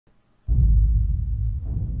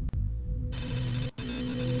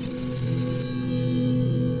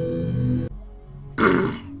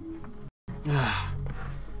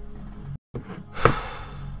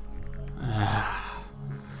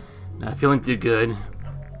feeling too good.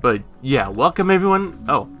 But yeah, welcome everyone.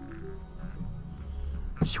 Oh.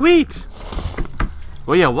 Sweet!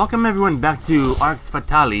 Well yeah, welcome everyone back to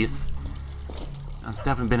Fatalis. It's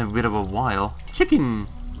definitely been a bit of a while. Chicken!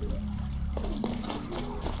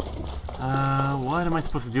 What am I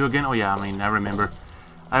supposed to do again? Oh yeah, I mean, I remember.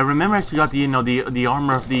 I actually got the, you know, the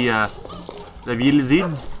armor of the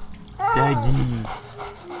Guil. Doggy.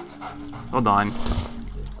 Hold on.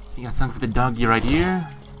 You got something for the doggy right here?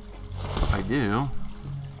 If I do.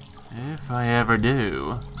 If I ever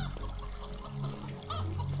do.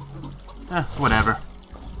 Whatever.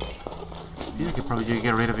 I feel like I could probably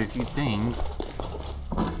get rid of a few things.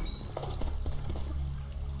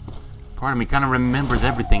 Part of me kind of remembers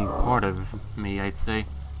everything. Part of me, I'd say.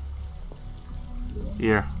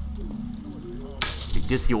 Here. Take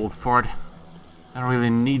this, you old fart. I don't really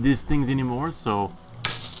need these things anymore, so...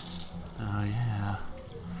 yeah.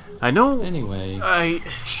 I know... Anyway...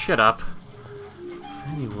 Shut up.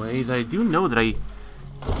 Anyways, I do know that I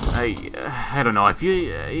don't know, I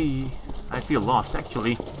feel lost,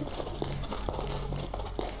 actually.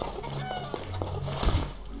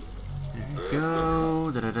 There you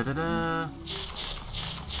go. Da-da-da-da-da.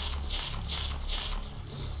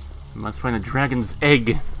 Must find the dragon's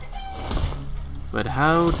egg. But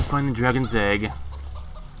how to find the dragon's egg?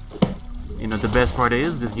 You know, the best part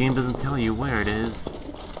is, this game doesn't tell you where it is.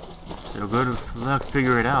 So good luck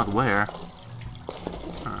figure it out where.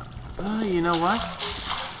 You know what?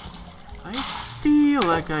 I feel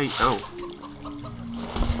like I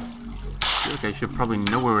should probably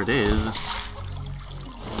know where it is. And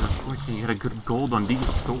unfortunately, you had a good gold on these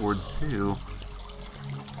swords, too.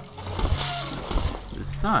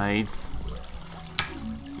 Besides...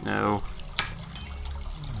 No.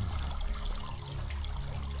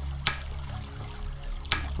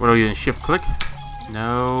 What are you gonna shift click?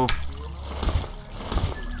 No.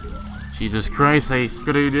 Jesus Christ, I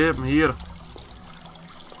screwed up here.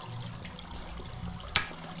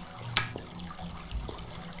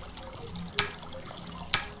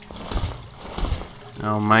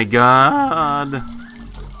 Oh my god.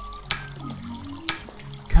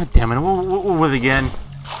 God damn it, what was it again?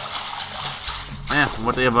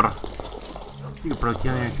 Whatever. I think I probably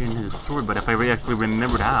can't into the sword, but if I actually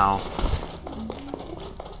remembered how.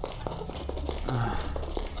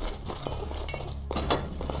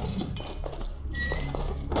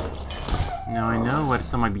 Now I know what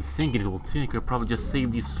some might be thinking. Well, I could probably just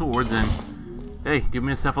save these swords and, hey, give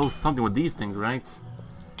myself a little something with these things, right?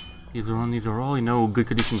 These are all, you know, good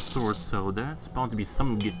condition swords, so that's bound to be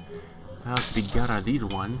something else to be got out of these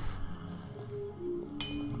ones.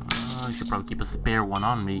 I should probably keep a spare one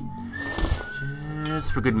on me,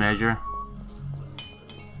 just for good measure.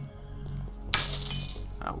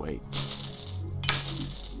 Oh wait.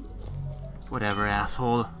 Whatever,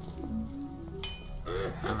 asshole.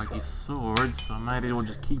 I like these swords, so I might as well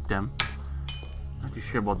just keep them. Not too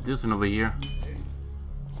sure about this one over here.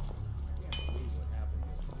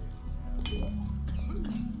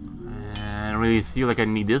 I don't really feel like I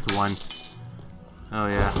need this one. Oh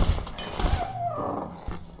yeah.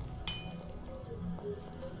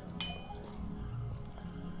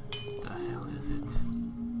 What the hell is it?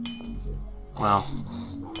 Well.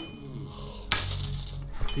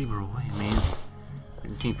 Saber away, man. I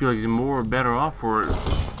just feel like you're more better off for,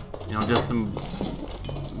 you know, just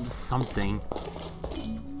something.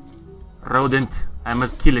 Rodent, I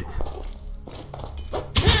must kill it.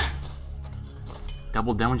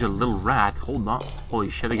 Double damage a little rat. Hold on. Holy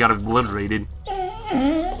shit, I got obliterated.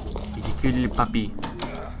 Did you kill little puppy?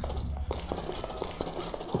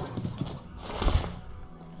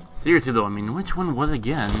 Seriously though, I mean, which one was it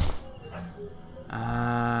again?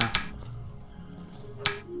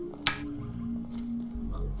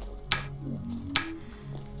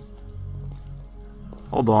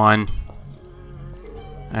 Hold on.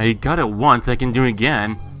 I got it once, I can do it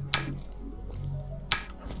again.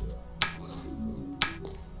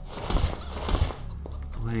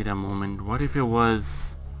 Wait a moment, what if it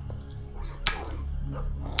was...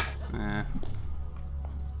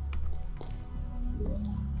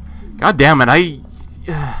 God damn it,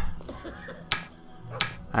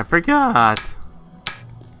 I forgot.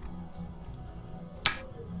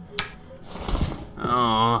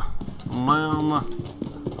 Oh, mama.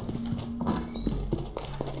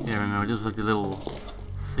 Yeah, remember, just like the little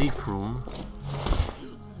safe room.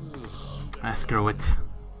 Screw it.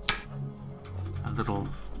 A little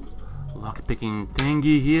lock-picking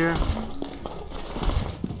thingy here.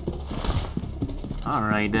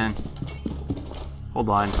 Alright then. Hold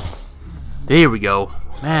on. There we go.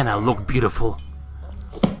 Man, I look beautiful.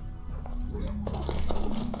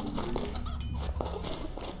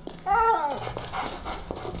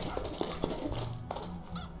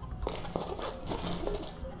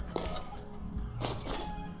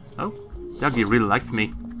 Doggy really likes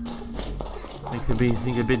me. Makes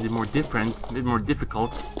things a bit more different, a bit more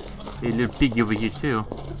difficult. A little piggy over here too.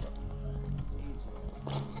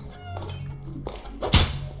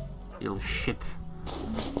 Little shit.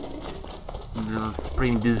 Little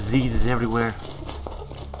spreading diseases everywhere.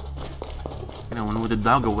 I don't know where the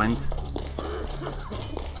doggo went.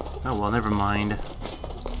 Oh well, never mind.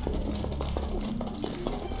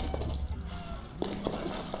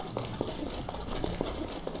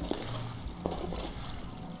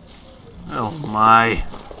 Oh my.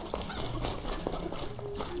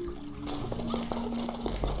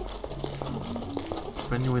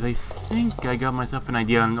 But anyway, I think I got myself an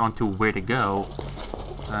idea onto where to go.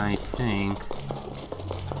 I think.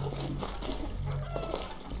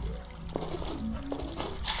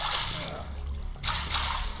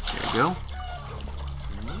 There we go.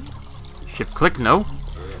 Shift click, no.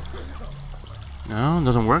 No,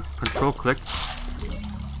 doesn't work. Control click.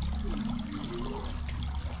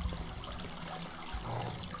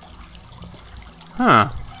 Huh.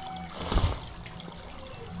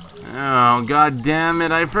 Oh, god damn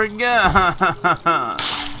it, I forgot!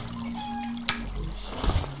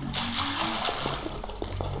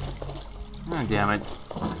 Oh, damn it.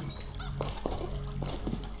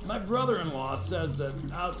 My brother-in-law says that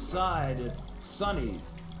outside it's sunny,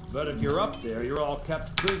 but if you're up there, you're all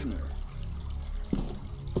kept prisoner.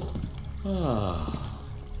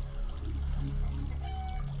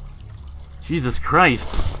 Jesus Christ.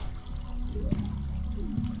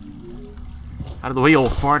 Out of the way,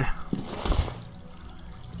 old fart.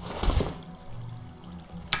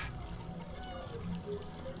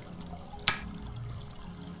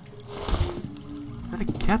 Where I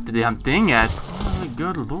kept the damn thing at? Oh my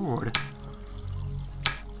good lord.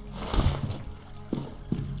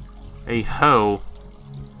 Hey ho.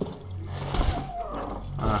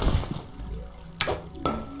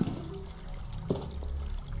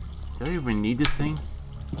 Do I even need this thing?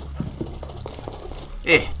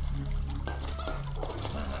 Eh.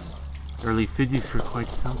 Early physics were quite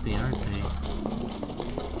something, aren't they?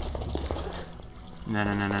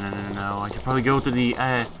 No. I should probably go to the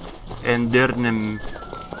Endernem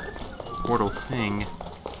portal thing.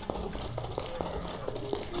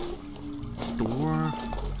 Door.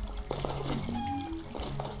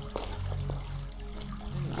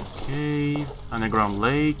 Okay. Underground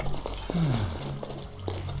lake.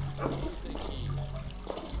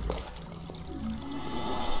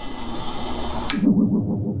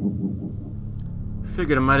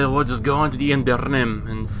 Figured I might as well just go on to the Endernem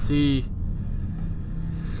and see.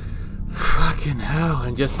 Fucking hell,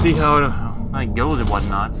 and just see how it goes and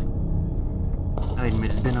whatnot. I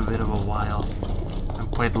admit it's been a bit of a while. I'm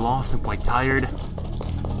quite lost and quite tired.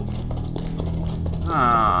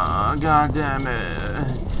 Ah, god damn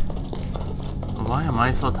it. Why am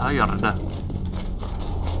I so tired? I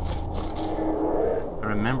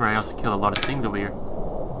remember I also killed a lot of things over here.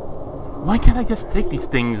 Why can't I just take these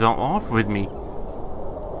things off with me?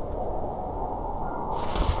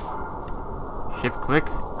 Shift click,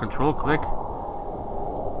 control click.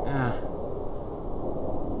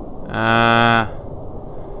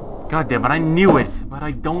 God damn it, I knew it, but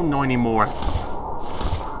I don't know anymore.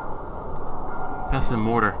 Pestle and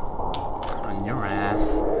mortar. On your ass.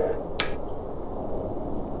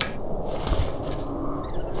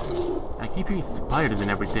 I keep hearing spiders and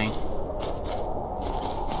everything.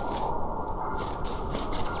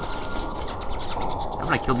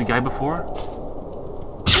 Haven't I killed the guy before?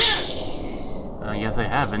 Yes, I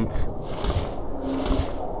haven't.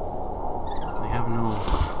 They have no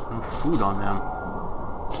food on them.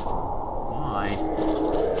 Why?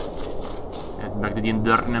 Head back to the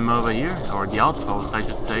Endernem over here, or the outpost, I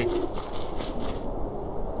should say.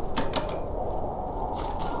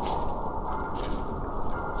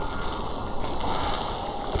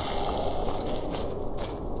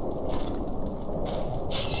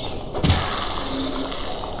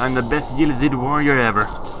 I'm the best Guil warrior ever.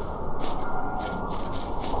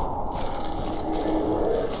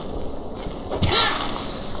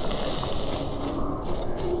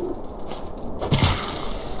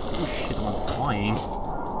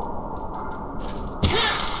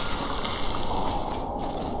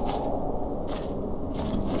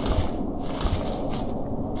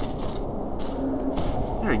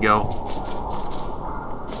 There we go.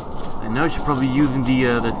 I know I should probably be using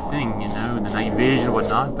the thing, you know, the night vision and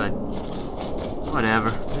whatnot, but whatever.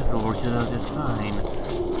 This will work out just fine.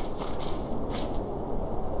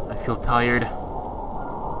 I feel tired.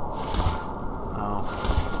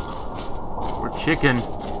 Oh, we're chicken.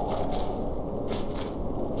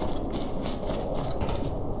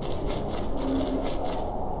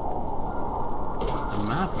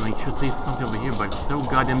 I mean, it should say something over here, but it's so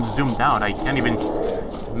goddamn zoomed out, I can't even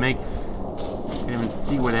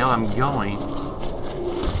see where the hell I'm going.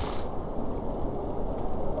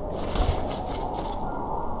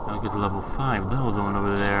 I'll get to level 5, that was the one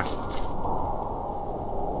over there.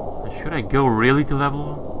 Should I go really to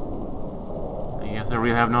level? I guess I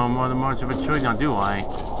really have no more than much of a choice now, do I?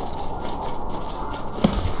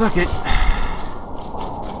 Fuck it.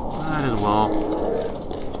 Might as well.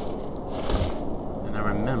 And I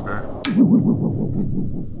remember.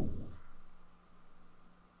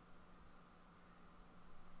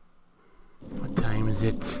 What time is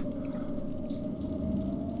it?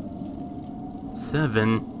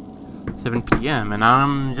 7 p.m. and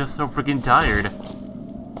I'm just so freaking tired.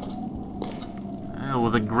 It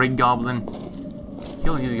was a great goblin.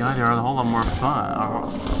 Killing these guys are a whole lot more fun. Or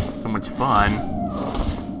so much fun.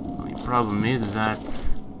 The only problem is that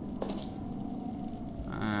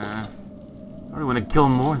I really want to kill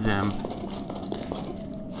more of them.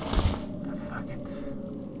 Fuck it.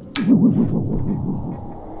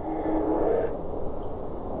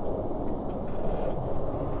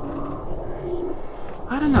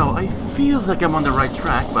 I don't know. It feels like I'm on the right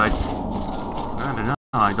track, but I don't know.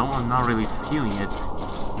 I'm not really feeling it.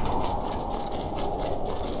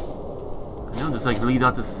 I know this like lead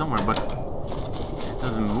out to somewhere, but it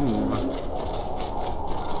doesn't move.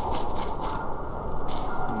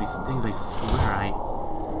 Some of these things, I swear,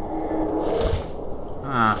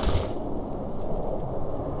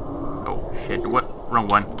 oh shit! What? Wrong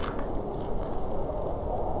one.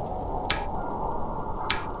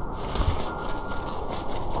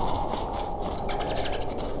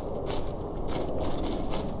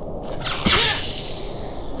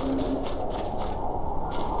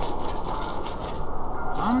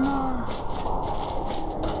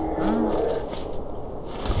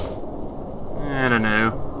 I don't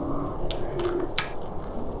know.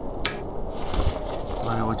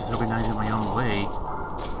 But I would just organize it my own way.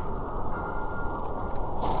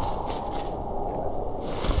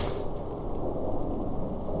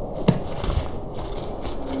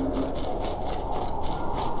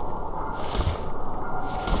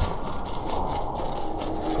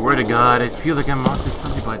 Swear to God, I feel like I'm onto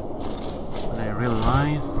something, but when I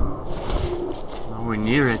realize nowhere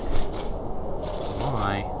near it.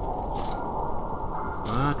 Why?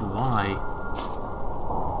 But why?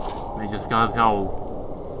 They just got how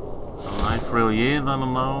life really is, I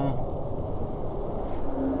don't know.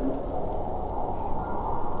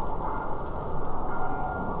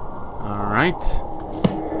 Alright.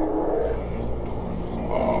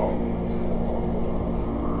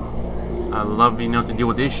 I love being able to deal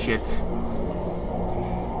with this shit.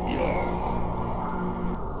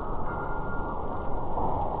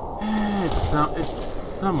 It's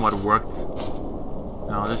somewhat worked.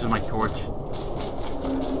 No, this is my torch.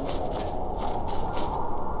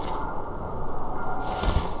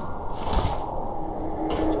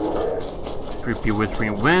 Creepy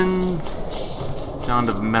whispering winds. Sound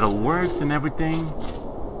of metal works and everything.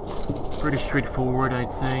 Pretty straightforward,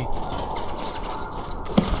 I'd say.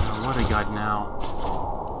 What I got now?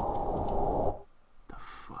 The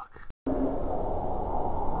fuck?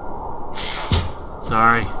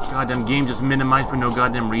 Sorry, goddamn game just minimized for no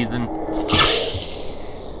goddamn reason.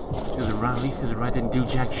 At least his right didn't do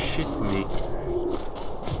jack shit to me.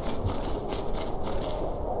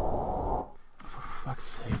 For fuck's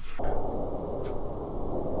sake.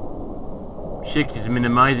 Shit is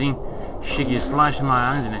minimizing. Shit is flashing my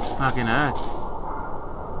eyes and it fucking hurts.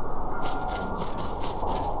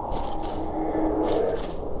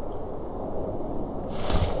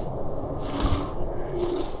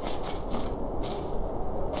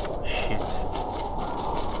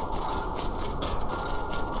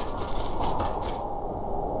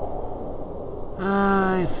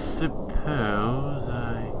 I suppose that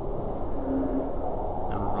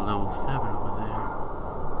was a level 7 over there.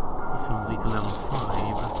 This one's lead to level 5.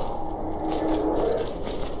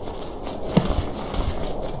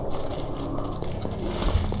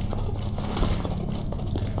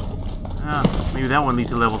 Ah, maybe that one leads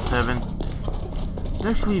to level 7.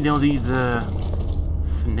 Actually, you know, these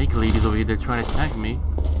snake ladies over here, they're trying to attack me.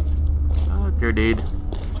 Oh, they're dead.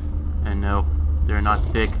 And no, they're not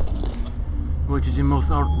thick. Which is the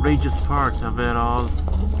most outrageous part of it all.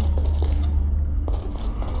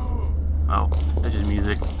 Oh, that's just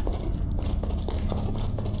music.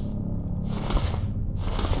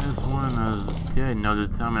 This one was dead another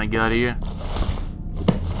time I got here.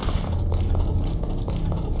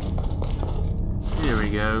 Here we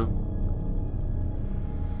go.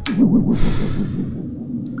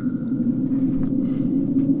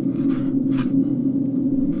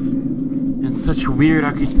 And so such weird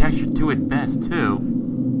architecture to it best, too.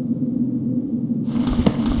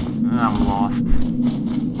 I'm lost.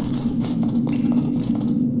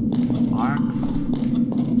 Sparks.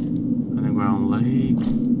 Underground lake.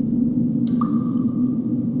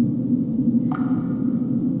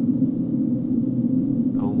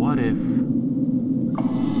 But what if...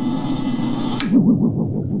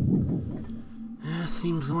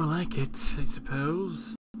 seems more like it, I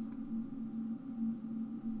suppose.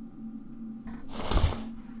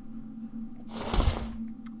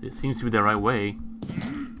 It seems to be the right way.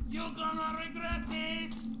 You're gonna regret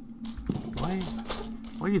this.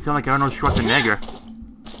 Why do you sound like Arnold Schwarzenegger?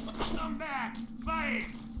 Come back, fight.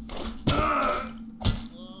 Oh,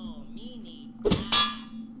 meanie.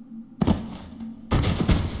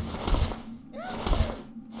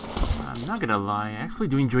 I'm not gonna lie, I actually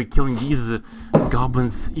do enjoy killing these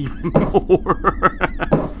goblins even more.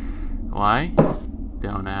 Why?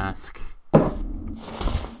 Don't ask.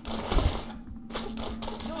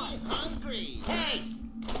 Hey!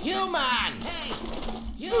 Human! Hey!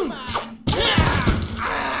 Human!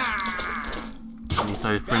 And he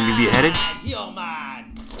started friendly beheaded.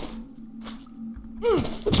 Human!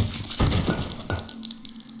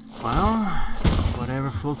 Well,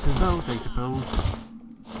 whatever floats his boat, I suppose.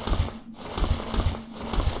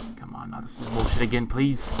 Come on, not this is bullshit again,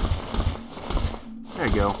 please. There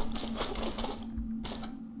you go.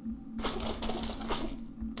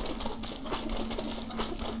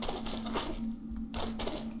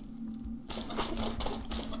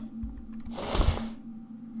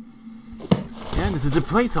 This is the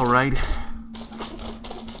place, alright.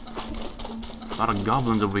 A lot of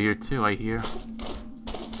goblins over here too, I hear.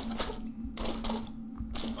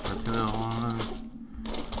 Until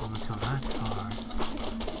that card.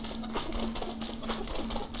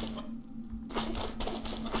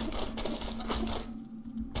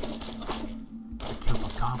 I kill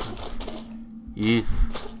more goblins. Yes.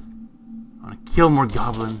 I want to kill more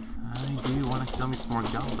goblins. I do want to kill me some more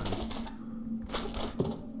goblins.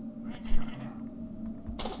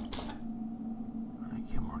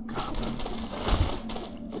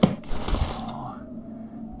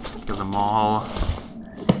 All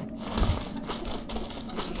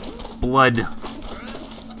blood.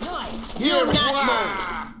 Nice. You not move.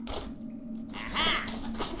 Aha.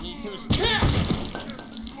 He too scared.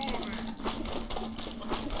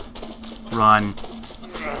 Run.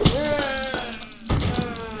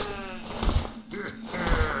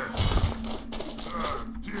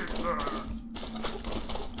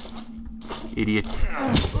 Idiot.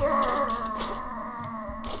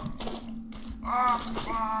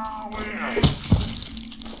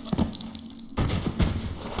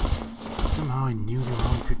 Somehow I knew they were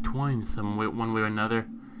all intertwined some way, one way or another.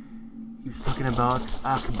 He was talking about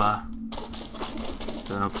Akba.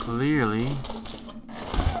 So clearly,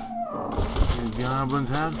 these goblins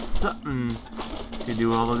have something to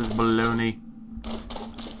do all of this baloney.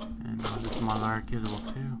 And all this malarkey as well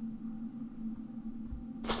too.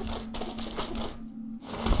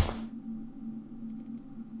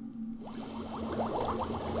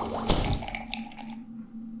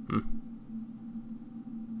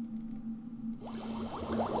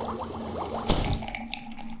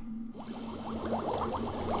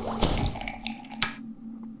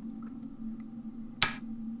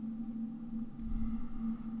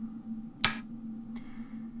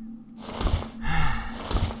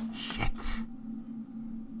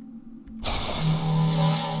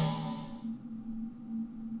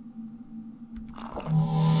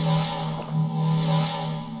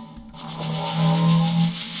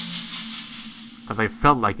 But I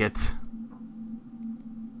felt like it.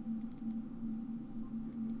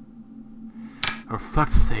 For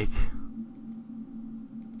fuck's sake.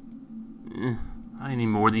 I need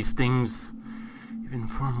more of these things. Even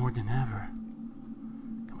far more than ever.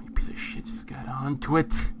 Come on, you piece of shit, just got onto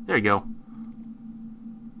it. There you go.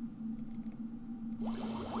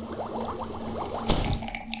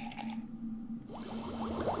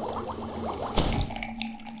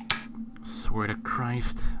 Swear to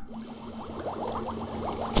Christ.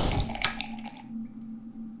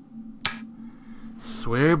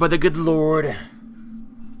 Swear by the good Lord.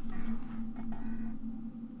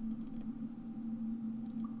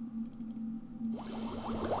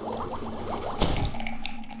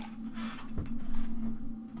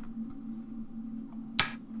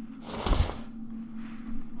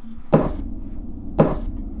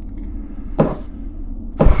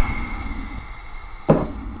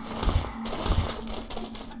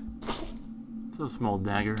 So small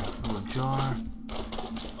dagger, little jar.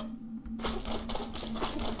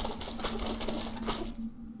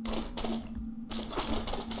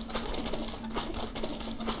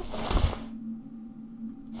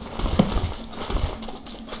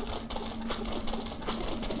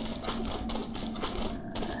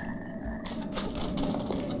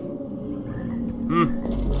 You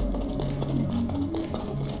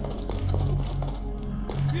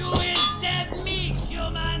instead me,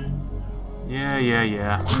 human!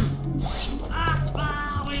 Yeah.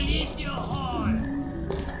 Akbar will eat you whole!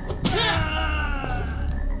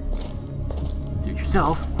 Do it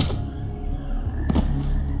yourself.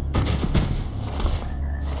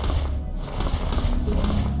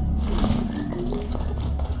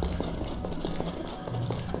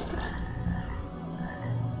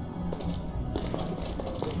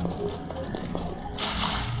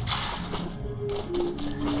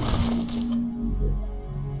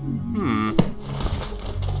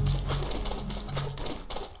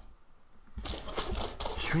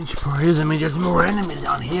 Strange part is, I mean, there's more enemies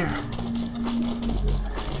down here.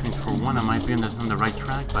 Strange for one, I might be on the right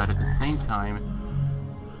track, but at the same time,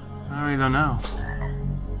 I really don't know.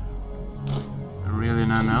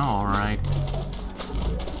 Alright.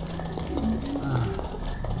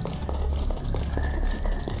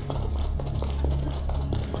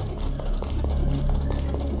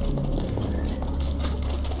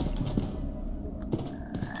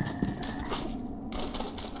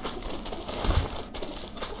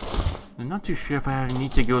 I'm not too sure if I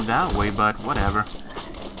need to go that way, but whatever.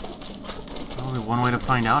 Only one way to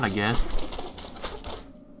find out, I guess.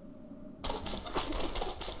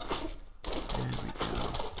 There we go.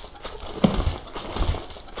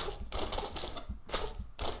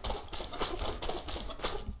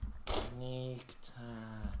 Nectar.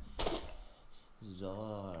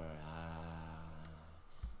 Zora.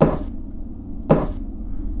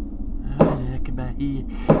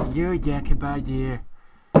 You're Jacobite here.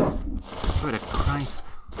 Swear to Christ.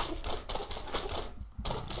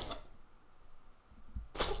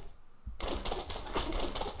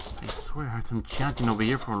 I swear I heard some chanting over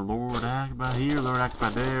here for Lord Akbar here, Lord Akbar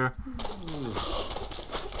there.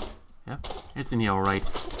 Yep, it's in here alright.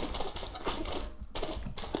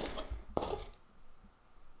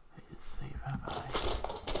 It's safe, have I?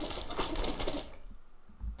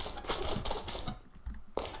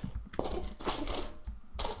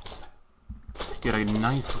 Get a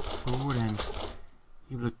nice sword and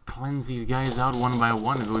he would cleanse these guys out one by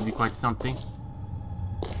one. It would be quite something.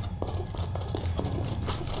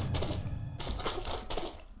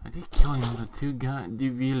 I did kill the two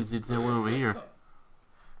Guils that were over here.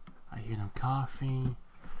 I hear them coughing,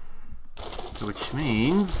 which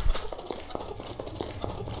means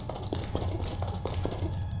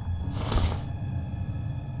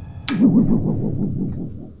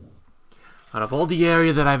out of all the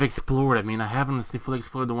areas that I've explored, I mean, I haven't fully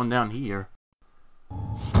explored the one down here.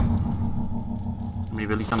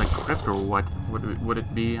 Maybe at least on the crypt or what? Would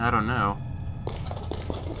it be? I don't know.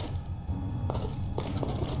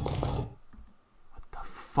 What the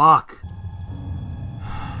fuck?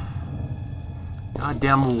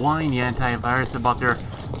 Goddamn whiny antivirus about their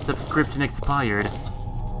subscription expired.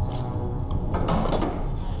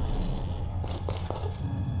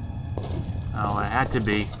 Oh, it had to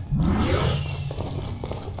be.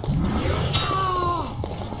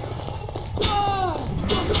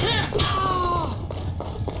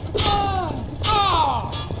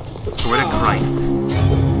 Swear to Christ.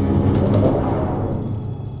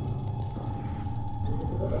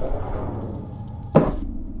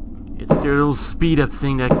 It's their little speed up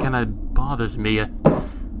thing that kinda bothers me. I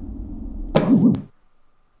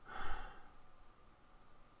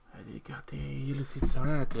got the illicit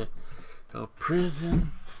alright. Oh,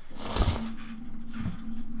 prison.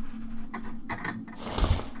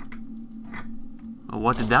 Oh,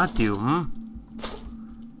 what did that do,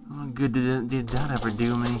 What good did that ever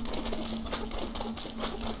do me?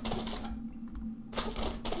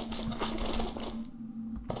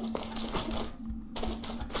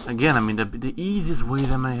 Again, I mean, the easiest way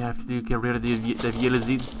that I have to do get rid of the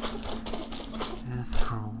Yelizids is,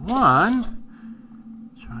 for one,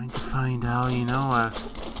 trying to find out, you know, a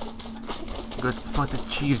good spot to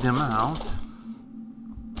cheese them out.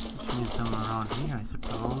 Which means somewhere around here, I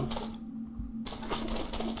suppose.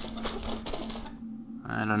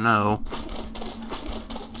 I don't know.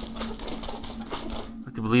 I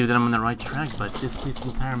like to believe that I'm on the right track, but this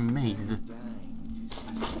entire maze.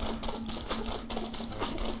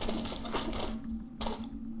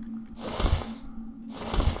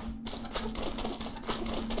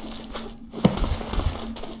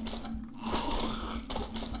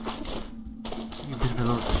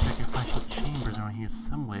 Sacrificial chambers around here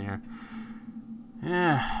somewhere.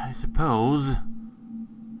 Yeah, I suppose.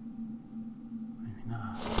 Maybe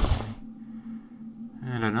not.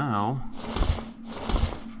 I don't know.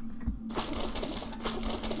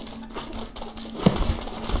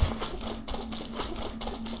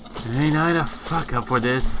 Ain't I the fuck up for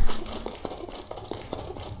this?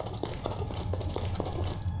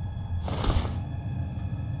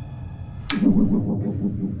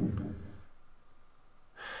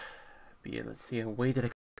 see a way that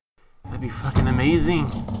that'd be fucking amazing.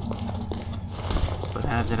 But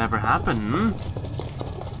has it ever happened, hmm?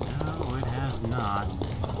 No, it has not.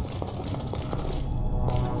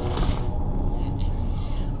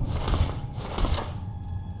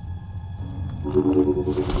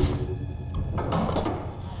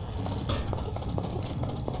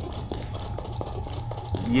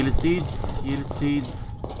 Yellow seeds, yellow seeds.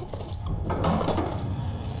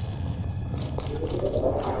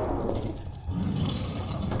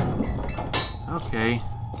 Okay.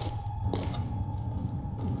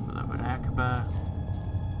 Akaba.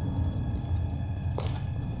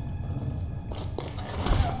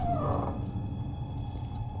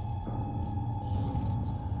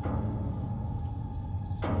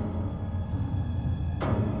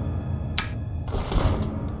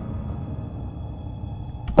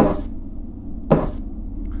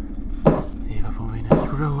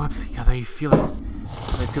 Grow up because I feel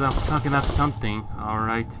I'm fucking up something.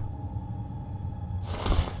 Alright.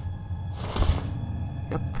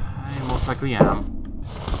 Yep, I most likely am.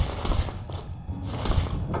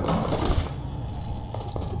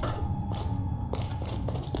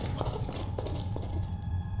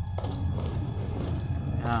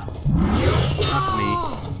 Yeah. Not me.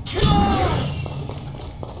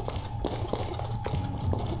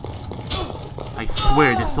 I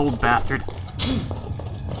swear, this old bastard.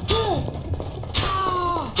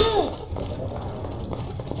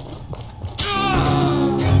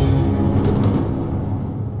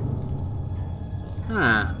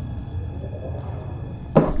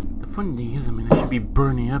 The funny thing is, I mean, I should be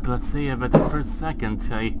burning up, let's say, about the first second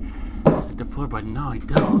I hit the floor, but no, I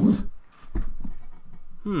don't.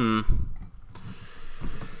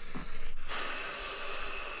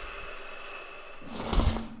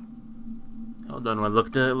 Hold on, I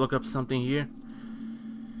look up something here.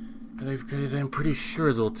 Because I'm pretty sure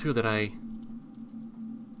as well, too, that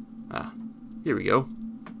here we go.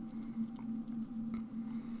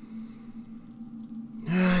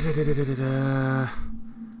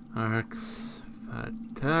 Arcs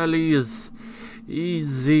Fatalis,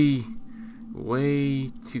 easy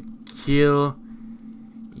way to kill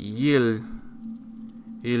Guil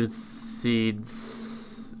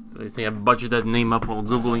seeds. I think I butchered that name up while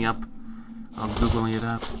googling up. I'm googling it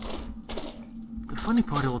up. The funny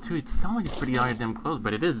part of it too, it sounds like it's pretty damn close,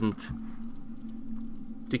 but it isn't.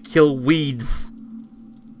 To kill weeds.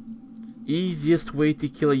 Easiest way to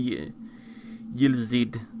kill a Guil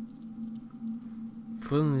seed.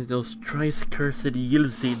 Following those thrice cursed Guil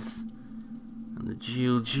seeds. And the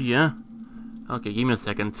GLG, huh? Okay, give me a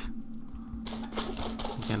second.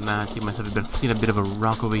 I can give myself a bit of a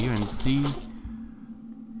rock over here and see.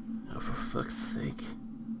 Oh, for fuck's sake.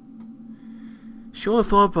 Show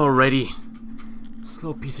us up already.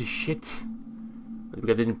 Slow piece of shit.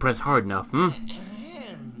 Maybe I didn't press hard enough, hmm?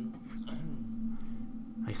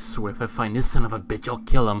 I swear if I find this son of a bitch, I'll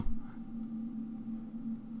kill him.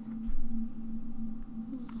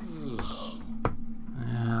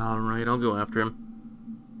 Alright, I'll go after him.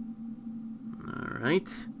 Alright.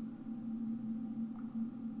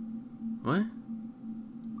 What?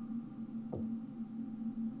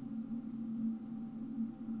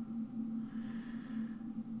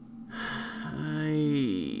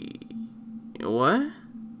 What?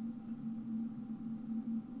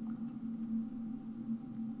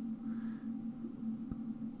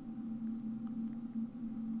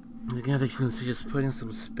 The guy that shouldn't see just put in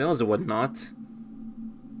some spells or whatnot.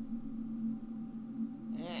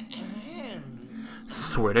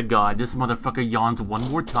 Swear to God, this motherfucker yawns one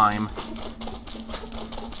more time.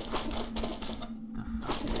 The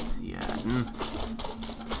fuck is he at?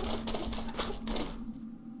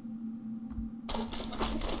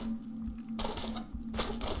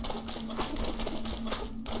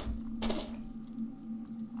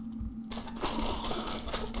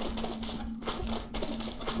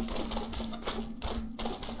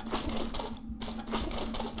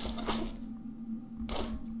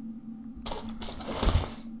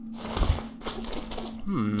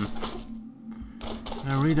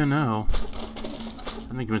 I really don't know.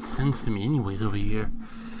 Doesn't make much sense to me anyways over here.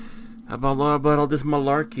 How about all this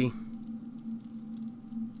malarkey?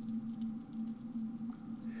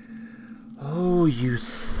 Oh, you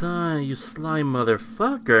sly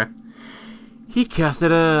motherfucker. He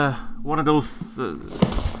casted one of those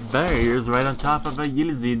barriers right on top of a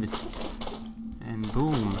Guil. And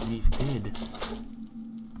boom, he's dead.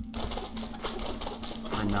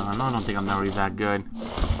 No, I don't think I'm not really that good.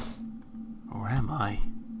 Or am I?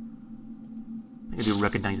 I do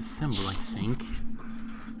recognize the symbol, I think.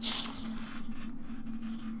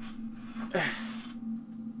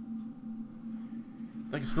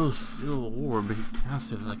 Like this little orb, but he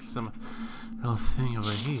casts it like some little thing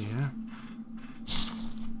over here.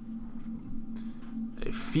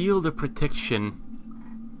 A field of protection.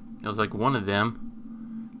 It was like one of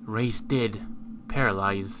them. Raised dead.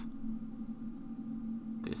 Paralyzed.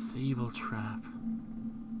 Disable trap.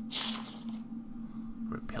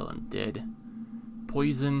 Repellent dead.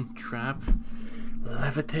 Poison trap.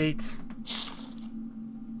 Levitate.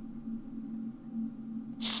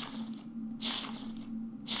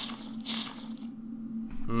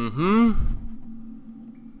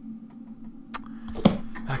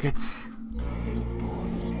 Bucket.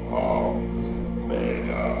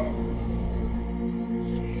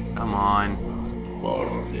 Come on.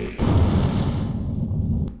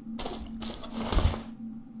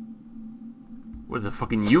 Where's the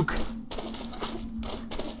fucking uke?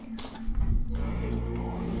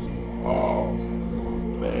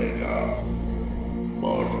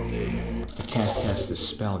 I can't cast this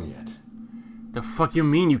spell yet. The fuck you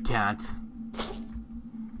mean you can't?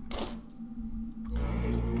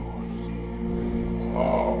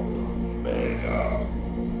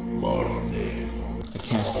 I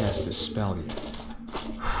can't cast this spell yet.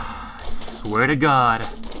 Swear to God.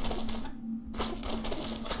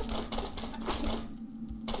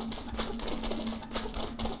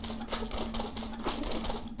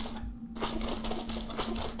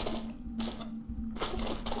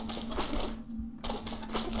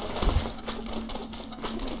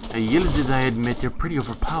 Yildiz, I admit, they're pretty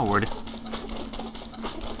overpowered.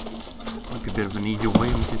 Might be a bit of an easier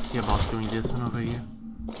way. We could see about doing this one over here.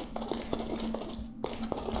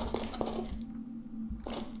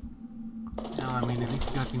 Now, I mean, at least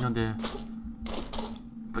you got, you know,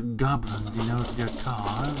 the goblins, you know, to their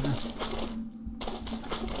cause.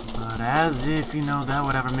 But as if, you know, that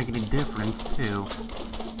would ever make any difference, too.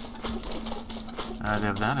 As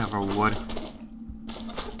if that ever would.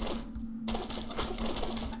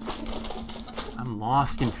 I'm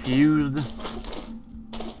lost, confused.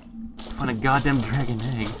 Find a goddamn dragon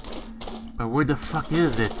egg. But where the fuck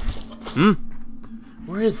is it?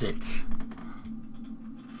 Where is it?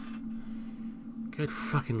 Good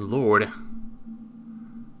fucking lord.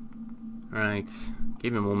 Alright,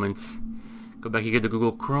 give me a moment. Go back here to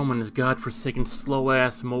Google Chrome and this godforsaken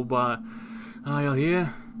slow-ass mobile aisle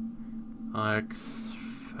here.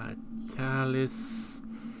 Fatalis.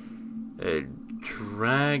 A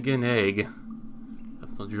dragon egg.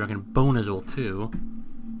 That's the dragon bone as well too.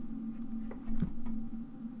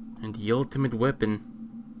 And the ultimate weapon.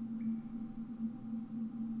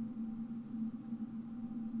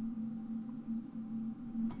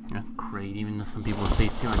 That's great, even though some people say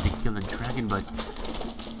too like they killed a dragon, but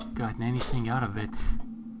gotten anything out of it.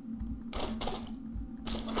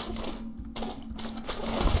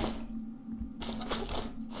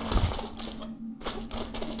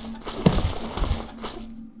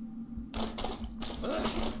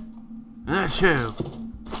 That's you.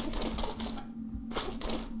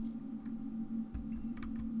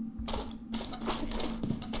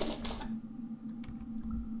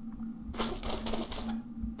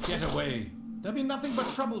 Get away. There'll be nothing but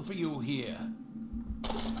trouble for you here.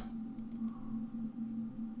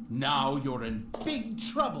 Now you're in big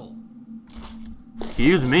trouble.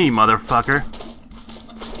 Excuse me, motherfucker.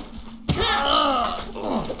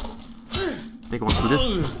 Think we'll do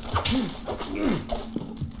this?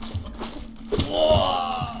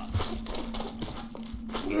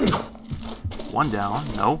 One down,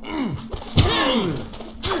 no.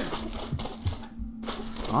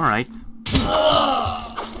 Alright.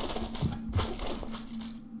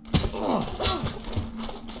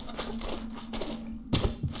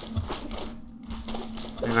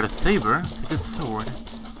 I got a saber, it's a good sword.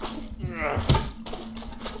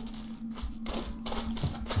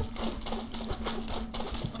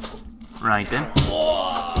 Right then.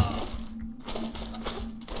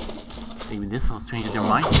 Maybe this will change their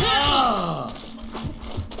mind.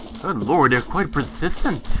 Good lord, they're quite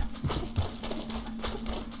persistent.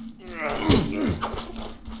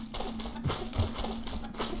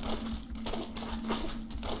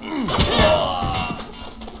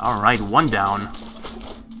 Alright, one down.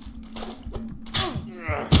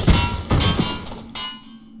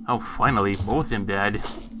 Oh, finally, both of them dead.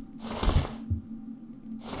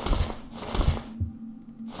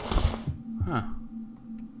 Huh.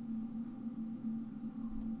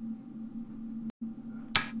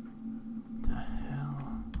 The hell?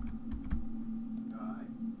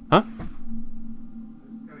 Huh?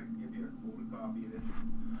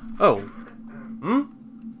 Oh.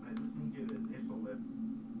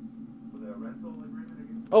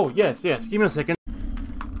 Oh, yes, yes. Give me a second.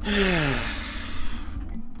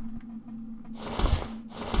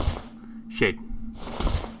 Shit.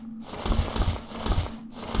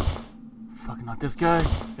 Fuck, not this guy.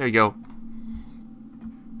 There you go.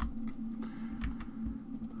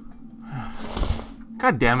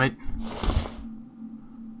 God damn it.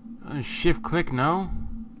 Shift click, no?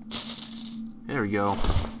 There we go.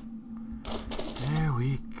 There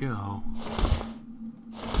we go.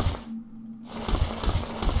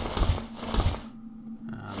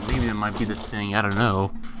 Maybe that might be the thing, I don't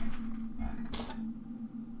know.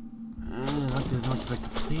 Like there's not much like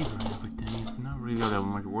to save or everything. It's not really all that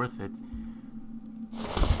much worth it.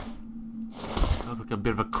 I look like a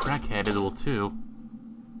bit of a crackhead as well too.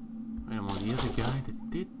 Wait a minute, the other guy that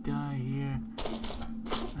did die here.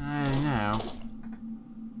 I don't know.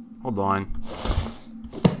 Hold on.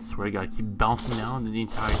 I swear to God, I keep bouncing down the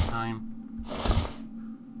entire time.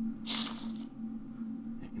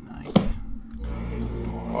 Ignite.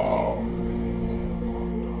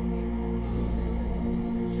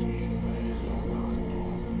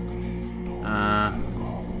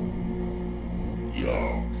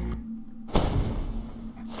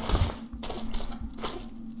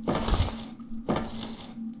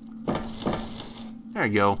 There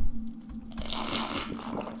you go.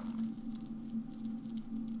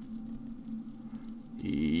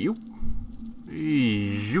 Yoop.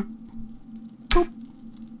 Yoop. Boop.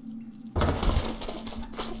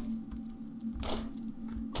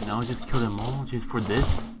 And now I just kill them all just for this?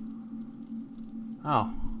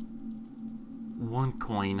 Oh. 1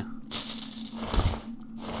 coin.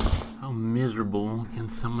 How miserable can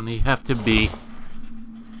somebody have to be?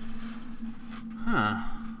 Huh.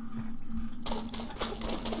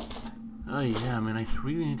 Oh yeah, I mean, I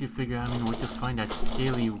really need to figure out, where to find that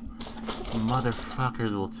scaly motherfucker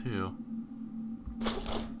too.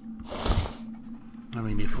 I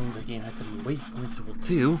mean, before the game had some waypoints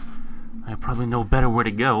too, I probably know better where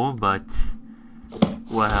to go, but,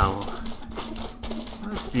 well,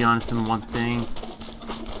 let's be honest on one thing.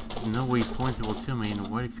 There's no waypoints too,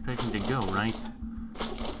 where do you expect me to go, right?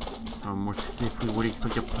 Or more specifically, where do you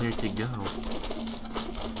expect a player to go?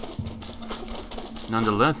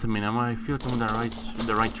 Nonetheless, I feel like I'm on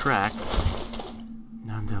the right track.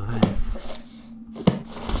 Nonetheless. I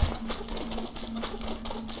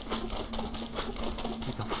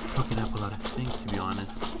think I'm fucking up a lot of things, to be honest.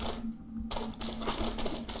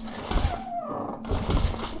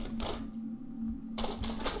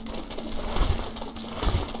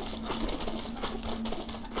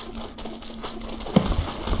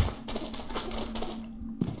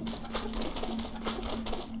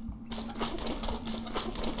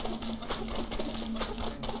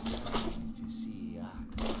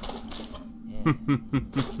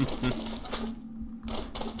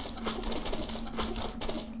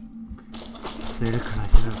 Later, can I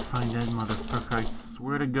ever find that motherfucker? I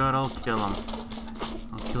swear to God, I'll kill him.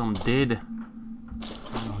 I'll kill him dead.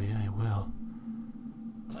 Oh yeah, I will.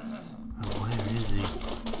 Oh, where is he?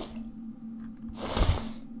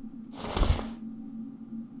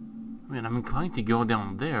 I'm inclined to go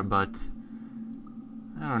down there, but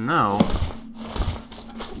I don't know.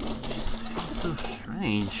 It's so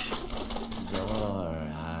strange.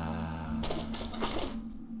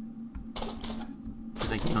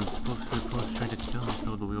 I'm supposed to try to tell us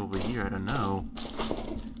all the way over here, I don't know.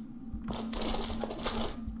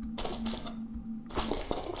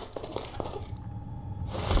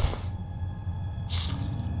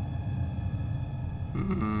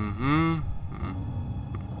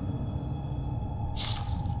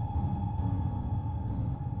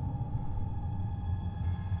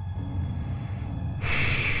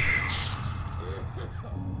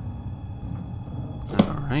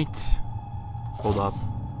 Alright. Hold up.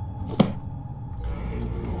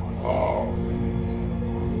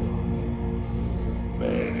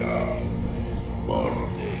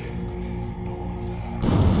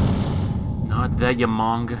 Not that, you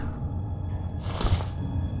mong.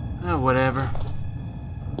 Oh, whatever.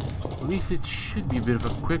 At least it should be a bit of a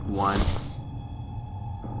quick one.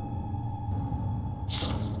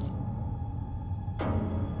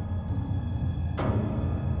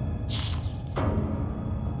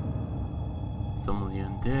 Some of the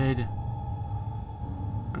undead.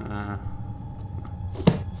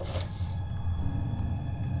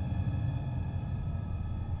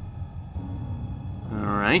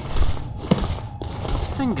 Alright.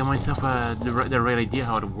 I think I myself the right idea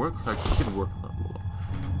how it works, how it should work.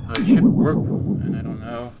 How it should work, and I don't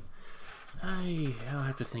know. I'll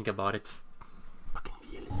have to think about it. Fucking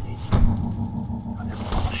VLCs. Oh, they're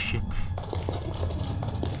bullshit.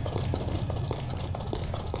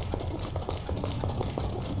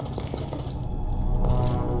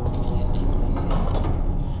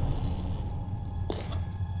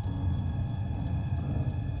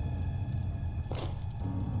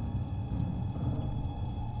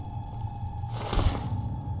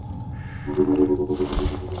 Hi,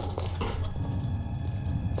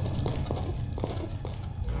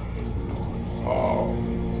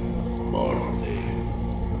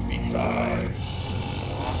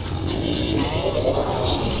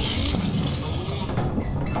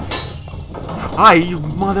 you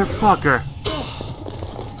motherfucker!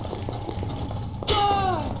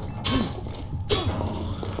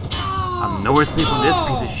 I'm nowhere safe from this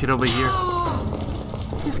piece of shit over here.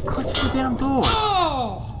 Just clutch the damn door.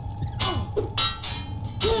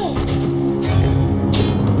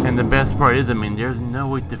 And the best part is, I mean, there's no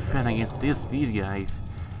way to defend against these guys.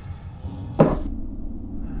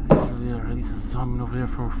 There's at least a zombie over there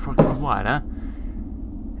for fucking what, huh?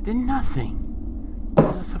 I did nothing.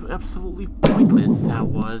 That's absolutely pointless, that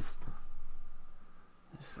was.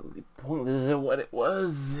 Absolutely pointless at what it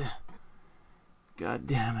was. God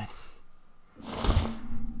damn it.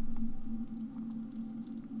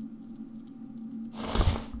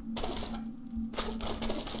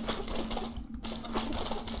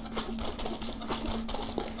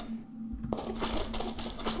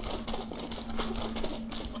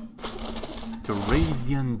 To raise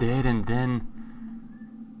the undead and then...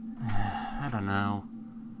 I don't know.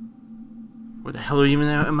 Where the hell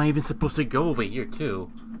am I even supposed to go over here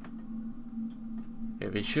too?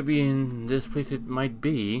 If it should be in this place, it might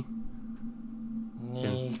be.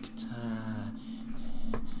 I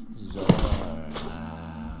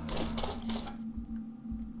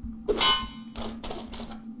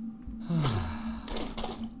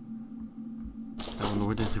don't know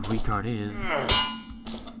where this retard is.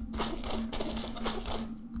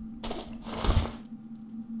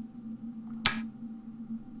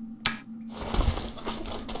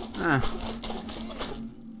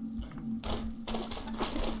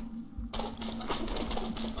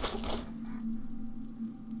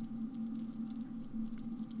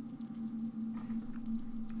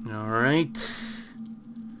 Alright.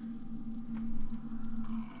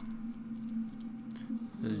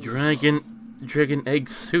 The dragon egg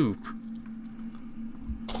soup.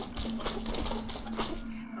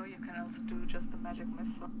 Oh, you can also do just the magic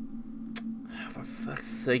missile. For fuck's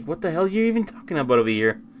sake, what the hell are you even talking about over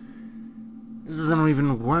here? This doesn't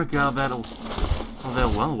even work out that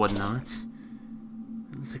well, whatnot.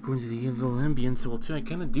 It's according to the evil ambience, well too, I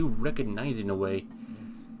kinda do recognize it in a way.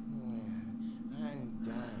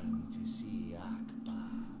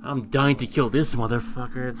 I'm dying to kill this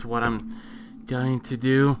motherfucker, it's what I'm dying to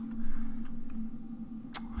do.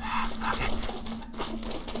 Fuck it.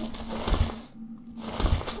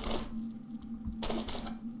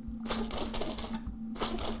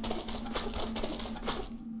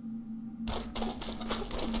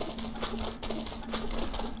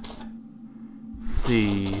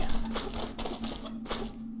 See.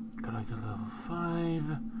 Got like to level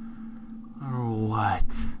 5 or what?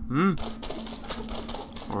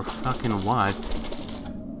 Or fucking what?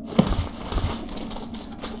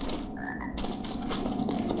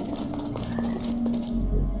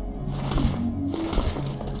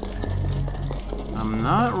 I'm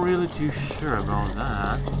not really too sure about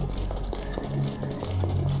that.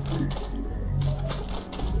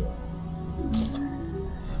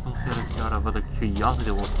 I've got a bit of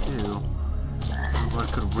curiosity level too. What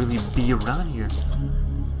could really be around here?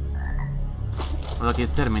 Well, like I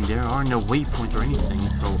said, I mean, there are no waypoints or anything,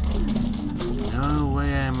 so no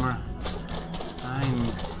way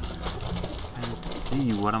let's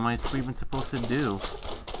see, what am I even supposed to do?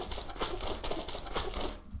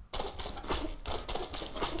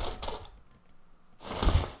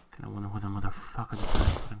 Kinda wonder what the motherfucker decided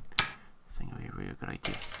to put in. I think it would be a really good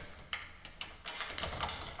idea.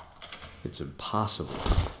 It's impossible.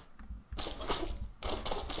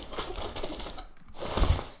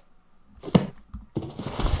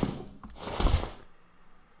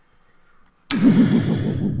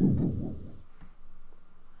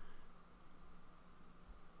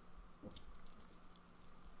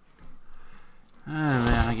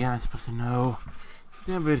 Man, I guess I'm supposed to know.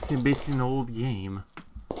 Yeah, but it's basically an old game.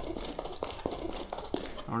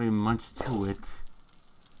 Not really much to it.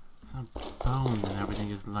 Some bones and everything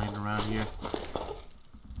is lying around here.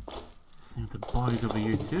 Same with the bodies over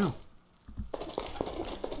here too.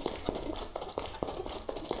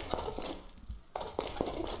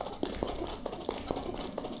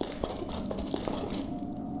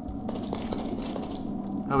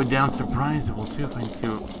 I would down surprisable too if I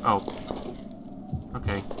do. Oh.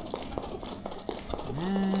 Okay.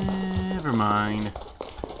 Never mind.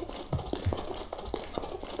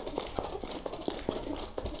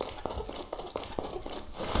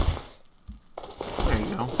 There you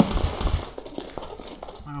go.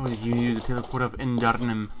 Why would you use the teleport of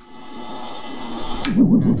Endarnum?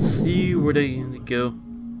 and see where they go.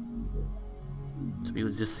 So we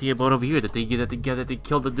will just see about over here that they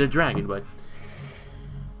killed the dragon, but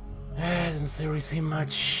doesn't really seem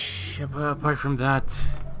much apart from that.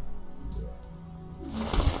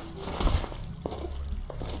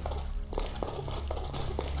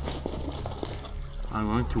 I'm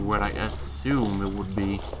going to where I assume it would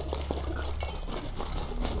be.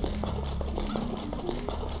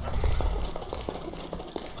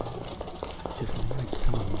 Just like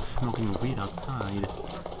someone smoking weed outside.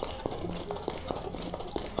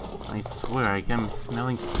 I swear I am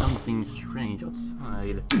smelling something strange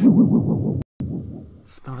outside. Smell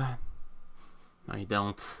that? No, you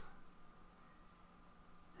don't.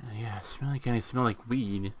 Yeah, kinda smell like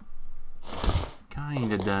weed.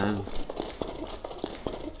 Kinda does.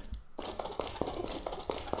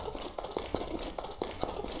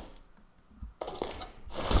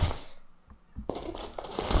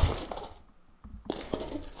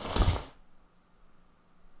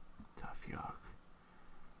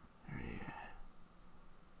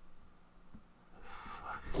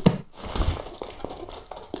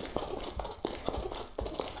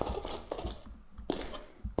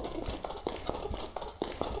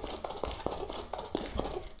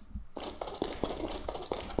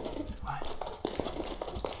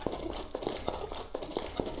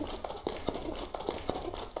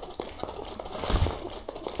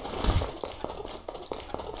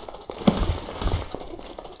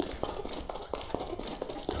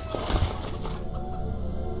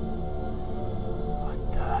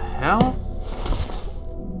 Hell?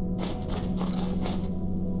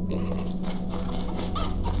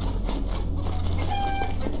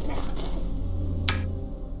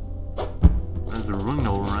 There's a ring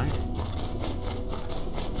all right.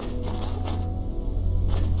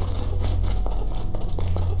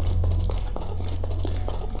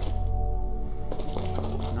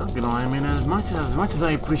 Not gonna lie, I mean, as much as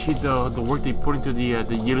I appreciate the work they put into the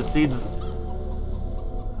yellow seeds,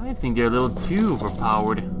 I think they're a little too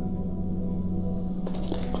overpowered.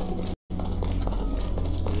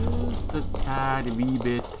 Just a tad wee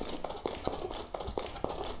bit.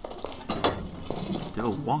 Did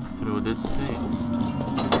a walkthrough, did say.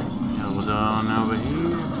 Hold on over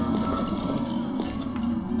here.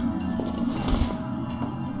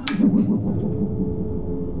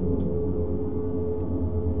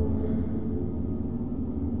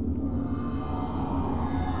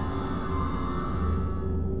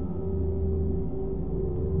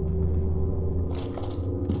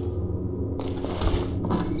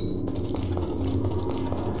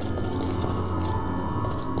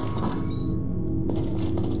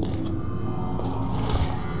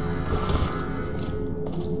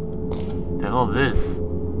 All this.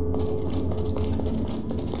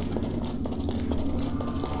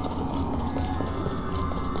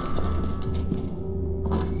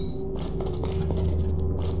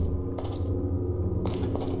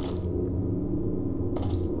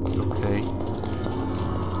 Okay.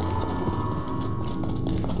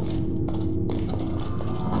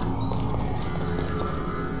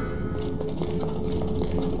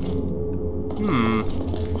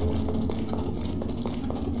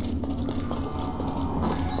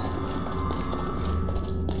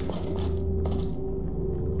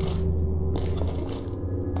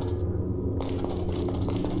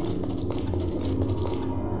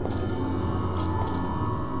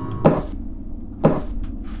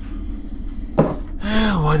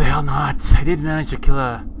 Why the hell not? I did manage to kill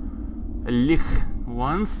a lich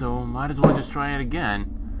once, so might as well just try it again.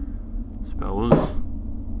 Suppose.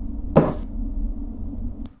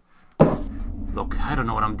 Look, I don't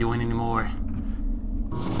know what I'm doing anymore.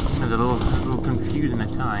 I'm a little confusing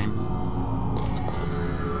at times.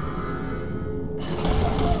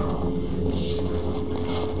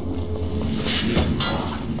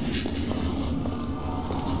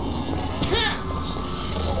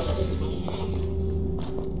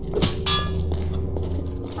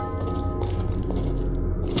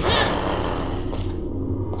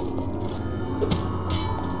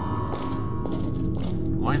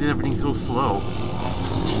 Why is everything so slow?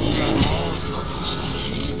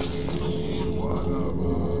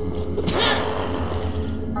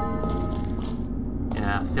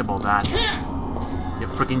 Yeah, see about that. You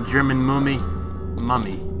freaking German mummy.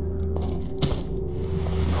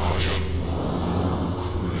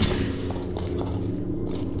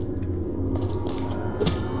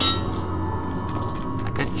 I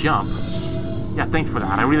could jump. Yeah, thanks for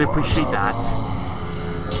that. I really appreciate that.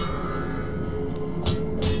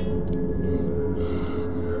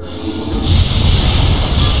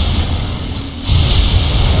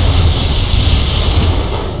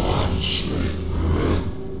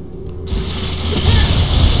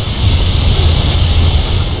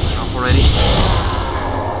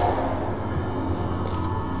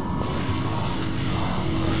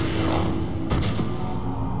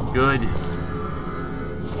 Good.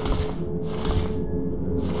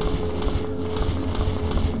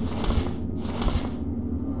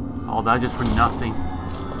 All that just for nothing.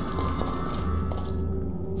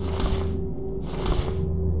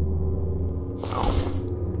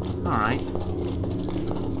 Oh. Alright.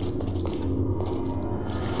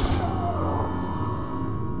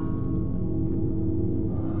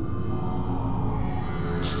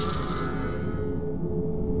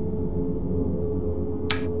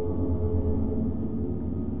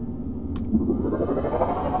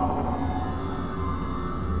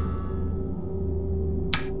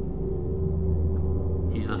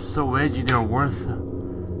 So edgy, they're worth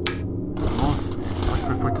most. Much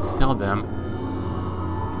prefer to sell them.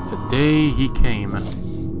 The day he came. Okay.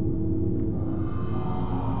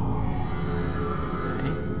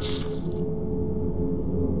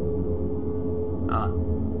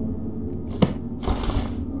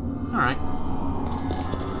 Alright.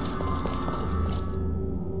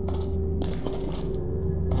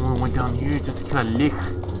 We went down here just to kill a lick.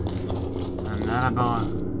 And that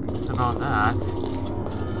just about that.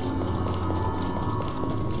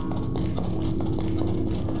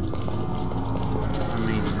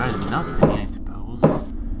 Better than nothing, I suppose.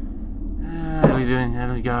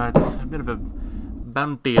 We got a bit of a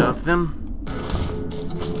bounty of them.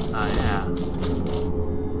 Oh yeah.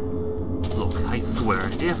 Look, I swear,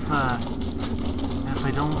 if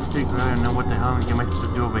I don't figure out and know what the hell I'm supposed to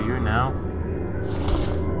do over here now,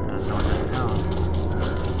 I don't know what the hell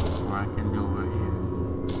more I can do over here.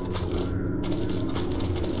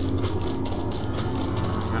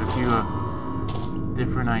 Got a few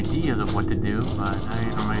different ideas of what to do, but I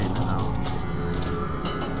don't really know.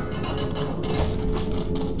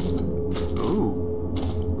 Ooh.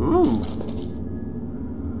 Ooh.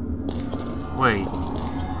 Wait.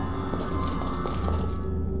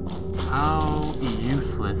 How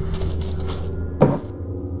useless.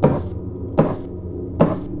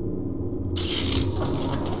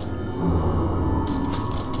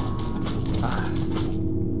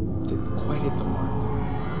 Didn't quite hit the mark.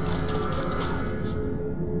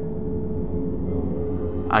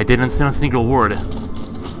 I didn't say a single word.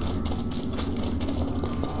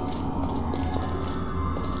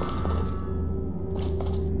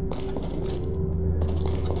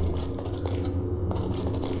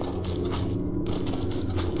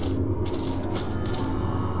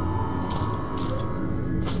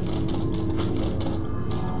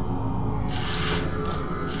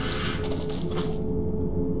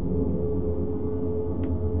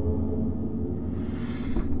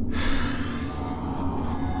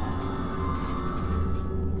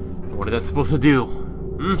 What is that supposed to do?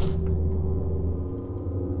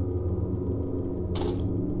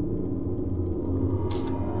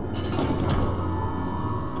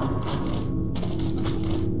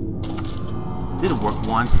 Did work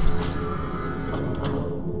once.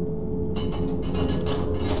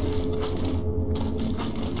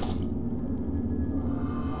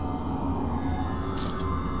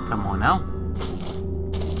 Come on now.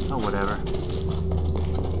 Oh, whatever.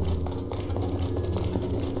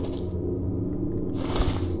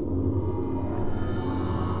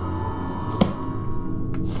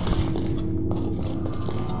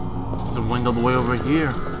 Wind all the way over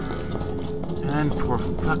here. And for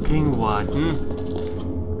fucking what?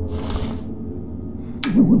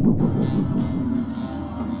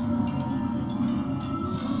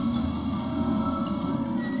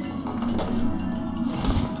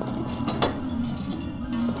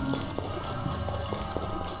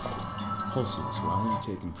 Pulses, why were you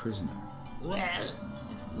taken prisoner? Well,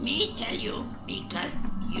 me tell you because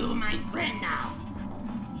you my friend now.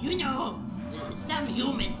 You know, some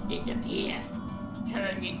humans disappear,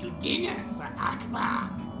 turned into dinner for Akbar.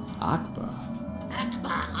 Akbar?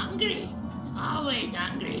 Akbar hungry, always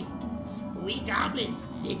hungry. We goblins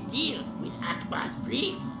did deal with Akbar's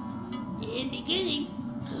priest. In beginning,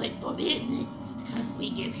 good for business, because we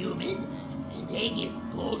give humans and they give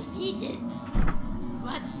gold pieces.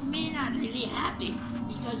 But me not really happy,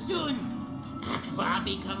 because soon Akbar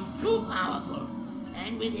become too powerful,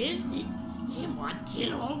 and with his him want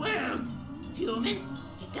kill whole world. Humans,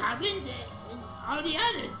 goblins, and all the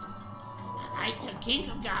others. I tell king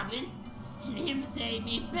of goblins, and him say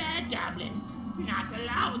me bad goblin, not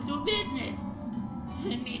allowed to business.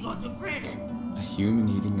 And me go to prison. A human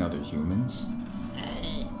eating other humans?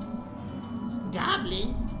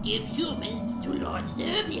 Goblins give humans to Lord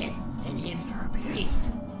Zerbius and him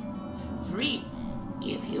priests. Priests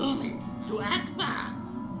give humans to Akbar.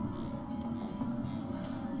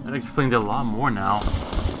 That explains a lot more now.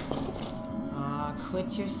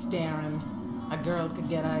 Quit your staring. A girl could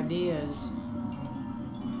get ideas.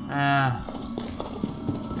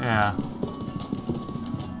 Yeah.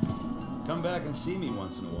 Come back and see me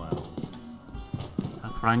once in a while.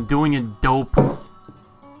 That's what I'm doing, you dope.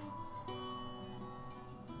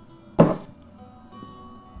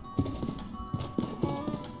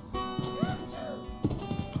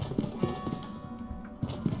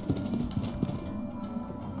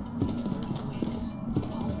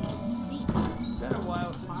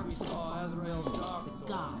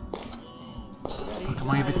 What am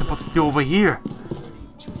I even supposed to do over here?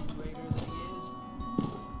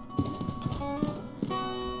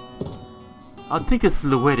 I'll take a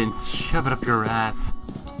silhouette and shove it up your ass.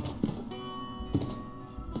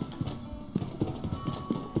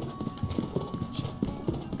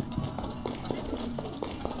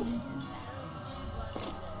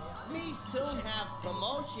 Me soon have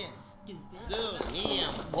promotion. Soon me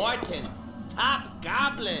important. Top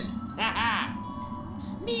goblin. Haha.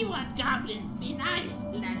 Me want goblins be nice,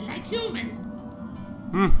 like humans.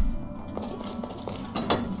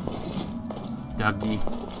 Dougie.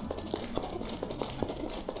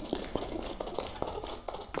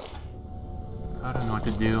 I don't know what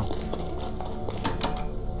to do.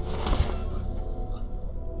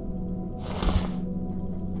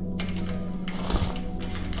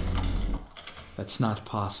 That's not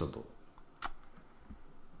possible.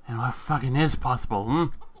 And what fucking is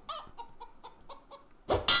possible,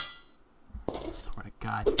 Swear to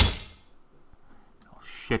God. Oh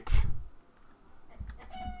shit.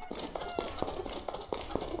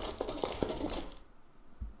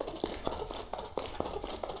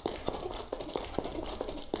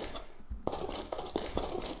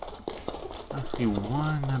 I see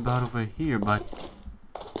one about over here, but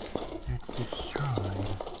it's destroyed.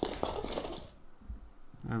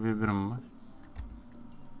 There'll be a bit of mush.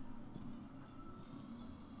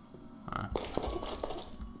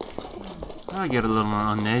 I get a little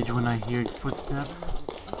on edge when I hear footsteps.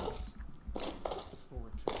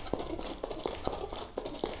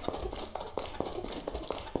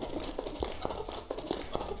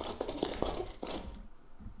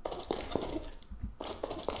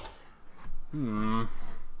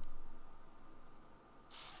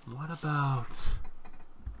 What about...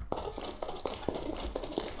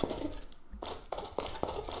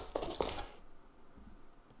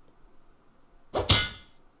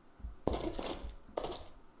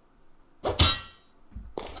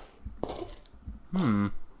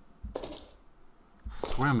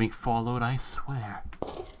 Swear I'm being followed, I swear.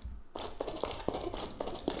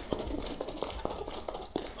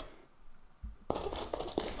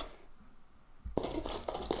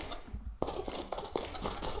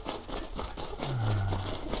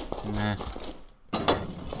 Nah.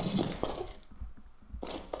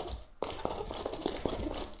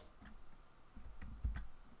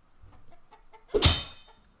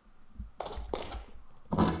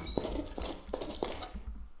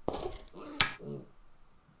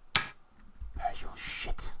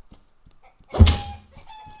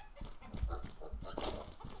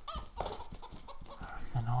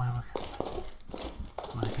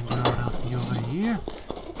 Here.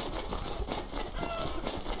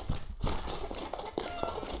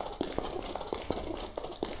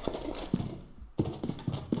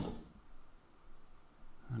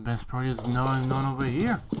 The best part is none over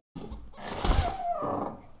here.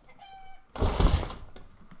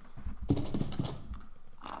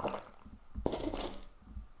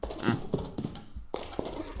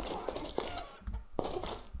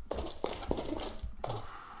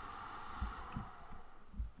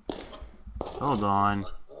 Hold on.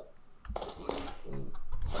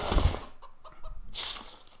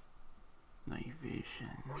 Night vision.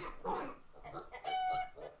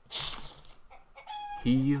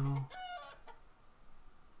 Heal.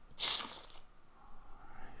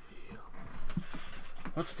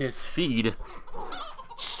 What's this feed?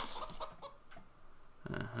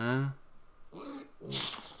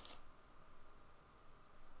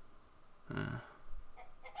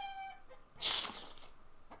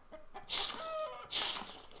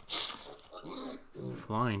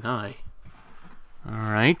 Flying high.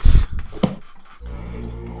 Alright.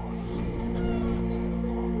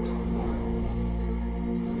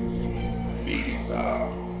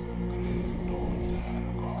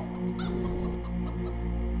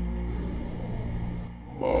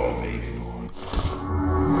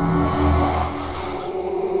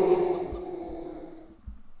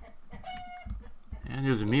 And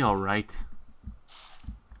it was me alright.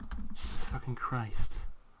 Jesus fucking Christ.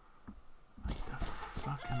 What the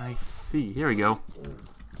fuck can I see? Here we go.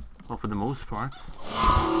 Well, for the most part.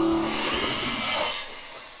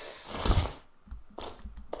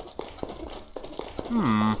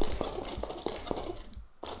 Hmm.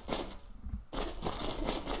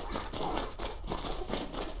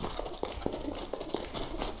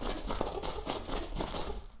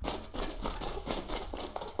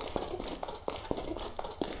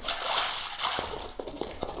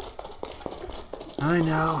 I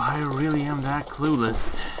know, I really am that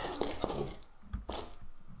clueless.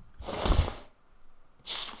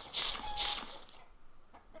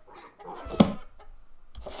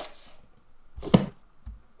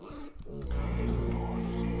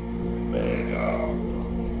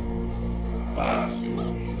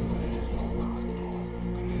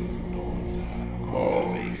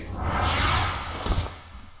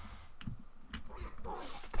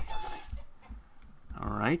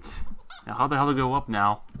 Alright. Now how the hell to go up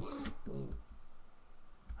now?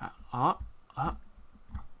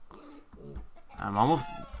 I'm almost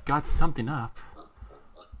got something up.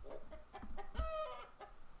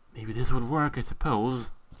 Maybe this would work, I suppose.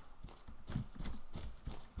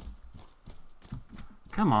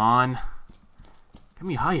 Come on. Get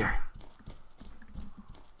me higher.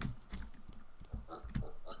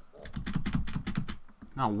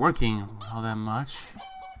 Not working all that much.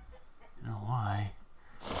 You know why?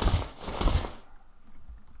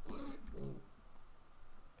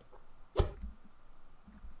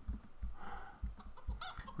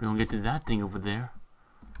 We're gonna get to that thing over there.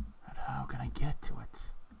 But how can I get to it?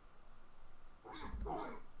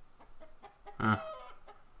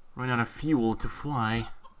 Run out of fuel to fly.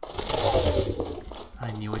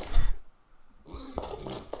 I knew it.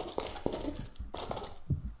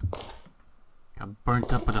 Got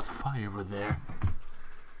burnt up by the fire over there.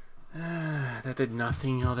 That did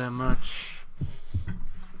nothing all that much.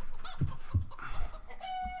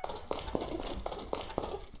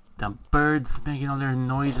 The birds making all their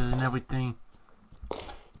noises and everything.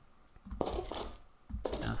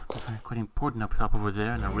 There's something quite important up top over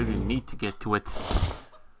there, and I really need to get to it.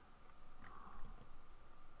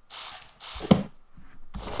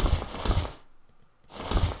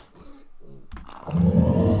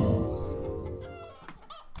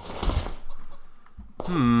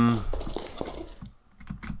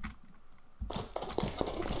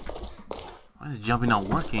 Why is jumping not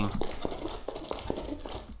working?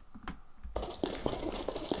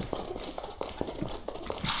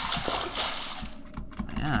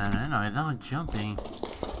 Yeah, I know, it's not jumping.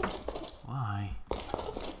 Why?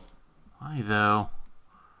 Why though?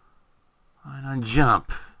 Why not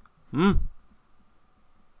jump? Hmm?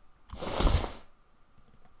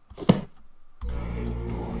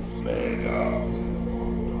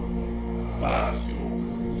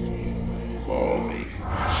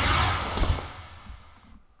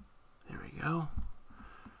 There we go.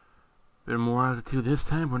 Bit more altitude this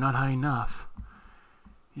time, we're not high enough.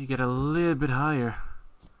 You get a little bit higher.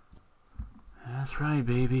 That's right,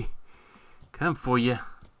 baby. Come for you.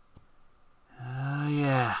 Oh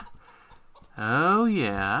yeah. Oh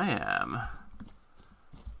yeah, I am.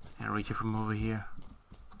 Can't reach it from over here.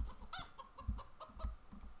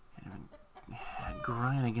 Can't even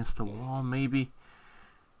grind against the wall, maybe.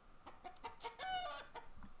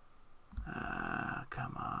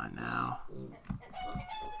 Come on now.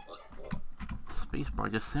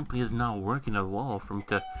 Spacebar just simply is not working at all from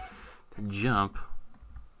to jump.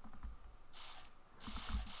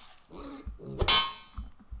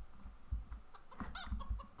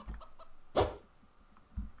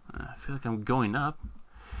 I feel like I'm going up.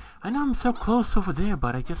 I know I'm so close over there,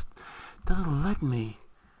 but it just doesn't let me.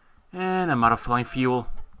 And I'm out of flying fuel.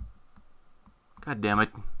 God damn it.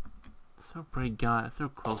 So so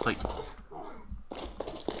close, like...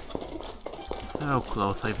 So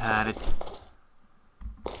close I've had it.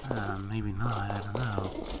 Maybe not, I don't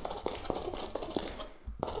know.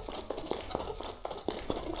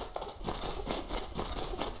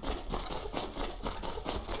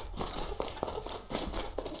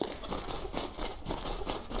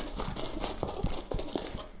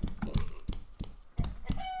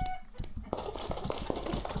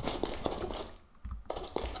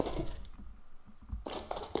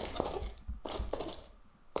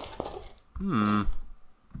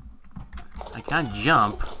 I can't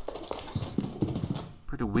jump.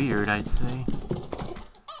 Pretty weird, I'd say.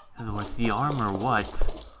 Otherwise, the arm or what?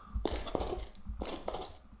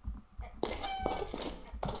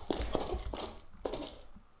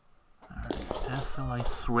 Alright, I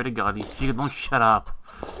swear to God, these chickens don't shut up.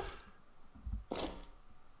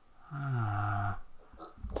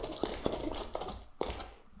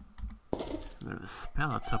 There's a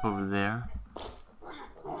spell up top over there.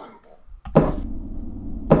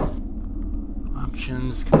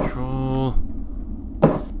 Options, control.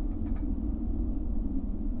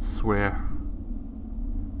 Swear.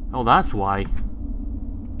 Oh, that's why.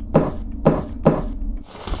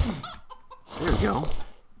 There we go.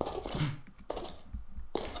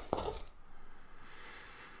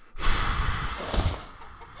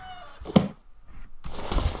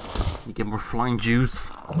 You get more flying juice.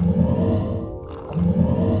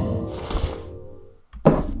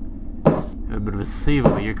 Have a bit of a save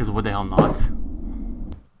over here, because what the hell not?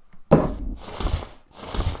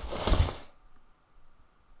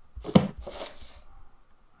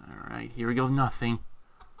 Alright, here we go, nothing.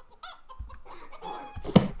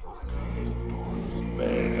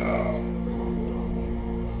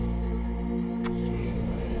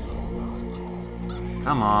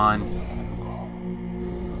 Come on.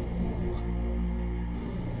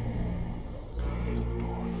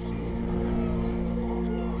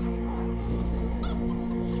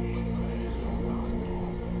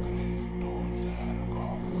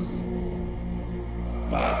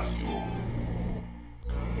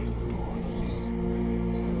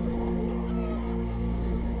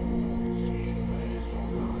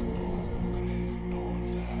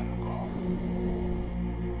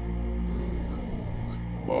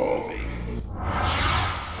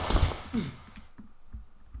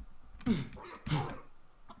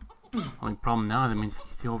 Only problem now, that means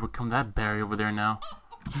you overcome that barrier over there now.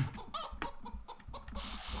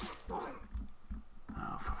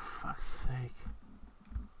 Oh, for fuck's sake.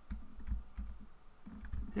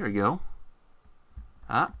 There we go.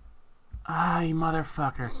 Ah, you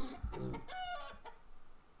motherfucker.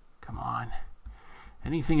 Come on.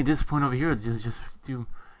 Anything at this point over here just do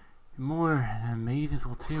more amazing as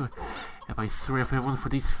well too. If I swear, if it wasn't for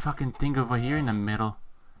these fucking things over here in the middle,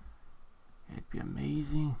 it'd be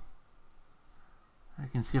amazing. I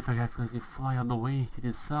can see if I can actually fly all the way to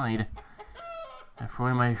this side.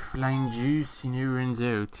 Before my flying juice, runs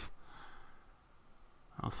out.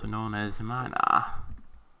 Also known as mana.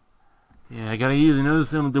 Yeah, I gotta use another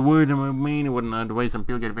some of the word in my main and whatnot, otherwise some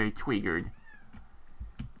people get very triggered.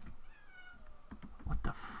 What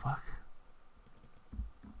the fuck?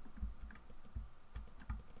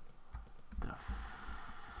 The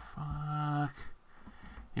fuck?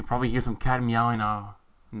 You probably hear some cat meowing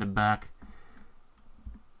in the back.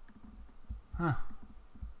 Huh.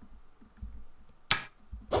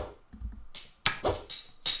 I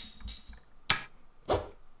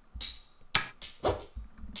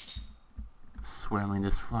swear, I mean,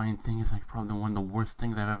 this flying thing is like probably one of the worst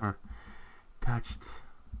things I've ever touched.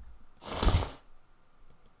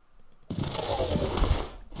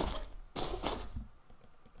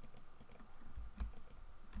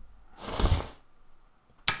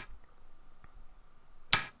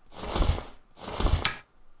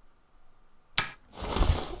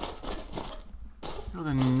 There's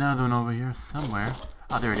another one over here somewhere.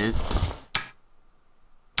 Oh, there it is.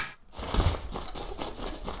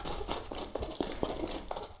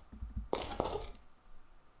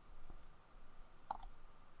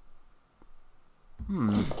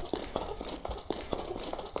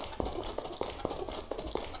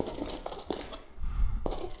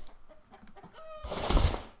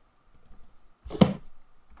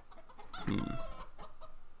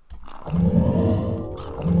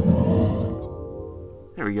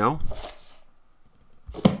 There we go.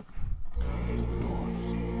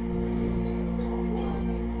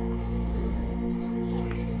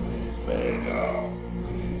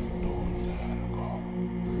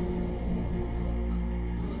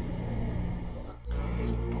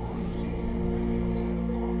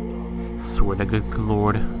 Swear to good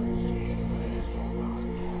Lord.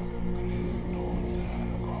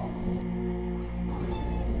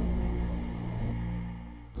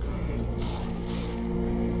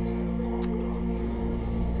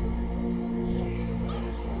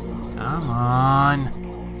 Come on.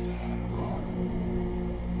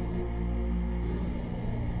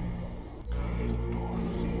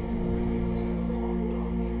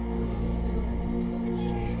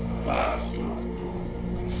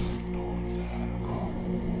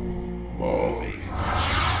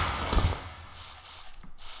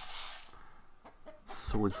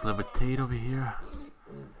 Swords levitate over here.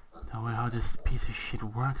 That way how this piece of shit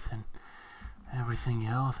works and everything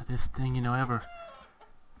else that this thing, ever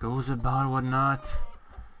goes about and whatnot.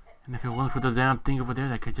 And if it wasn't for the damn thing over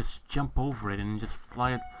there, I could just jump over it and just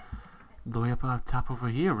fly it the way up top over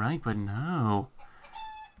here, right? But no.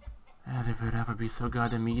 As if it would ever be so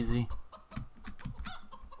goddamn easy.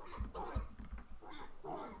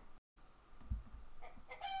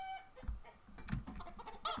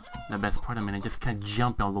 The best part, I just can't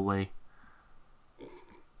jump all the way.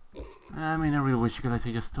 I really wish you could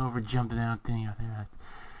actually just over jump the damn thing out there.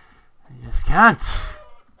 I just can't.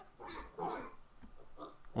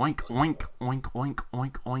 Oink, oink, oink, oink,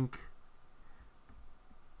 oink, oink.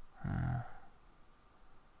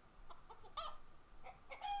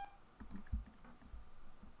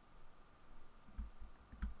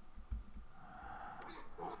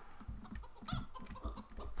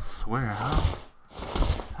 Swear,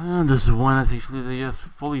 how? This is one that's actually just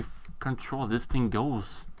fully control. This thing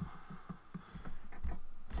goes.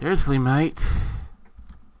 Seriously, mate.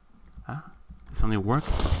 Huh? Does something work?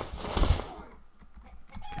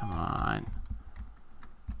 Come on.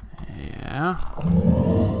 Yeah.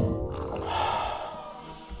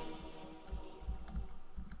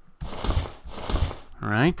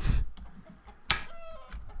 Right.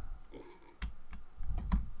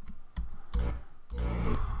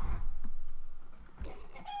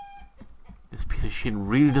 This piece of shit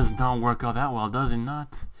really does not work out that well, does it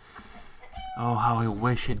not? Oh, how I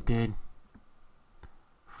wish it did.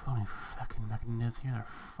 Floating fucking mechanisms here are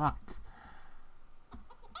fucked.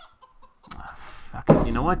 Ah, fuck it.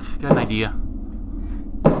 You know what? Got an idea.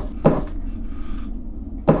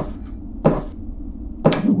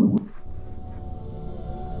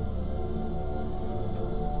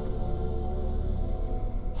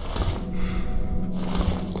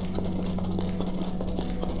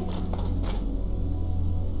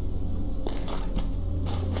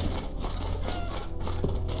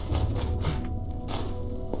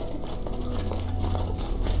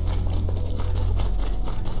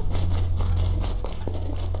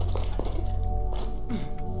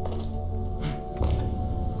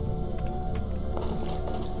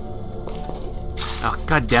 Oh,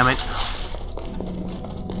 god damn it.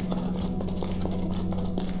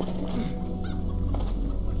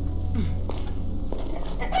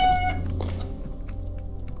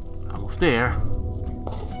 Almost there.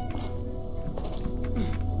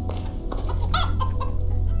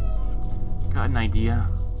 Got an idea.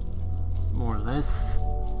 More or less.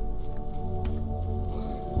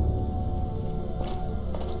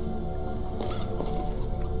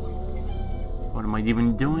 What am I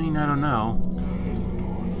even doing? I don't know.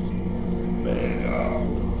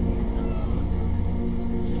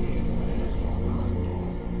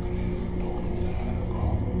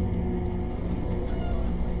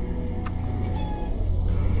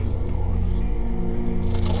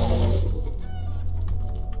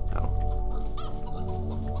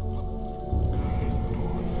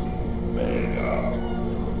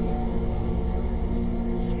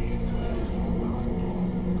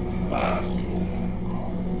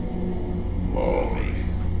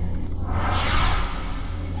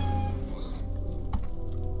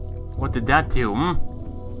 What did that do,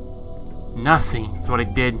 Nothing. That's what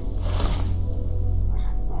it did.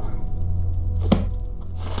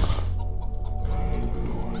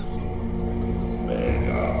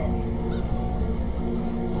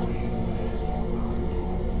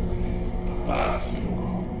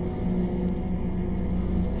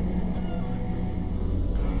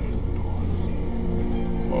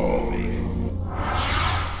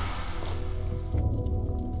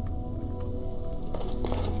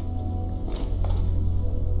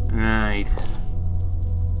 Right.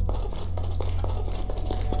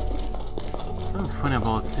 Something funny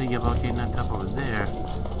about thinking about getting that up over there.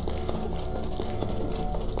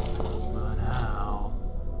 But how?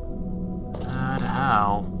 Not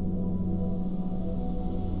how.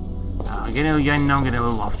 I'm getting a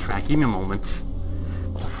little off track. Give me a moment.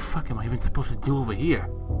 What the fuck am I even supposed to do over here?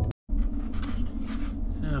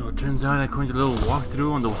 So, it turns out according to the little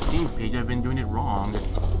walkthrough on the theme page, I've been doing it wrong.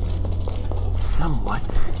 Somewhat.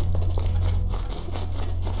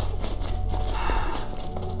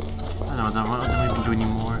 I don't even do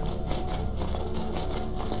anymore.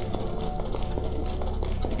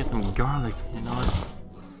 I get some garlic, you know what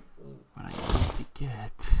I need to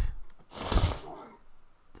get.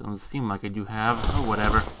 Doesn't seem like I do have, or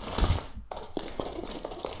whatever.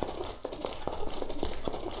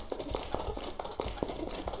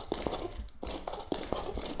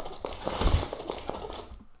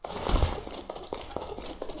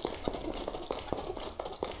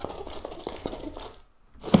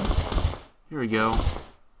 Here we go.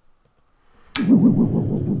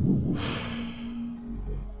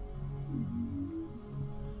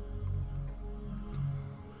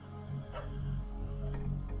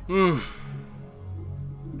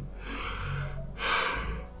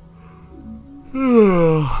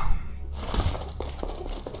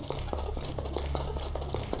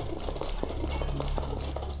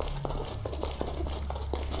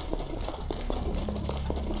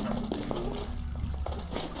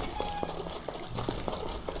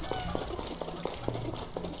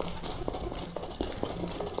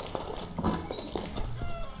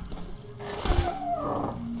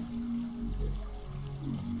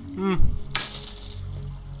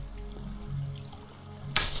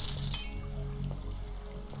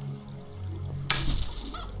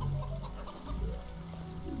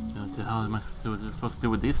 What the hell am I supposed to do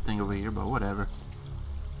with this thing over here? But whatever.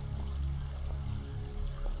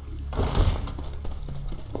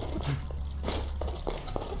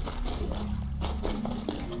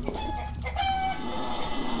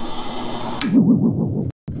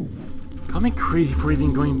 Call me crazy for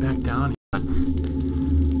even going back down.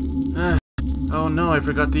 Oh no, I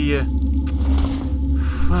forgot the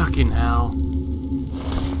fucking hell.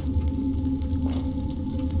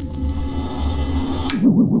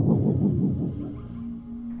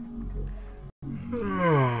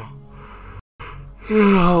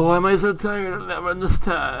 Oh, why am I so tired? I never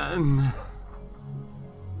understand.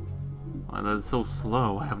 Why that's so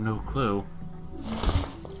slow? I have no clue.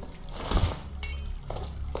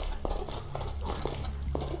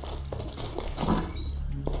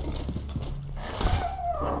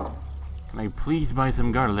 Can I please buy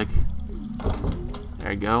some garlic?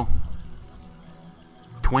 There you go.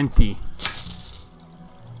 20.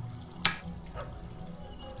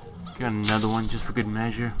 Got another one just for good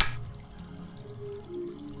measure.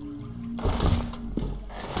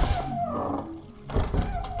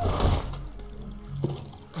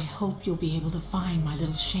 I hope you'll be able to find my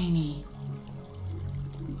little Shani.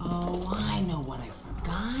 Oh, I know what I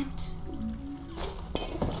forgot.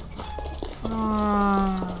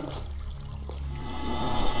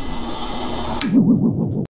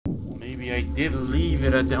 Maybe I did leave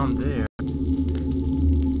it down there. I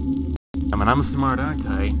mean, I'm smart, aren't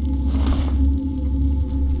I?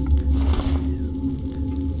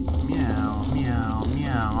 Meow, meow,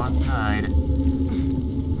 meow, outside.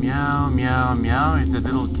 Meow, meow, meow. It's a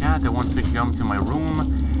little cat that wants to come to my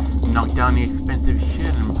room, knock down the expensive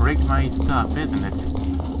shit, and break my stuff, isn't it?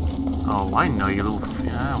 Oh, I know you little...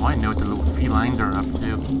 I know what the little felines are up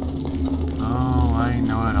to. Oh, I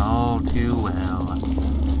know it all too well.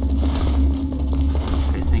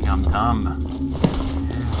 They think I'm dumb.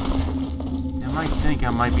 Yeah. They might think I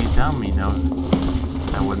might be dumb, you know.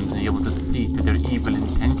 I wouldn't be able to see to their evil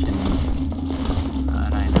intentions.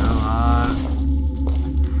 But I know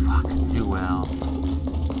fuck too well.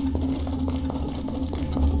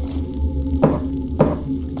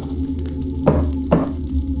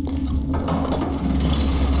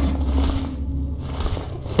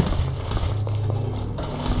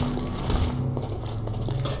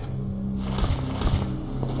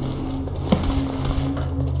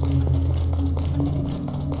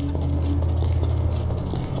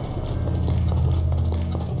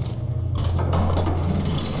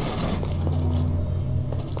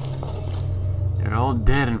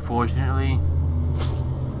 Dead, unfortunately.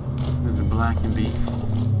 There's a black beast.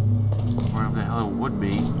 Wherever the hell it would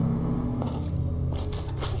be.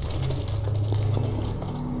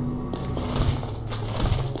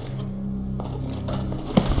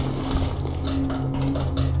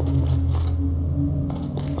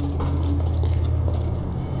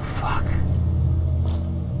 Fuck.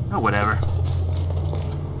 Oh, whatever.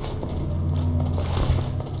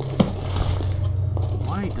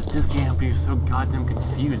 Why does this game be so goddamn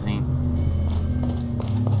confusing?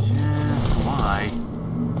 Just why?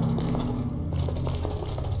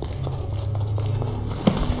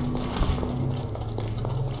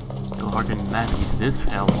 Still hard to navigate this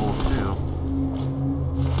hellhole too.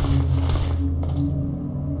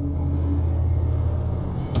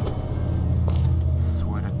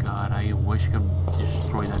 Swear to God, I wish I could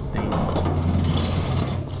destroy that thing.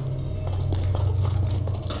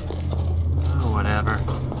 Oh, whatever.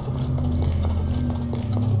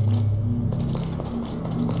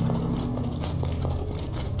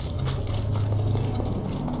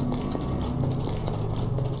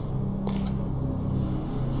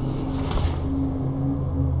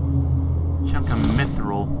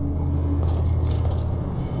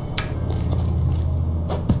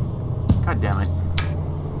 God damn it.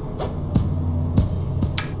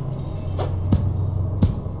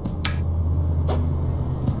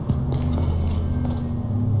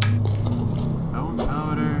 Bone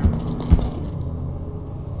powder.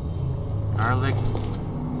 Garlic.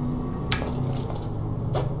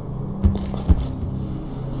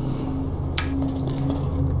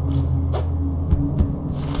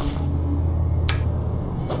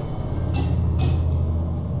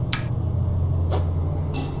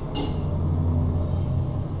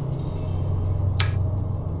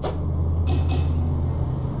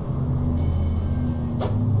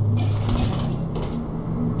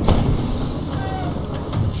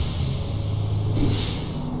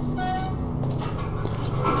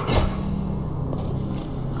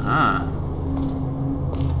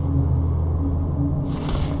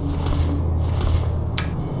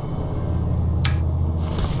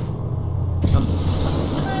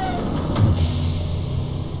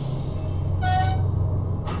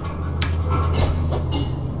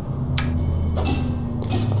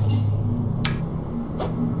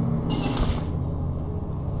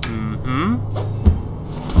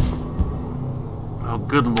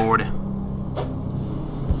 good lord.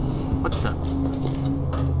 What the?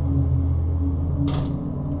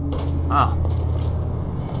 Oh.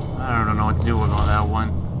 I don't know what to do with all that one.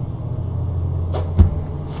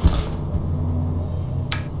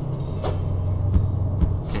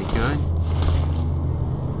 Okay, good.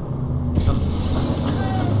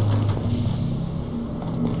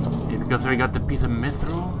 Maybe because I got the piece of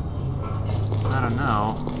mithril? I don't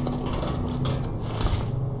know.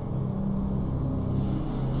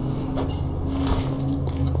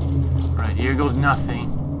 Right, here goes nothing.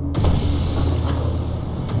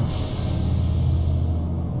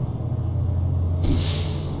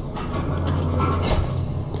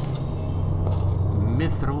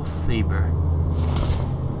 Mithril saber.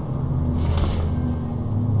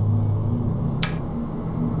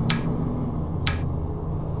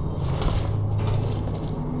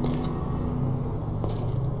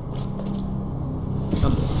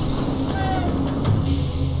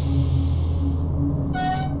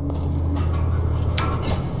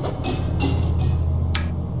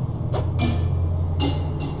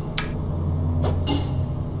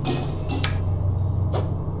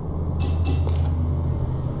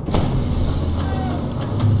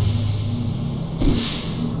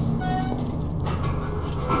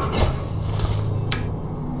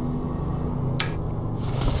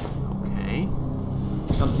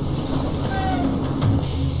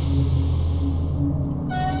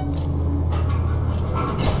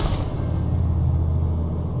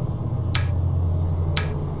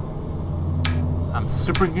 I'm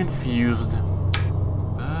super confused,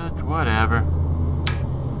 but whatever.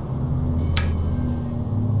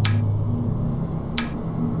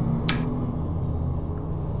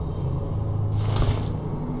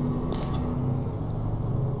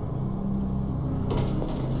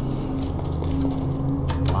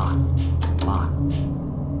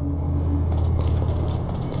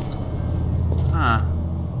 Huh.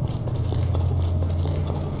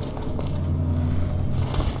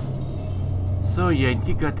 So yeah, I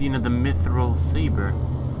did got the mithril saber.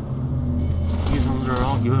 These ones are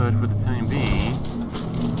all good for the time being.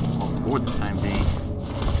 Well, for the time being.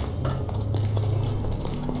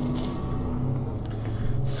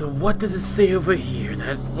 So what does it say over here?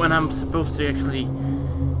 That when I'm supposed to actually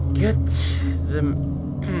get the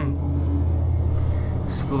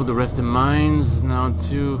explode the rest of mines now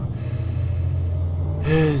to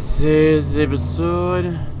this is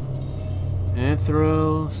episode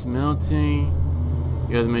mithril smelting.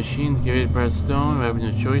 You have the machine carried by a stone, having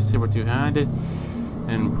a choice, saber two-handed,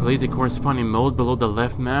 and place the corresponding mode below the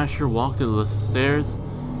left masher, walk to the stairs,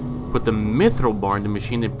 put the mithril bar in the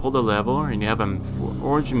machine, and pull the lever, and you have an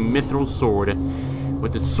orange mithril sword.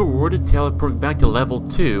 With the sword, teleport back to level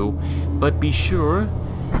 2, but be sure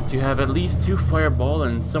to have at least 2 fireball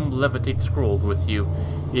and some levitate scrolls with you,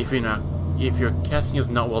 if your casting is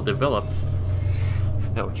not well developed.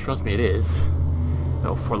 Oh, trust me, it is.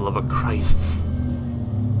 Oh, for the love of Christ.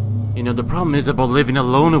 You know, the problem is about living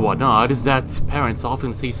alone and whatnot, is that parents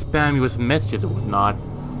often say spam you with messages and whatnot.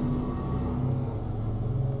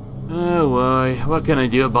 Oh, why? What can I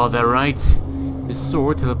do about that, right? The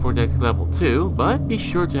sword teleports at level 2, but be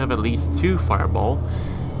sure to have at least 2 fireball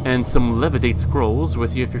and some levitate scrolls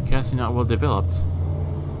with you if your casting not well developed.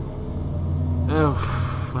 Oh,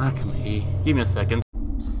 fuck me. Give me a second.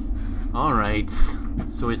 Alright,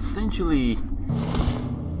 so essentially,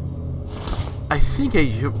 I think I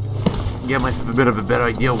should get myself a bit of a better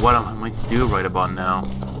idea of what I'm going to do right about now.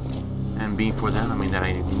 And being for that, I mean that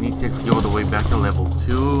I need to actually go all the way back to level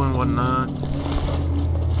 2 and whatnot.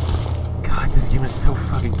 God, this game is so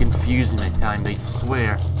fucking confusing at times, I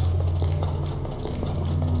swear.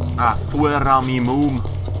 I swear on me moom.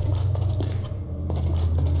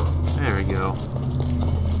 There we go.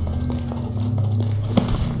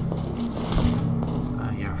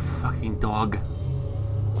 You're a fucking dog.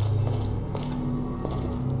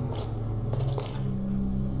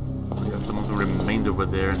 Remains over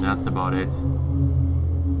there, and that's about it.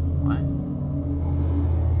 What?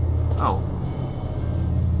 Oh.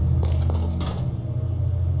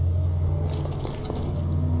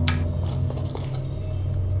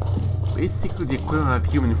 Basically the equivalent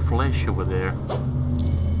of human flesh over there.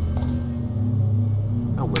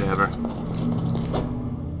 Oh, whatever.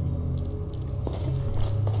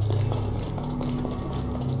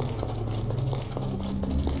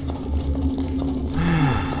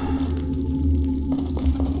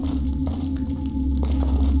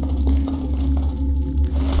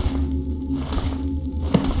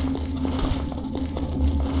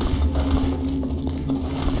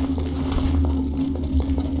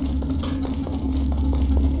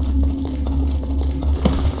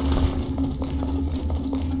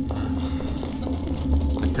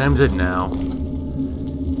 time's it now?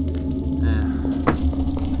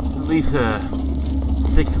 At least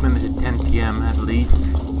 6 minutes at 10 p.m. at least.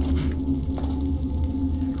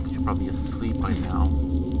 You're probably asleep by now,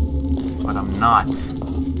 but I'm not.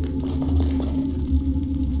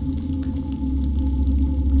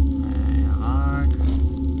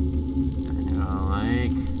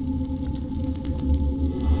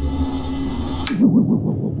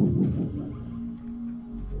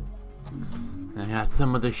 I got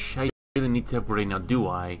some of the shit I really need to upgrade now, do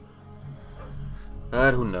I?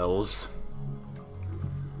 But who knows?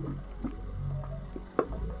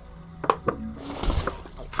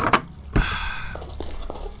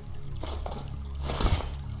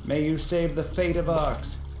 May you save the fate of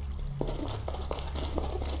Arx.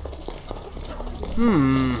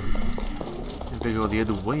 If I go the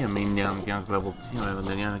other way, I mean, down against level 2, and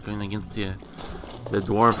then going against the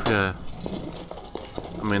dwarf,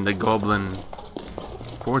 I mean, the goblin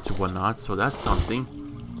forts and whatnot, so that's something.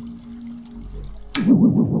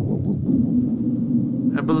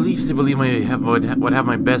 I believe I would have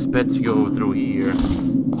my best bet to go through here.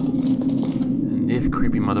 And this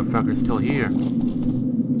creepy motherfucker's still here.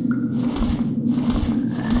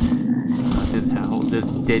 This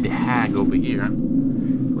dead hag over here.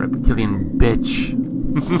 Reptilian bitch.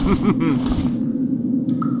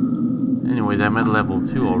 Anyways, I'm at level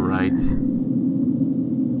 2, alright.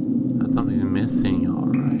 Something's missing,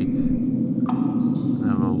 alright.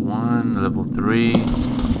 Level 1, level 3.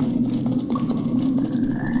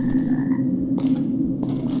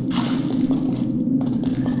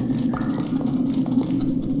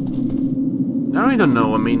 I really don't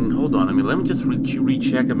know, I mean, hold on, I mean, let me just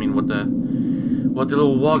recheck, I mean, what the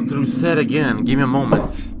little walkthrough said again. Give me a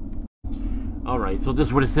moment. Alright, so this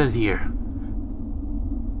is what it says here.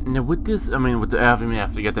 Now with this, I mean, after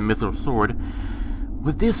you get the mithril sword,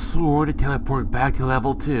 with this sword, teleport back to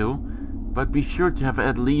level 2, but be sure to have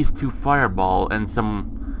at least 2 fireball and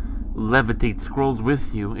some levitate scrolls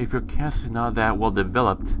with you if your cast is not that well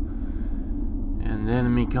developed. And then I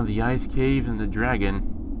mean, come the ice caves and the dragon.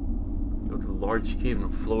 Go to the large cave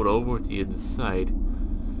and float over to the other side.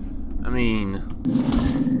 I mean,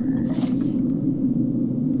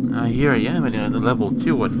 here I am at level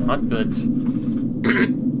 2 and whatnot, but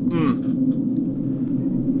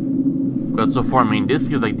but so far, I mean, this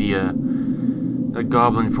here like the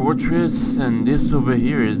goblin fortress, and this over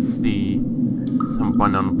here is some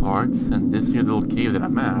unknown parts, and this here little cave that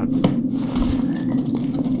I'm at.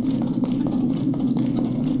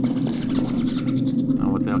 Now,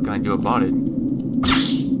 what the hell can I do about it?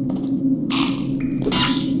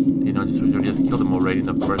 You know, just killed him already in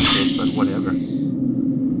the first place, but whatever.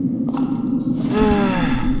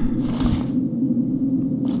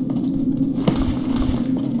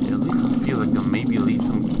 Maybe at least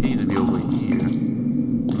some caves will be over here.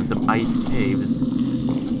 With some ice caves.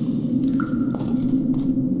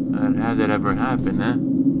 Had that ever happen, eh?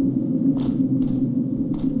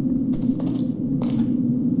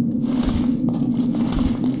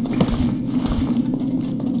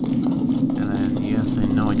 And yes, I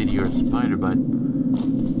know I did hear a spider, but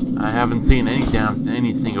I haven't seen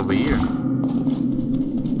anything over here.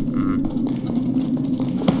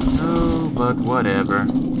 Oh, but whatever.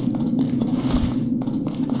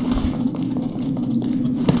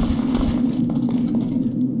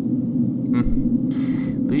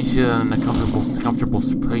 In a comfortable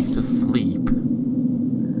place to sleep.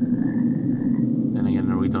 Then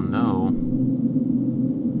again, we don't know.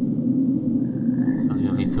 Something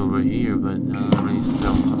at least over here, but not really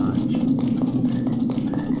so much.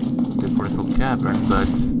 The vertical cavern, but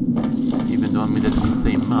even though I mean that doesn't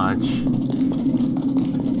say much.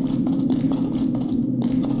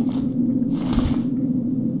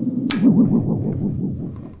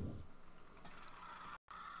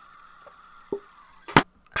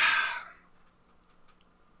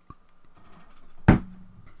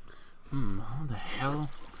 How the hell?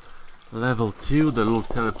 Level 2, the little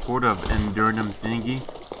teleporter of Endurnum thingy.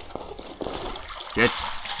 Get.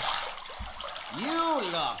 You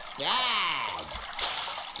look bad.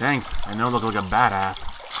 Thanks, I know I look like a badass.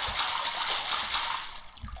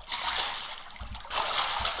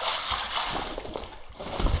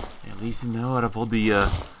 At least you know out of all the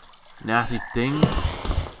nasty things.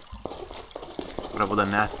 Out of all the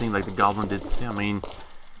nasty things like the goblin did say, I mean,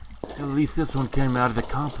 at least this one came out of the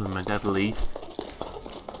compliment, at least.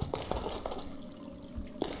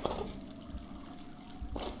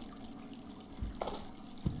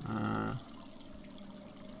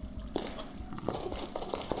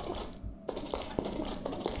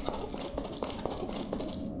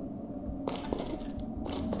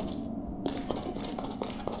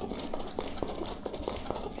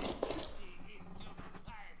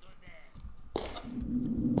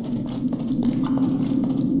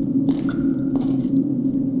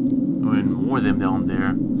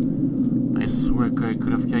 down there. I swear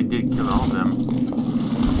I did kill all of them.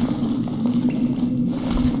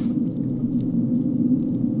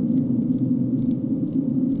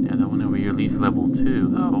 Yeah, that one over here at least level 2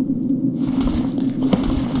 though.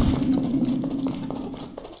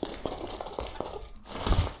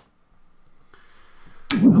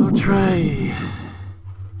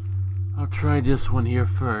 I'll try this one here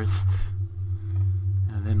first,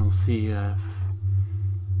 and then we'll see if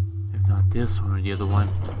not this one or the other one.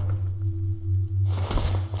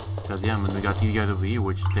 Because yeah, we got these guys over here,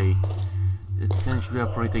 which they essentially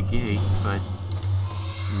operate the gates, but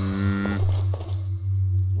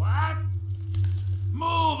What?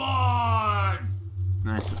 Move on!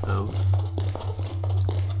 I suppose.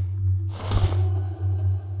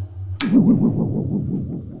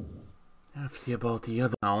 Let's see about the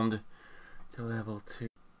other round to level 2.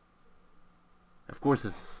 Of course,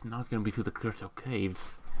 it's not going to be through the Cleartail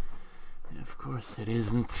Caves. Of course, it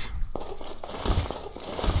isn't.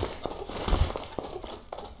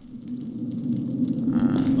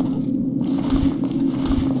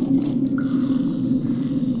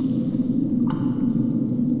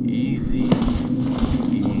 Easy.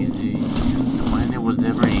 Since when it was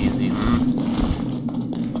ever easy,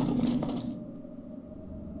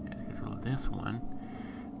 this one,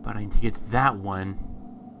 but I need to get that one.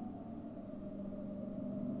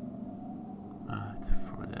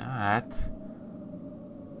 For that,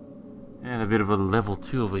 and a bit of a level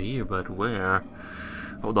 2 over here, but where?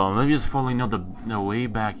 Hold on, let me just following the way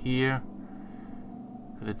back here.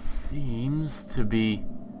 It seems to be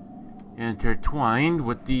intertwined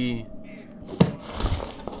with the.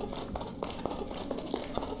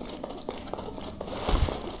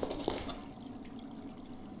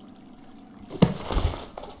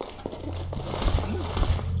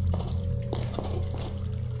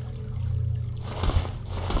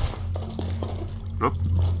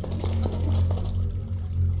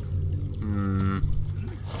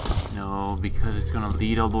 No, because it's gonna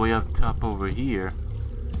lead all the way up top over here.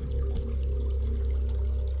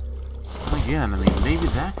 Again, I mean, maybe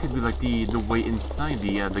that could be like the way inside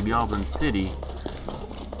the Goblin City.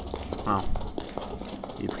 Well,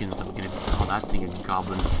 if we can call that thing a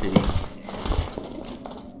Goblin City.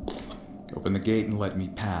 Open the gate and let me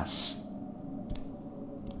pass.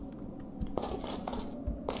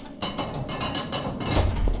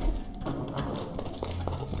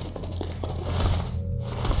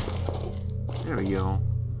 There we go.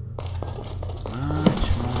 Much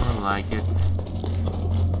more like it.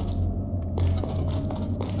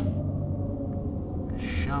 A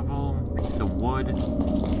shovel, piece of wood.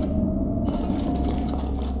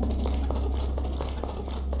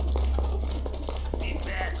 Be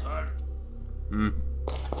back, huh?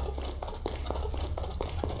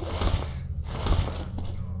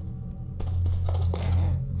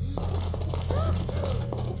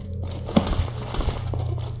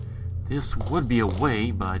 This would be a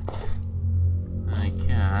way, but I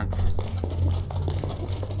can't.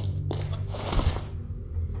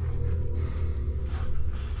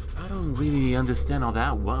 I don't really understand all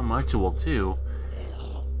that much. Well, too.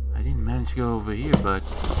 I didn't manage to go over here, but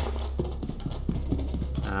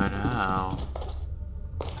how?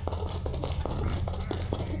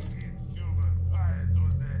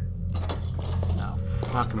 Oh,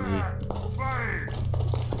 fuck me.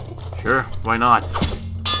 Sure, why not?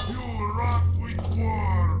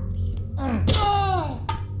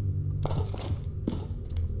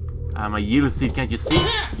 I'm a yellow seed, can't you see?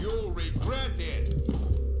 You'll regret it.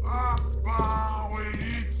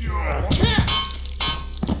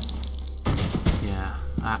 Yeah,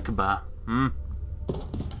 Akaba.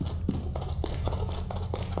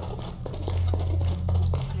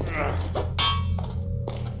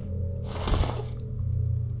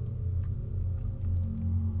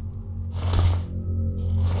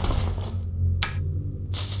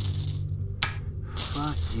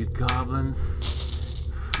 Fuck you, goblins.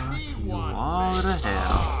 Fuck you all to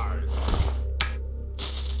hell.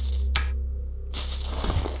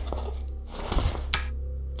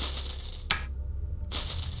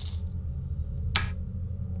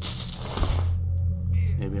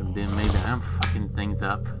 Maybe I'm fucking things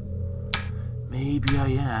up. Maybe I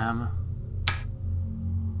am.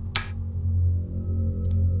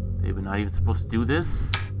 They were not even supposed to do this?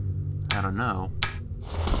 I don't know.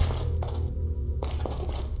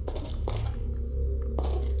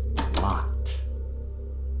 Locked.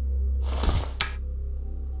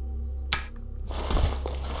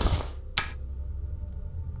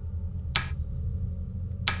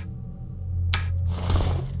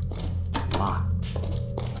 Locked.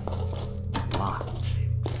 Locked.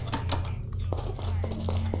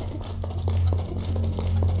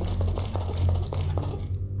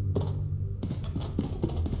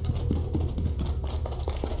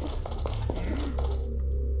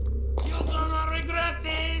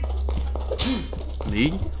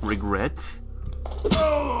 Me? Regret?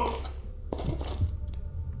 Oh!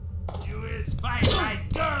 You is fight my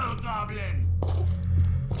girl, Goblin!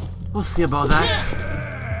 We'll see about that.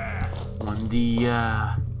 When the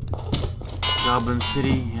Goblin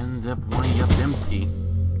City ends up winding up empty.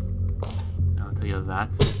 I'll tell you that.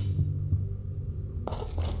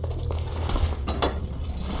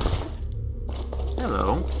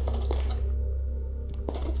 Hello.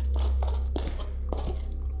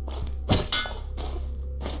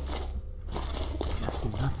 Just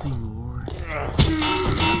nothing more,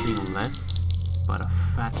 nothing less, but a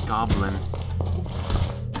fat goblin.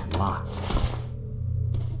 Locked.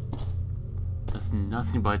 Just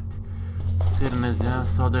nothing but sit on his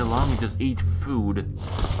ass all day long and just eat food.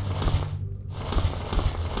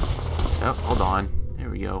 Oh, hold on.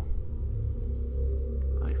 There we go.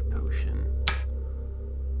 Life potion.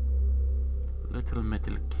 Little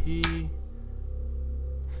metal key.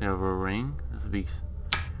 Silver ring. This will be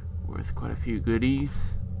worth quite a few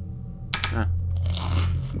goodies. Huh.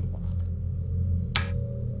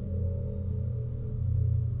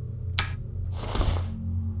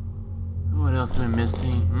 What else am I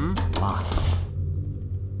missing? Hmm? Locked.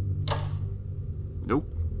 Nope.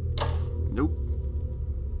 Nope.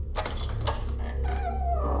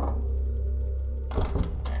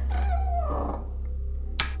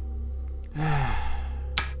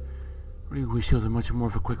 Really wish there was much more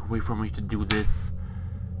of a quicker way for me to do this.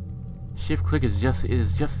 Shift click is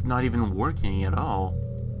just not even working at all.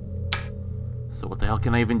 So what the hell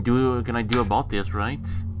can I even do about this, right?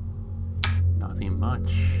 Nothing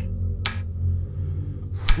much.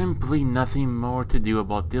 Simply nothing more to do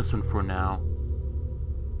about this one for now.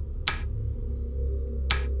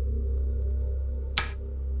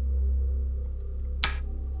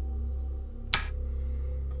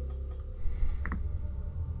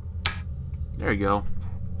 There you go.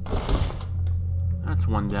 That's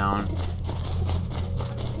one down.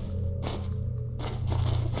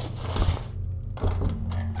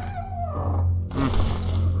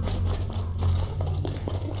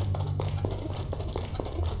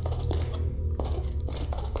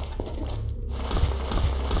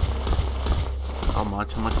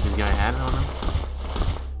 How much this guy had on him?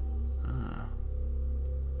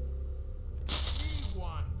 We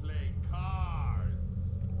want to play cards.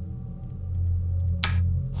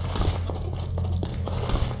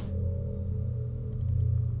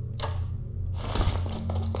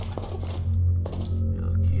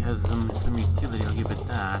 He has some utility, I'll give it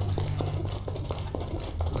that.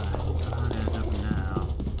 But as of now,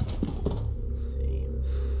 seems.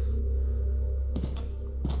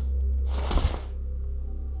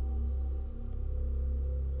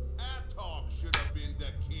 Hedgehog should have been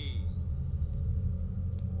the king.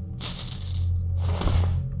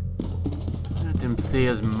 Let them say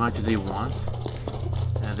as much as they want.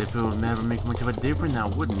 As if it would never make much of a difference now,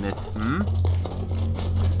 wouldn't it? Hmm?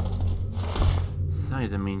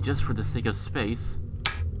 Besides, I mean, just for the sake of space.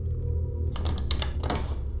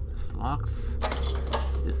 This locks.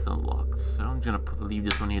 This unlocks. So I'm gonna leave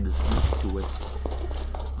this one here this next to it.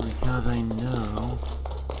 Because I know.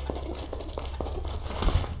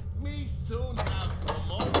 Me soon have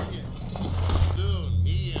promotion. Soon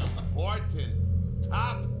me important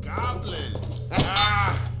top goblin.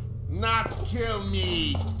 Not kill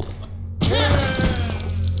me.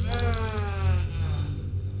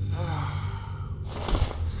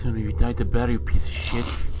 Sooner you die, the better, you piece of shit.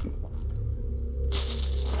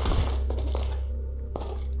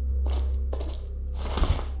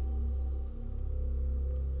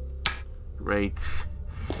 Great.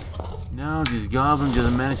 Now these goblins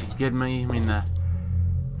just managed to get me in a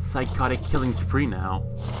psychotic killing spree now.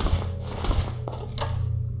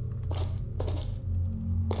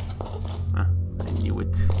 Huh, I knew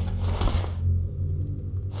it.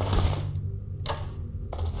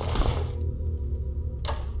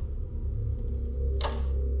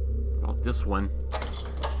 Well, this one.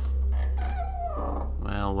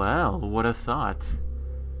 Well, well, what a thought.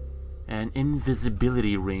 An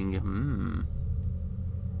invisibility ring.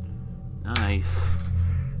 Nice.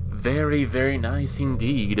 Very, very nice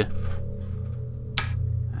indeed.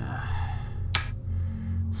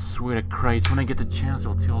 Swear to Christ, when I get the chance,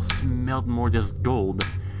 I'll smelt more of this gold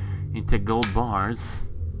into gold bars.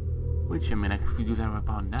 Which, I mean, I can still do that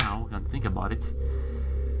about now. I don't think about it.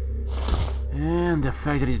 And the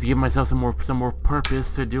fact that I just give myself some more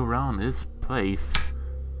purpose to do around this place.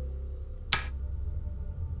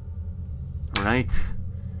 Right?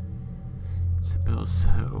 Suppose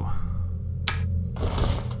so.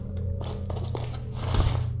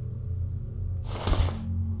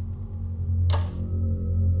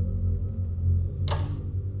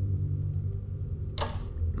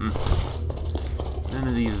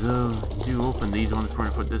 do open these ones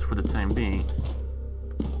for this for the time being.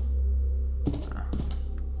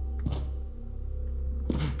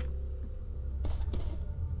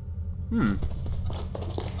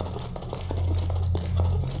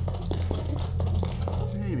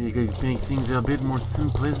 Maybe you could make things a bit more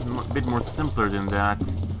simpler than that.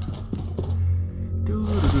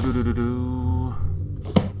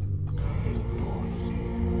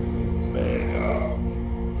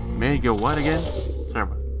 Mega what again? Sorry.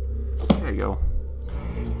 There you go.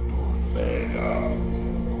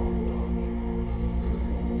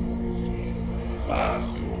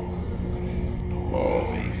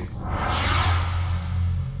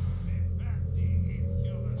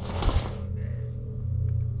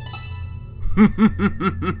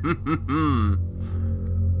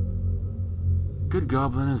 Good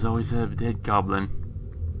goblin is always a dead goblin.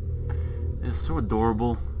 It's so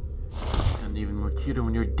adorable, and even more cuter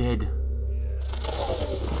when you're dead.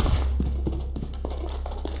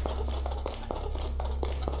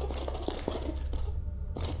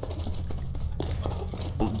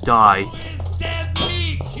 Die. Dead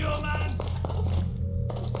meat, human!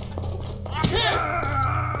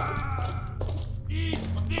 Eat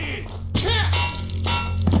this!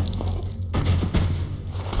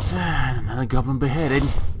 Another goblin beheaded.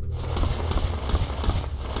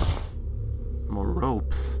 More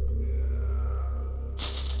ropes.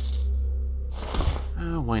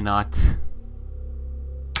 Why not?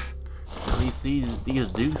 At least these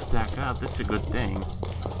do stack up. That's a good thing.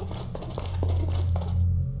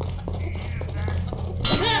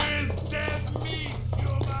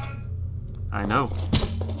 I know.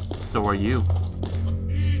 So are you.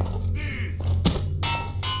 Eat this!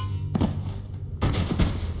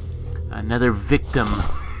 Another victim.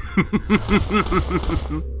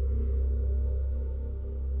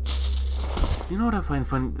 You know what I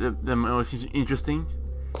find the most interesting?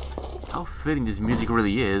 How fitting this music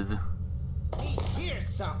really is. Me hear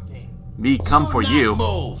something. Me come for you.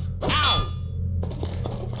 Move. Ow!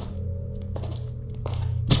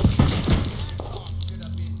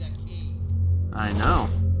 I know.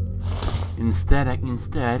 Instead,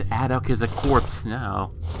 Haddock is a corpse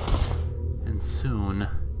now. And soon,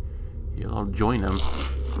 you'll all join him.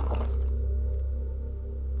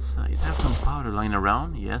 So, you have some powder lying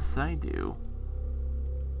around? Yes, I do.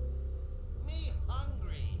 Me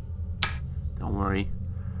hungry. Don't worry.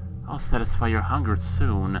 I'll satisfy your hunger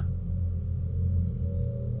soon.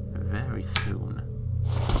 Very soon.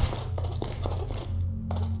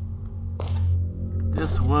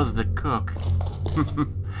 This was the cook.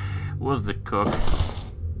 Was the cook.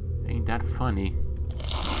 Ain't that funny?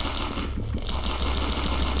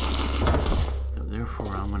 So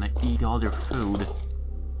therefore I'm gonna eat all their food.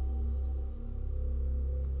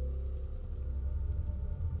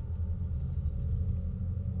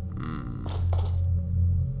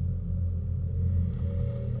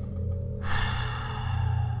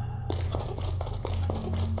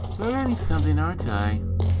 Learning something, aren't I?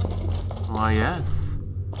 Why, yes.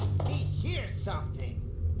 Me hear something.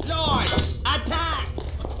 Lord, attack!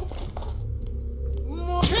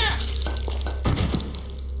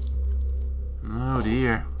 Oh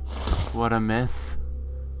dear. What a mess.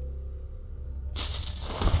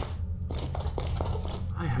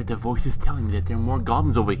 I heard the voices telling me that there are more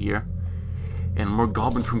goblins over here. And more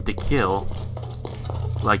goblins for me to kill.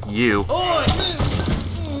 Like you. Oi!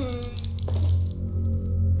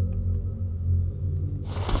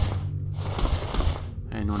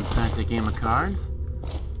 Anyone fancy a game of cards?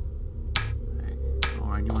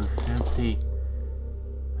 Or anyone fancy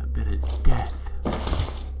a bit of death?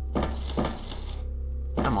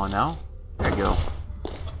 Come on now. There you go.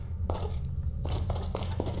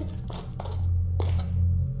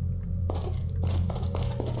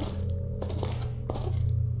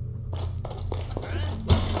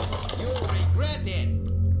 You'll regret it.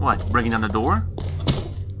 What? Breaking down the door?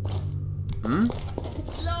 Hmm?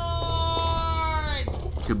 Lord!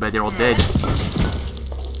 Too bad they're all dead.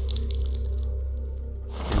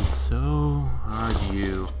 And so are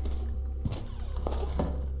you.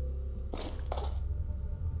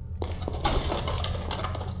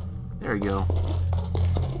 There you go.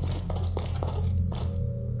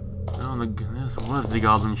 Oh, this was the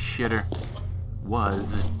goblin shitter. Was.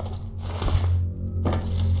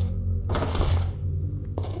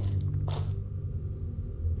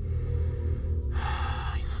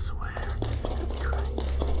 I swear. Christ.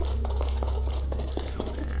 I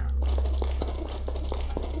swear.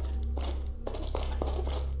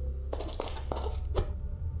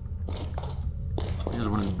 I just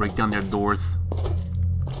want to break down their doors.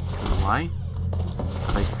 Why?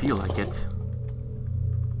 I feel like it.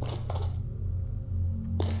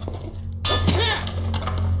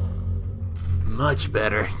 Much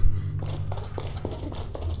better.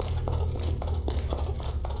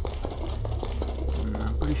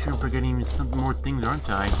 I'm pretty sure I'm forgetting some more things, aren't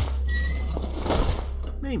I?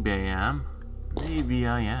 Maybe I am. Maybe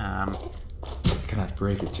I am. Cannot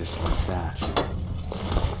break it just like that.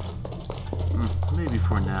 Maybe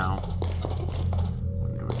for now.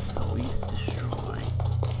 Wonder what's so easy to destroy.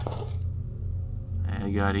 I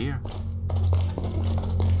got here.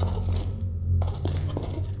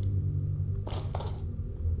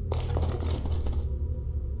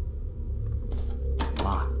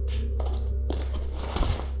 Locked.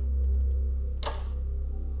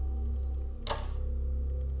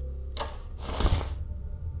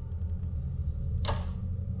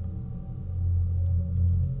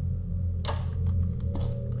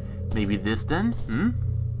 Maybe this then?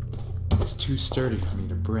 It's too sturdy for me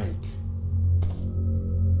to break.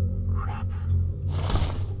 Crap.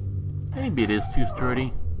 Maybe it is too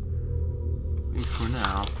sturdy. At least for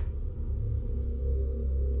now.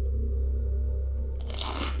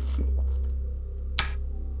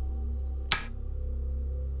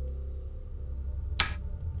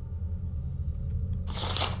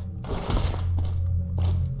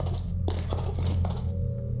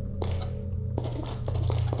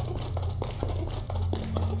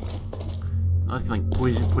 That's like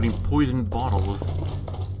putting poison bottles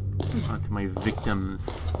onto my victims.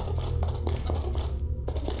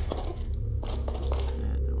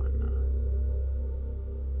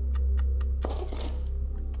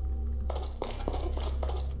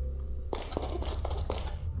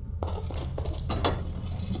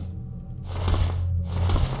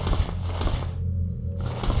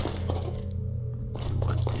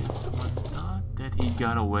 What this one thought that he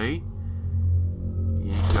got away?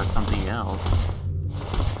 Yeah, he got something else.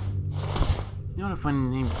 You know what I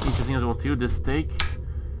find interesting as well too? This steak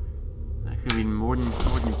actually be more than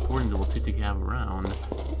important little to have around.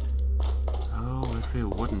 Oh, if it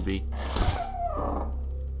wouldn't be.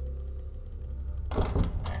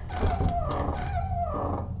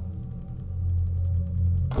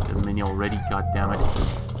 The mini already, goddammit.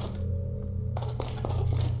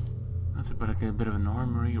 That's about like a bit of an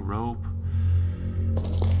armory, rope.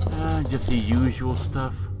 Just the usual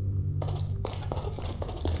stuff.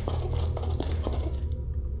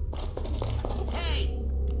 Hey,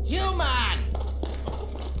 human!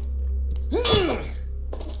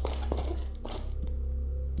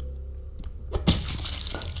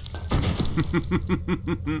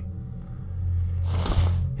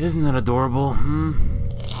 Isn't it adorable?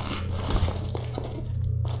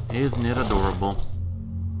 Isn't it adorable?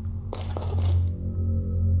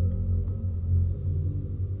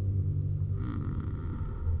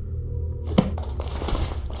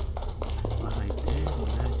 What I did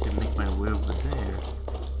was actually make my way over there.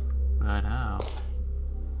 But how?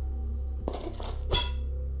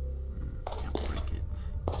 Can't break it.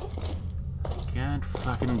 I can't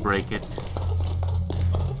fucking break it.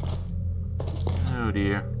 Oh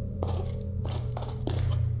dear.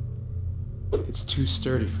 It's too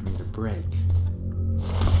sturdy for me to break.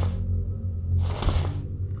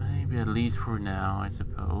 Maybe at least for now, I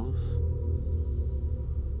suppose.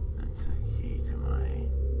 That's a key to my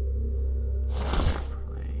other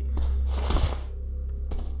place.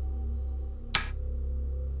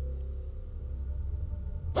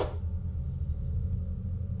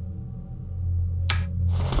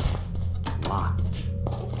 Locked.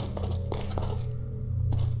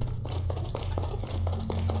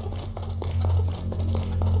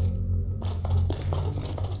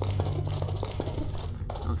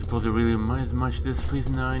 I suppose it really is much this place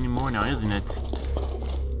now anymore now, isn't it?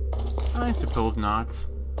 I suppose not.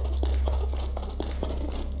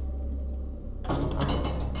 The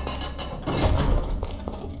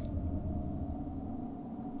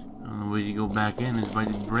only way you go back in is by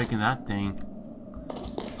breaking that thing.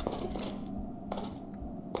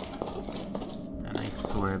 And I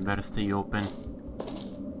swear it better stay open.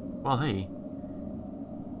 Well, hey.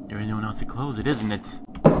 There ain't no one else to close it, isn't it?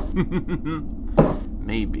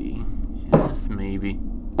 Maybe. Just maybe.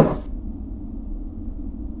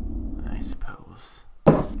 I suppose.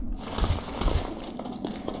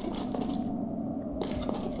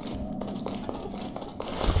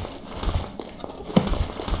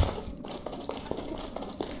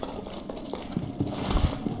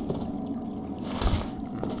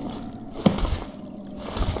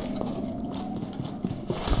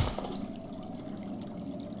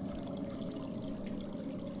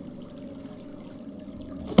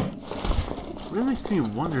 Really makes me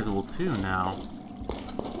wonderful too now.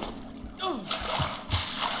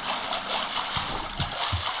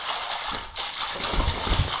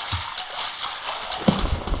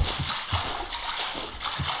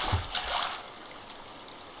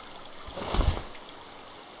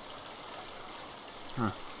 Huh.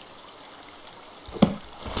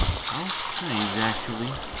 Oh, strange,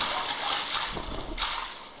 actually.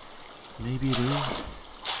 Maybe it is.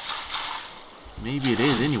 Maybe it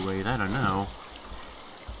is anyway, I don't know.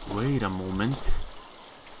 Wait a moment.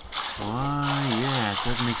 Why, yes,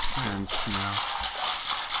 that makes sense now.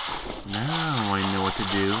 Now I know what to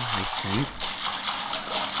do, I think.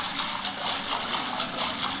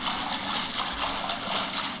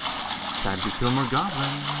 Time to kill more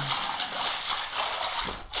goblins.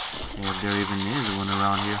 If there even is one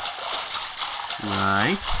around here.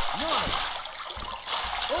 Right?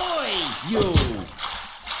 Oi, you!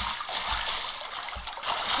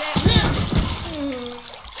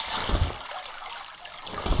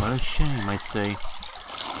 What a shame, I'd say.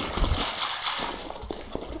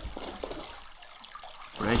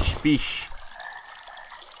 Fresh fish.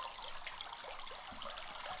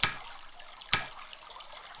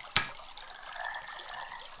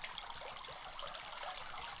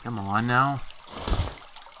 Come on now.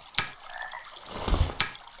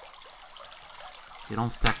 You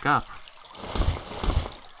don't stack up.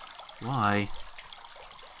 Why?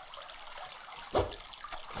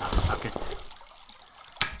 Ah, fuck it.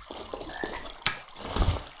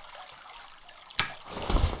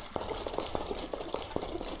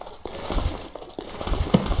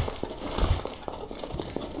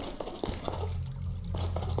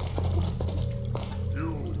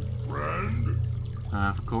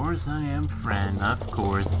 Of course I am, friend, of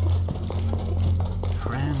course.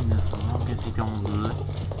 Friend, as long as you don't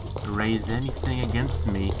raise anything against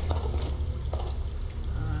me.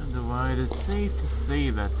 Otherwise, it's safe to say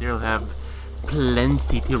that they'll have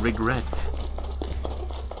plenty to regret.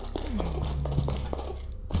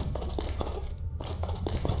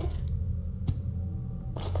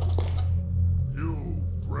 You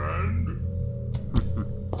friend?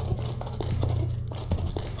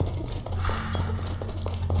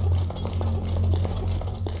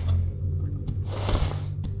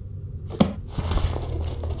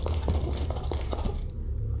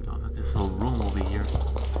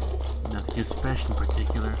 Discretion in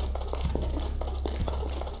particular.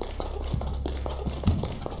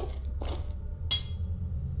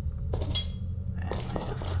 As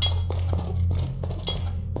if.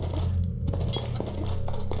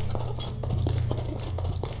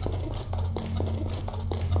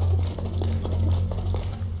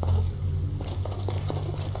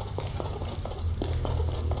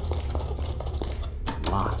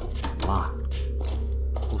 Locked.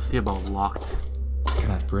 We'll see about locked.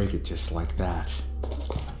 Cannot break it just like that.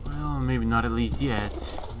 Well, maybe not at least yet.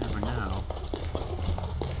 You never know.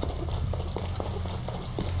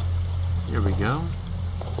 Here we go.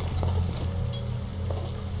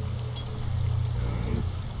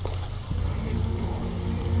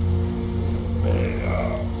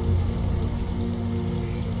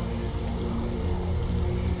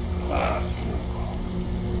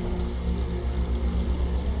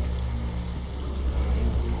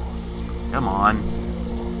 Come on.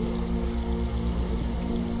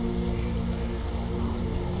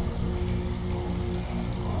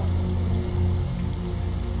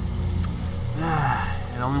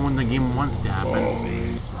 And only when the game wants to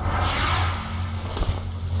happen.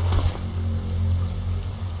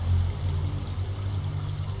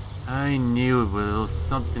 I knew it was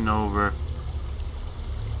something over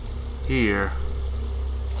here.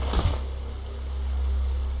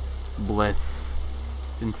 Bless.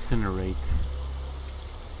 Incinerate.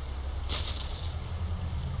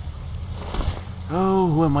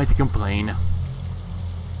 Oh, who am I to complain?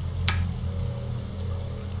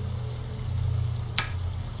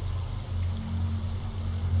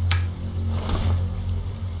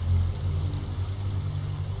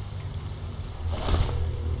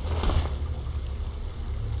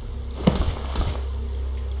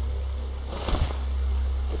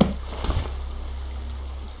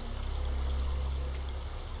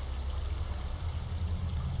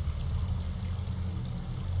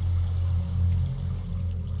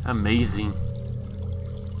 Amazing.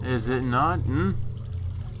 Is it not? Hmm?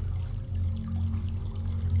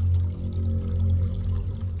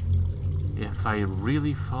 If I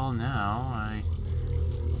really fall now, I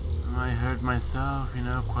might hurt myself, you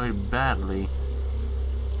know, quite badly.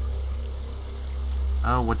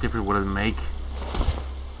 Oh, what difference would it make?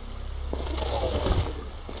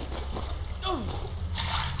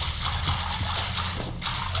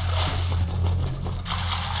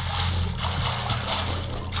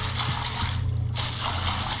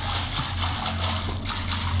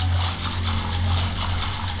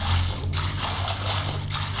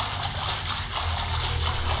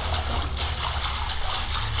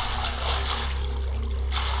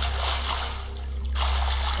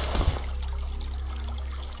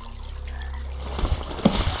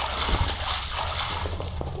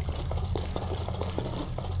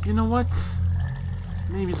 you know what?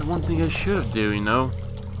 Maybe it's one thing I should do, you know?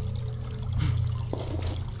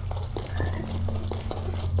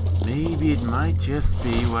 Maybe it might just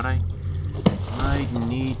be what I might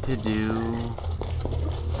need to do.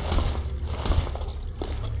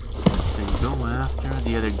 To go after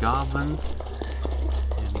the other goblins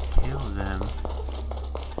and kill them.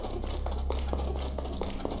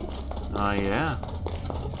 Oh yeah.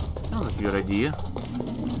 Sounds like a good idea.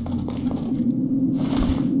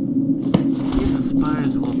 The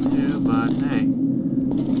spiders will too, but hey,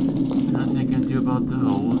 nothing I can do about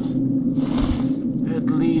those. At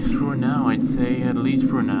least for now, I'd say. At least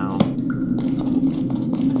for now.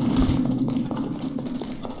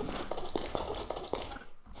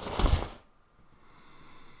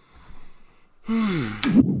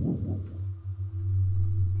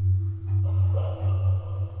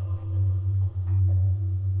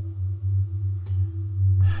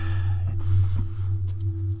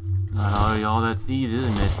 Not all that's easy,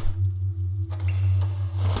 isn't it?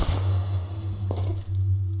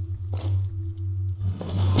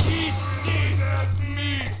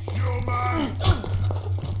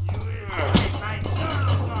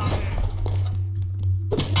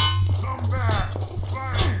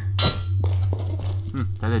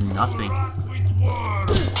 That did nothing.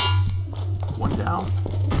 One down.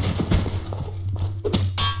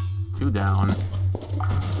 Two down.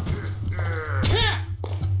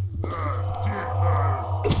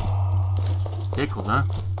 Tickled, huh?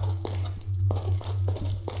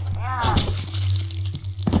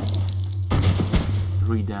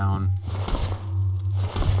 Three down.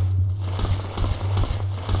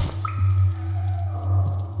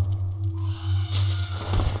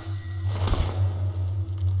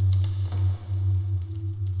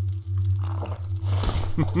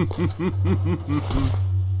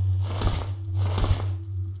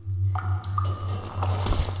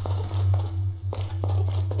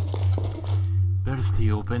 Better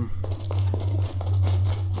stay open.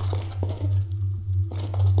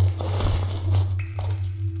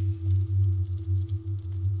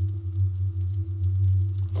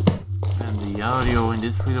 And the audio in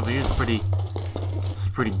this video over here is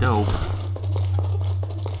pretty dope.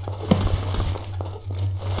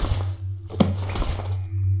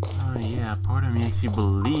 Part of me actually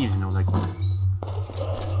believes, you know, like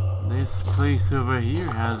this place over here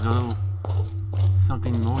has a little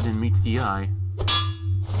something more than meets the eye.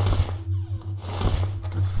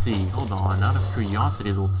 Let's see, hold on, out of curiosity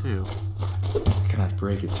a little too. Can I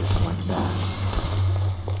break it just like that?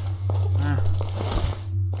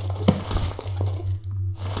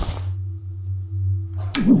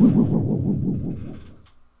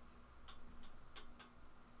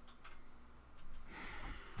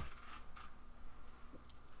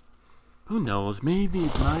 Who knows, maybe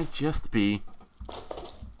it might just be.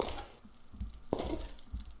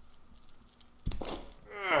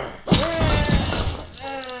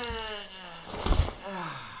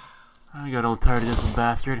 I got all tired of this little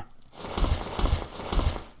bastard.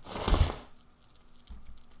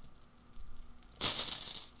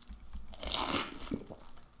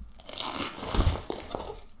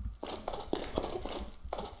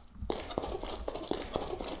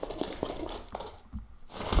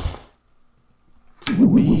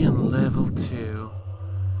 Be in level 2.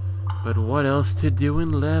 But what else to do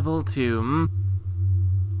in level 2, hmm?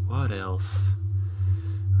 What else?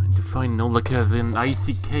 I need to find no like an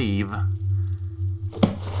icy cave.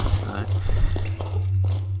 But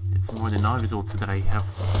it's more than obvious also that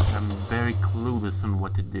I'm very clueless on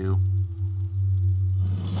what to do.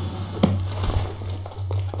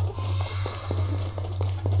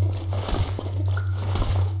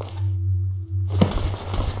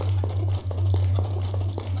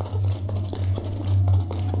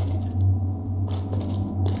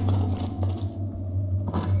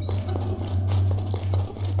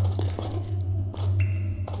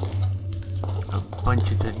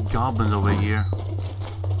 Bunch of dead goblins over here.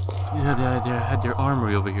 Yeah, they had their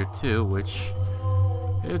armory over here too, which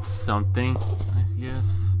it's something, I guess.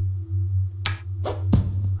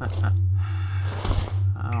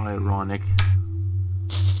 How ironic.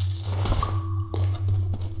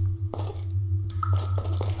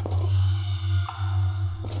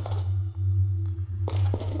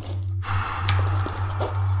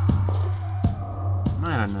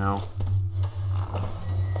 I don't know.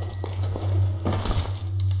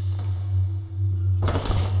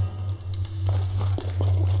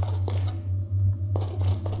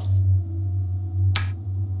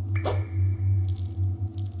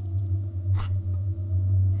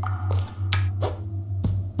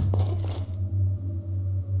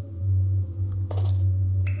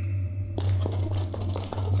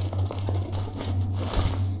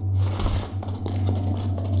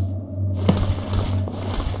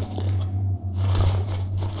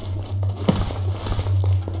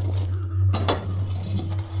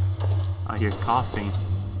 here coughing.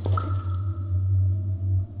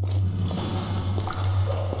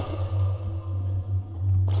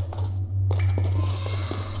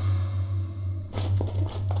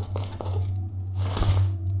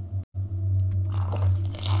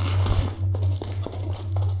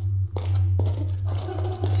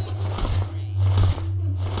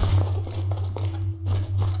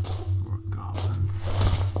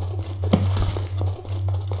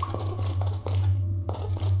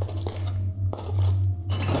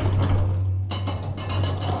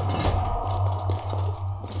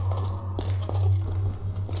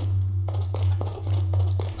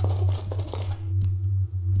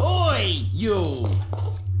 You!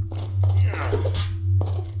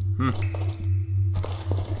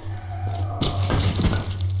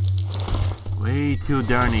 Way too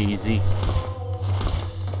darn easy.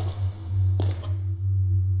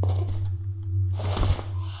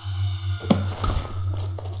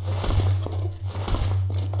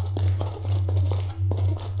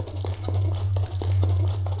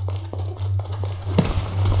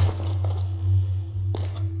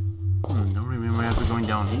 Don't remember after going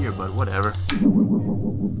down here, but whatever.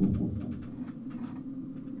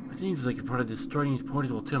 I think it's like a part of destroying these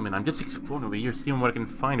portals too. I mean, I'm just exploring over here, seeing what I can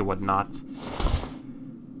find or whatnot.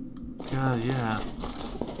 Yeah.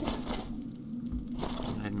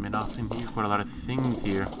 I admit off in here, quite a lot of things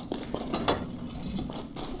here.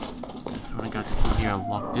 That's what I got this one here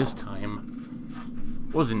unlocked this time.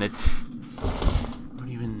 Wasn't it? Not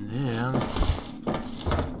even then.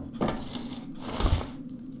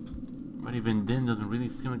 But even then doesn't really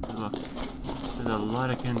seem like there's a lot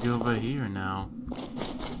I can do over here now.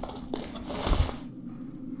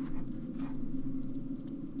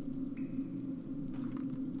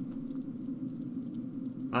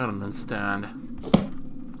 I don't understand.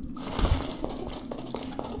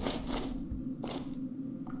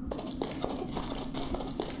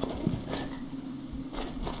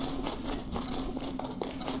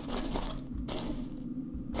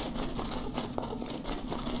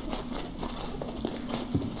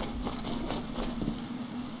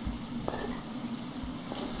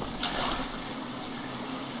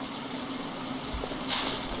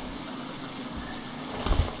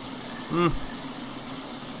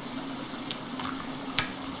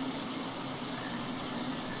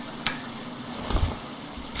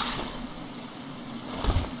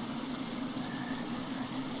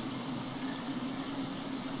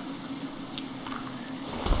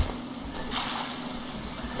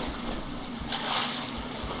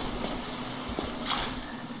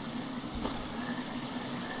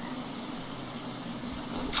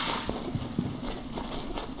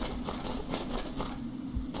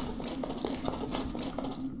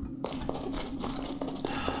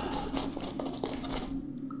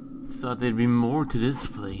 Thought there'd be more to this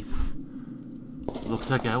place. Looks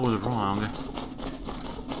like I was wrong.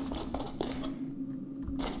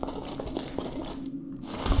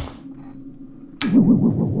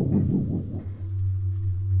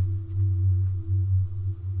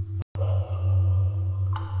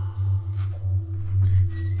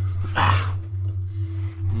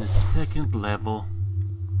 In the second level.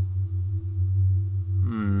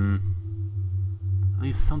 At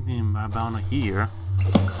least something about here.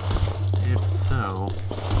 If so,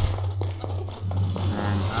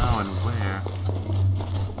 then how and where?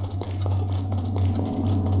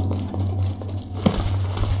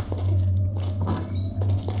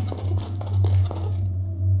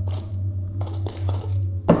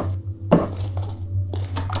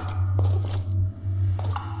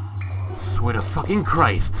 Swear to fucking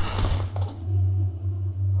Christ!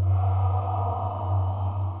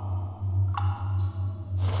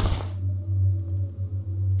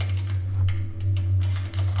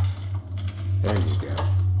 There you go.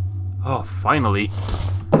 Oh, finally!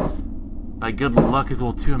 By good luck as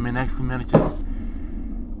well too, I mean, actually managed to...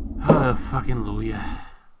 Oh, fucking hallelujah.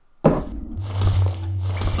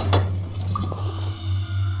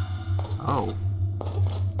 Oh.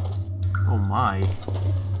 Oh my.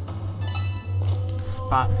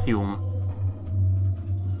 Spatium.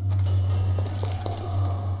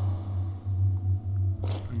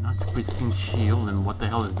 Not pristine shield, and what the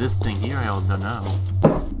hell is this thing here? I don't know.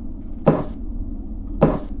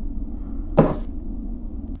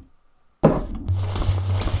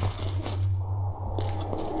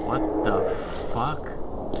 What the fuck?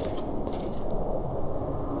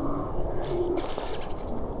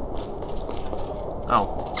 Oh.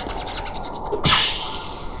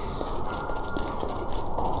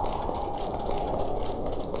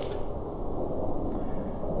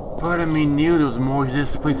 Part of me knew there was more to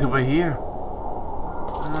this place over here.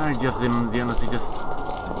 I just honestly just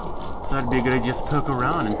thought it'd be a good idea to just poke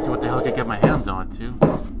around and see what the hell I could get my hands on too.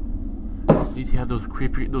 At least you have those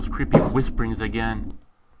creepy whisperings again.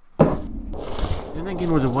 And then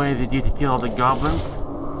again was a way they did to kill all the goblins.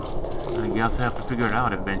 I guess I have to figure it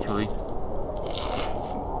out eventually.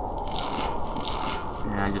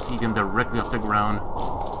 Yeah, I just eat them directly off the ground.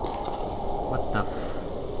 What the f...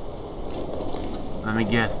 Let me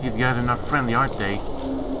guess, these guys are not friendly, aren't they?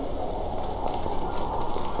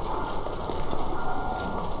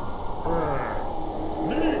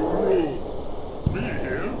 Me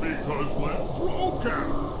here because left troll camp.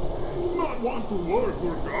 Not want to work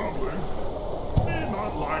for goblins. Me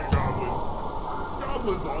not like goblins.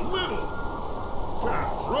 Goblins are little.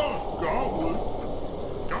 Can't trust goblins.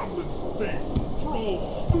 Goblins think trolls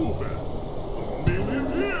stupid. So me live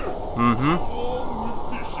here. All with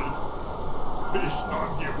fishes. Fish not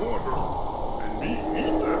give orders, and me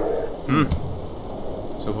eat them.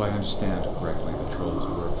 So if I understand correctly, the trolls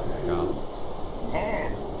work for the goblins.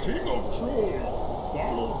 King of trolls,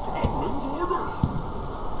 follow goblins' orders.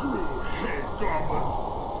 Gru hate goblins.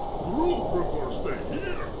 Gru prefer stay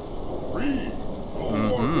here. Free. No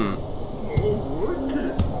orders. No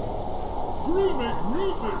working. Gru make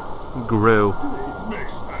music. Gru make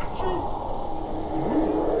statue. Gru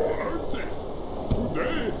artist.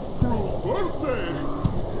 Today, Gru's birthday.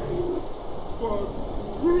 But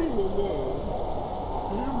Gru alone,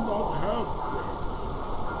 him not have friends.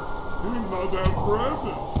 Him not have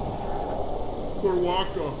presents.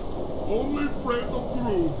 Berwaka, only friend of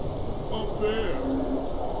Gru, up there.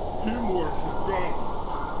 Him work for goblins.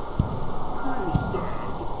 Gru's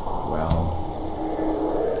sad. Well,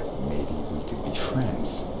 maybe we could be friends.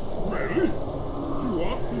 Really? You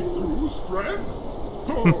want to be Gru's friend?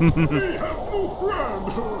 Oh, we have no friend.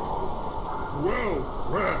 Well,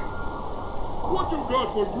 friend, what you got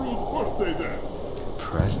for Gru's birthday then?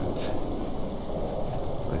 Present.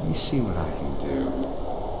 Let me see what I can do.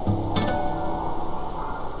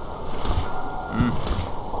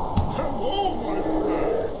 Hello, my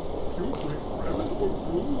friend. You bring present for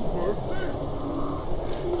Gru's birthday?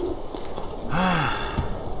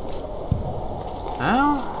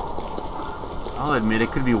 Well, I'll admit it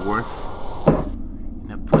could be worse.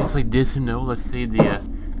 In a place like this, you know, let's say the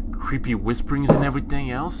creepy whisperings and everything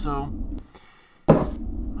else, so... Well,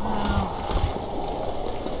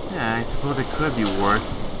 yeah, I suppose it could be worse.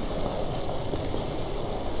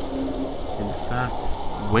 In fact,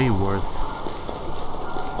 way worse.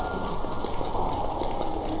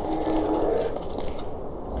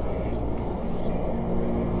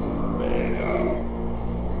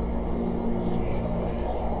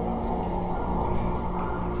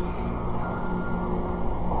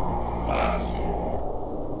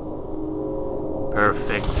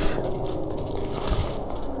 Perfect.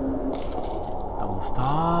 Almost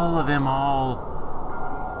all of them,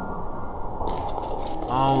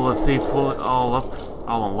 let's say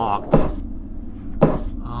all unlocked.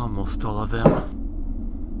 Almost all of them.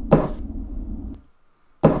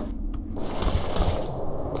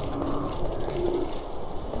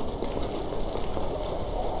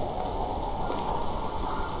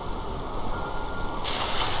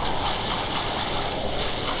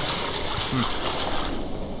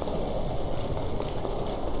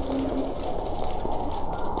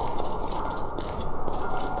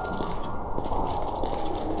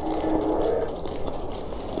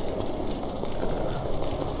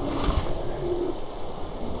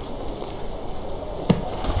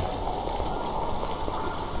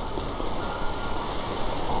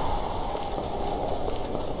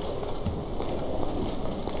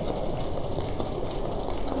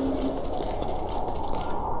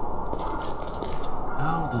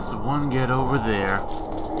 How does one get over there?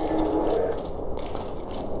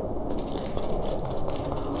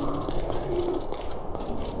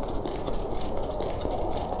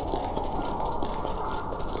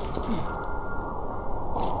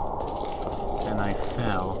 And I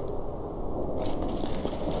fell.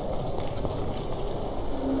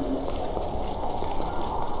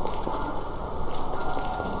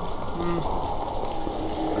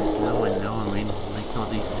 Now I know, I mean, make all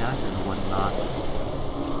these dashes and whatnot.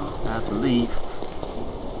 At least.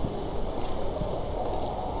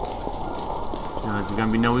 Now, there's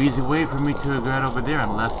gonna be no easy way for me to get over there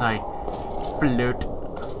unless I float.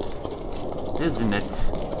 Isn't it?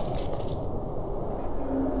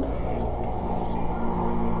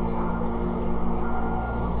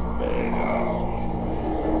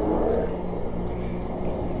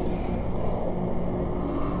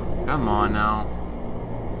 Come on now.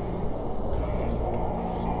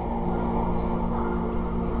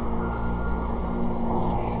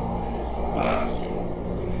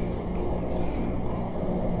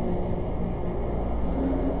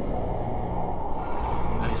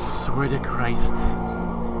 swear to Christ.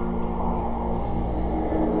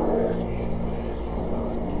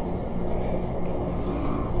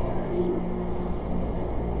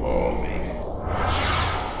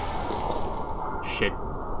 Shit.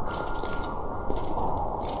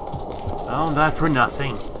 Oh, that for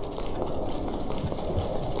nothing.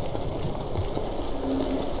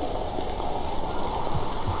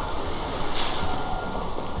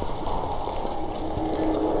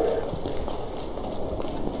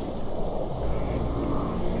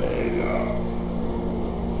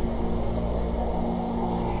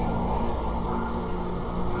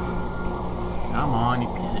 Come on, you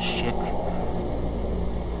piece of shit.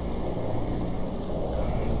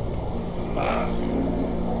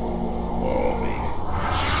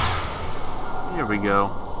 Here we go.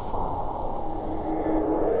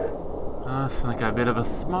 It's like a bit of a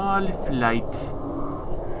small flight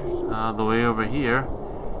all the way over here,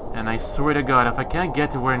 and I swear to God, if I can't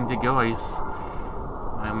get to where I need to go,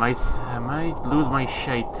 I might lose my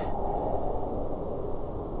shite.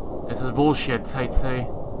 This is bullshit, I'd say.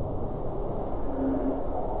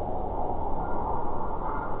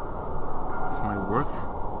 This might work,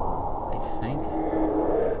 I think.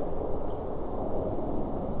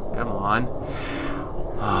 Come on.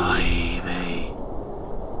 Ay, vey.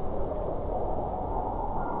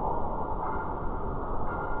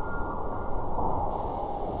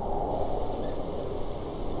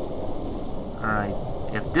 Alright,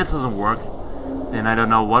 if this doesn't work, then I don't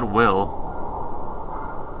know what will.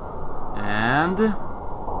 And...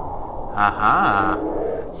 Aha!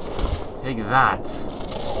 Take that.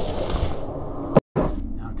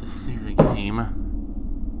 Now to save the game.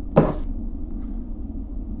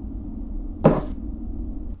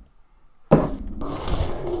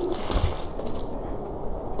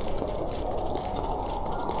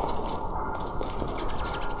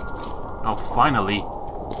 Oh, finally.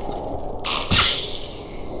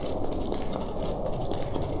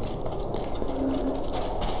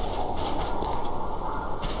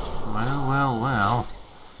 Well.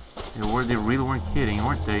 They really weren't kidding,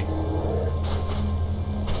 weren't they?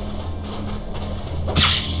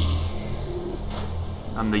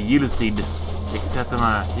 I'm the Yulcid, except I'm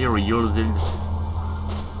a hero Yulcid.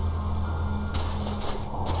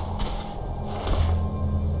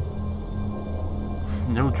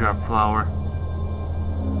 Snowdrop flower.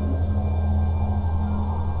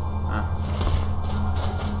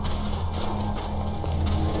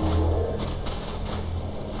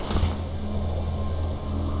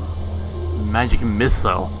 Magic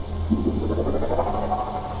missile.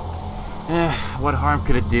 What harm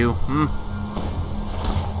could it do? I'm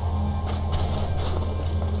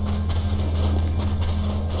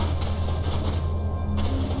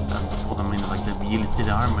just holding in like the Yulcid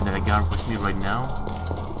armor that I got with me right now.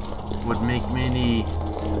 Would make me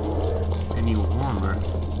any warmer.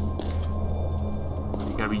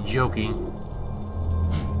 You gotta be joking.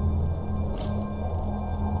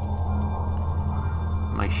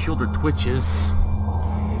 My shoulder twitches.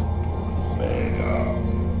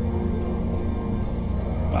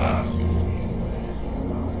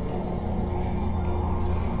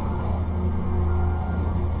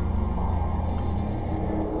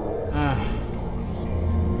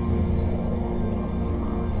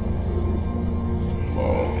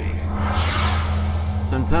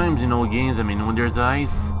 Sometimes in old games, when there's ice,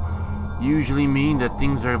 usually mean that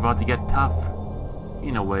things are about to get tough.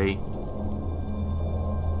 In a way.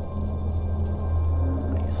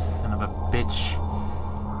 Bitch.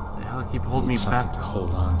 The hell keep holding me back? To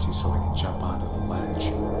hold on to so I can jump onto the ledge.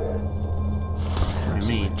 What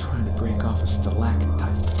do you mean? Trying to break off a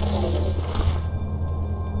stalactite.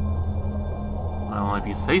 Well, if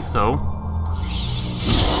you say so.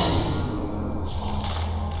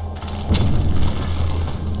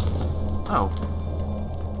 Oh.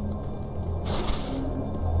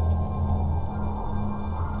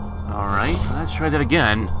 Alright, let's try that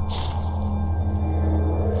again.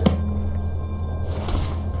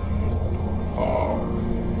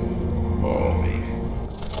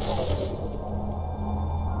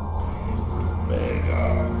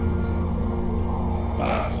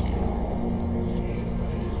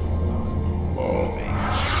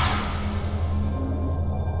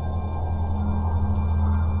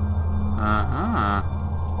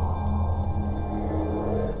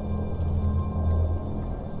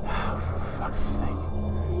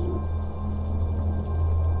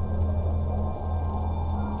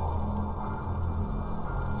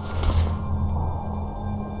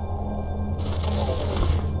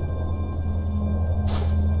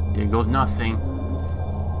 There goes nothing.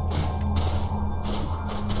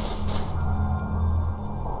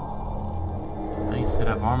 Nice set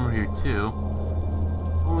of armor here too.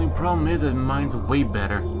 Only problem is that mine's way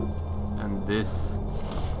better than this.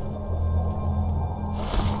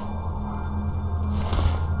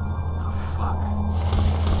 The fuck?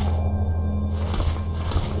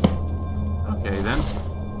 Okay then.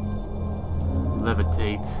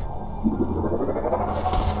 Levitate.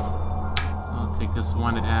 I'll take this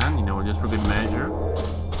one at hand, you know, just for good measure.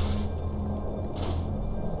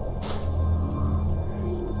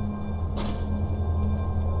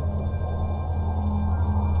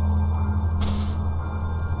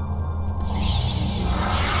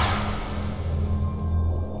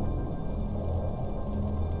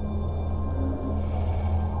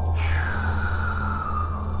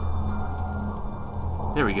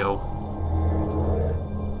 There we go.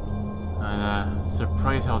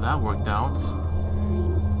 Surprised how that worked out.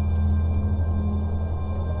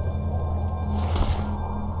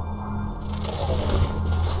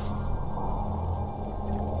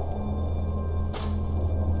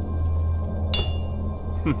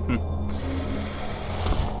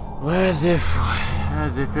 Well, as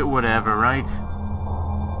if it would ever, right?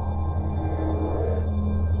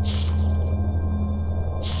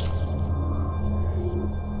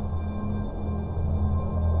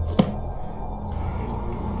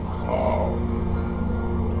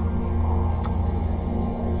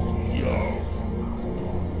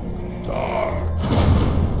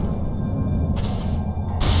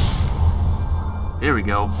 Here we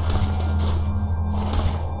go.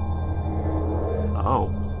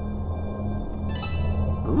 Oh.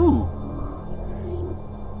 Ooh.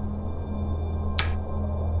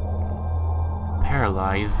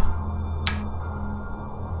 Paralyze.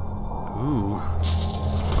 Ooh.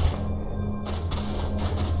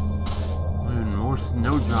 Even more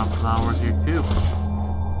snowdrop flowers here too.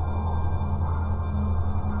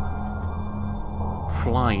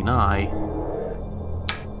 Flying eye.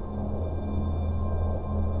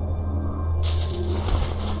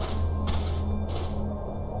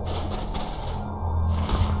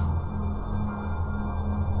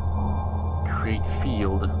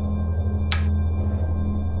 Field.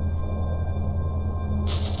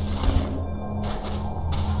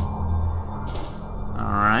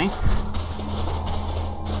 Alright.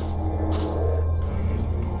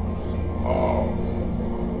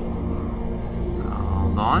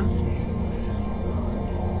 Hold on.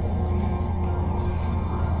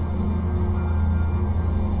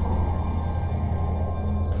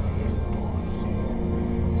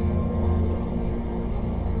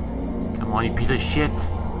 Come on, you piece of shit.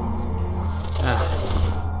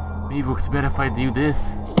 Maybe it's better if I do this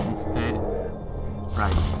instead.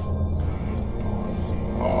 Right.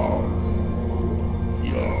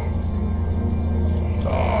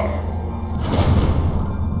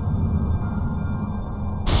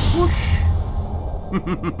 Whoosh!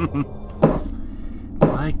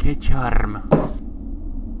 Like a charm.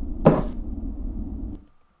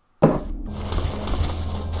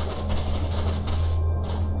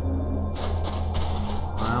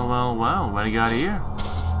 Well, what do you got here?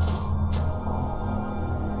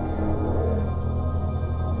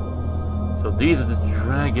 So this is a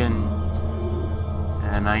dragon,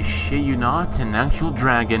 and I shit you not, an actual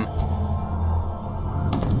dragon.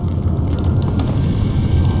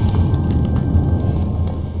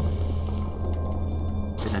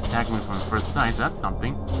 Didn't attack me from first sight, that's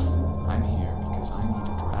something. I'm here because I need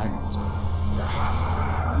a dragon's egg.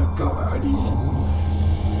 Guardian,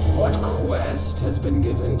 what quest has been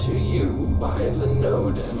given to you by the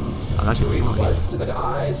Nodin to request that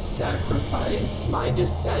I sacrifice my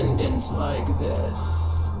descendants like this?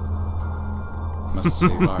 Must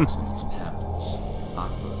save Arx and its inhabitants.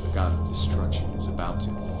 Aqua, the god of destruction, is about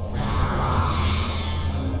to.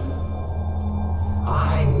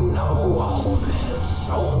 I know all this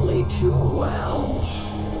only too well.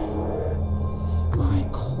 My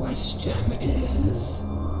question is,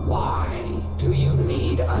 why do you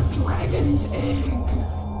need a dragon's egg?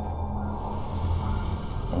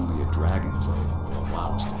 Only a dragon's egg will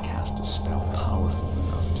allow us to cast a spell powerful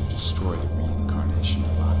enough to destroy the reincarnation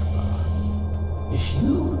of Aqua. If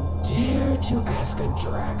you dare to ask a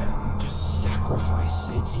dragon to sacrifice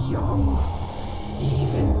its young,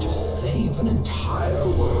 even to save an entire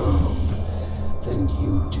world, then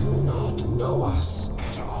you do not know us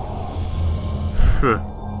at all.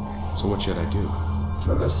 So what should I do?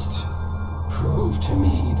 First, prove to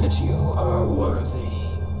me that you are worthy.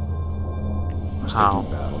 Must I do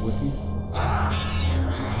battle with you?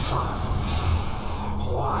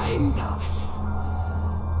 Why not?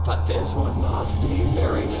 But this would not be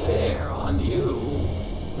very fair on you.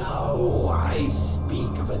 No, I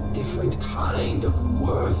speak of a different kind of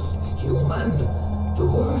worth, human. the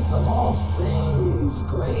worth of all things,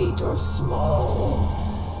 great or small.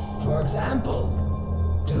 For example,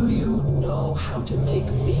 do you know how to make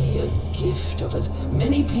me a gift of as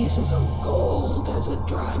many pieces of gold as a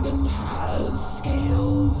dragon has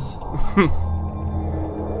scales?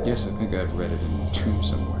 Yes, I think I've read it in a tomb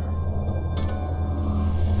somewhere.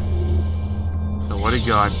 So what do you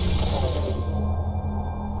got?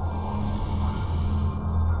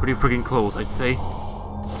 Pretty freaking close, I'd say.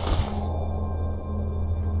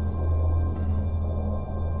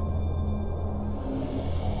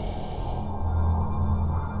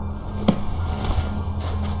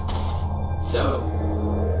 So,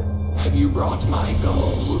 have you brought my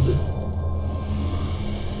gold?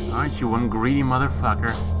 Aren't you one greedy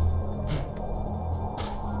motherfucker?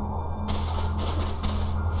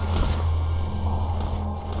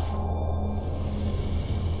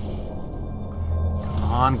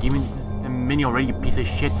 Come on, give me the mini already, you piece of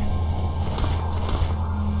shit.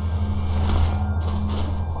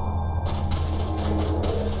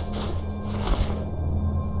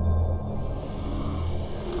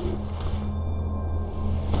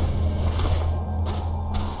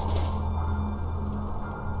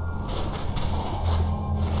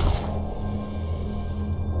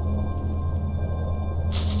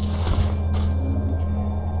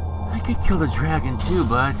 I could kill the dragon too,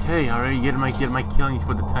 but hey, I already get my killings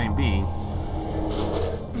for the time being.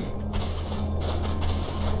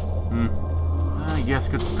 I guess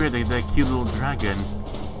could spare the cute little dragon,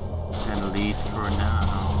 at least for now.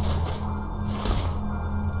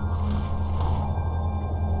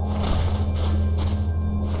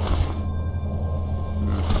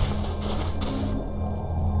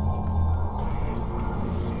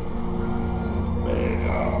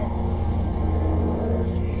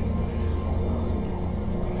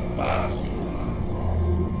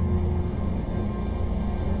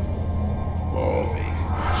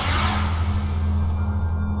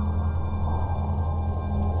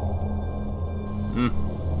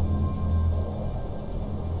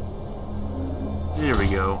 There we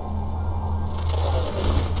go.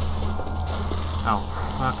 Oh,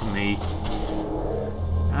 fuck me.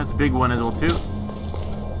 That's a big one as well too.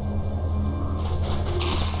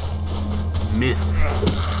 Missed.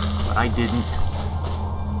 But I didn't.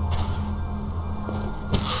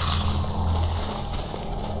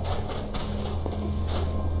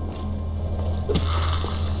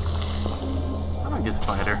 I don't just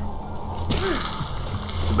fight her.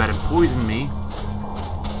 Too bad it poisoned me.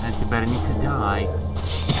 And too bad I need to die.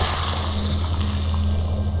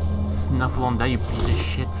 Snuffle on that, you piece of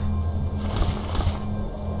shit.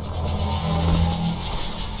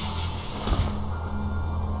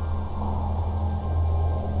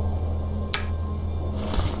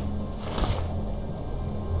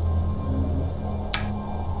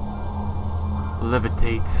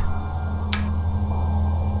 Levitate.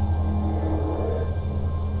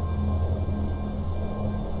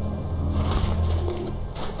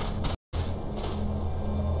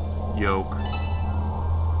 Yoke.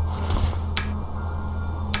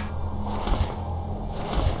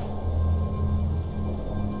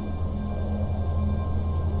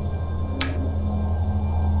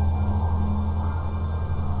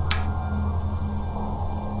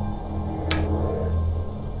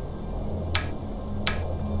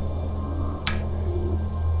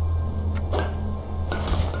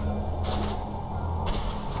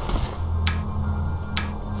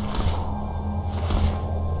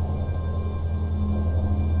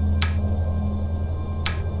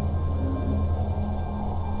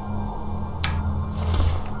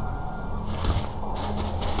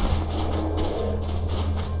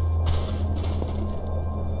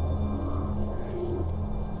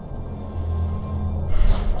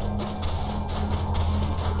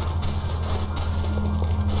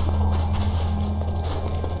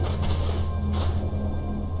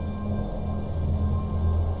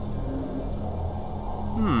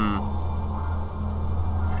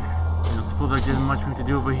 I suppose like there's much room to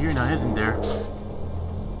do over here now, isn't there?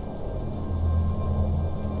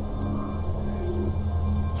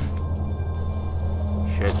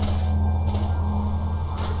 Shit.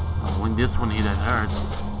 Oh, when this one hit, that hurts.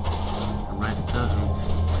 The rest doesn't.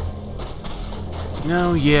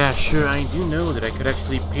 No, yeah, sure, I do know that I could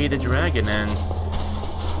actually pay the dragon and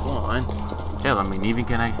so on. Hell, I mean, even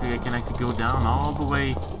can I actually go down all the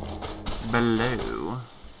way below.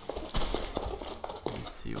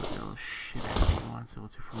 Let's see what little shit I really want so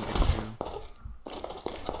to forget to.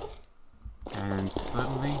 And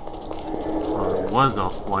suddenly, oh, it was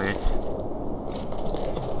all quiet.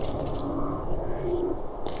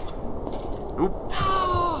 Oop.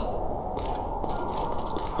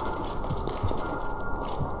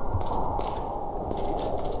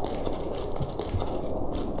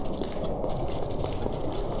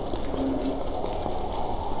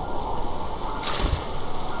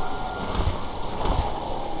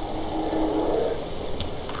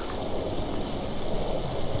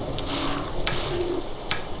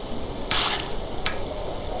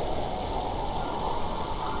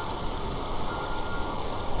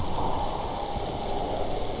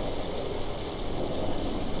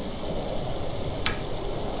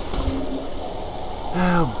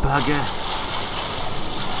 bugger.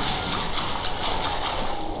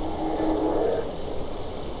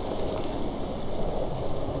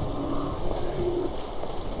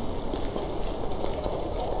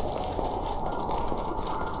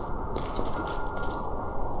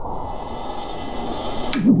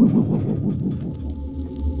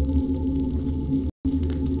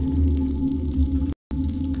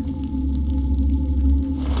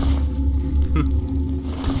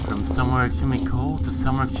 From somewhere extremely cold to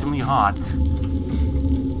somewhere extremely hot.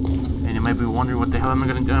 And you might be wondering what the hell am I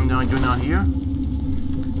doing out here?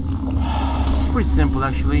 It's pretty simple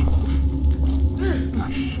actually. Oh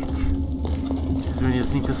shit. So we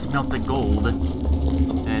just need to smelt the gold.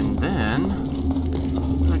 And then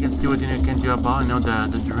I can see what you can do about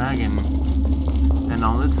the dragon. And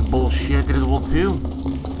all this bullshit as well too.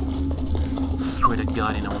 Swear to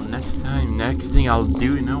God, next thing I'll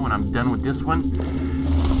do, when I'm done with this one,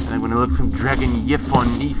 and I'm gonna look some Dragon Yif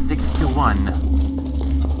on E621.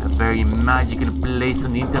 A very magical place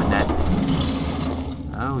on the internet.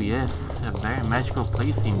 Oh yes, a very magical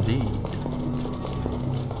place indeed.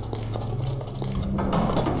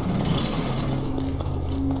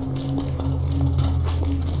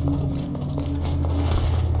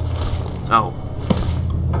 Oh.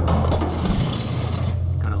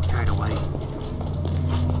 Got all carried away.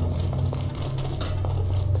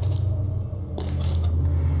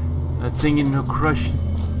 That thing, crushed...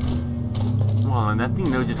 Well, and that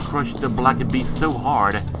thing, just crushed the black beast so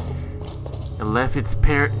hard. It left its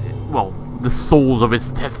the souls of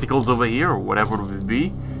its testicles over here, or whatever it would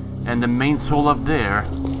be. And the main soul up there.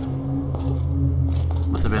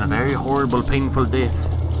 Must have been a very horrible, painful death.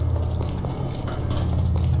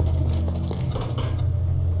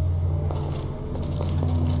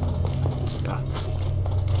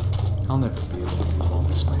 I'll never be able to do all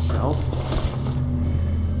this myself.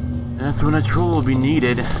 That's when a troll will be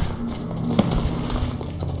needed. In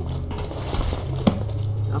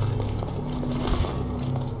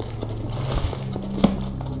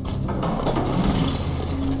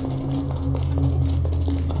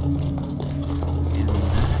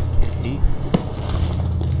that case...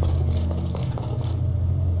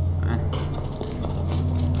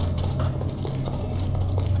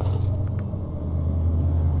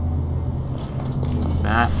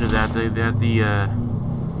 After that,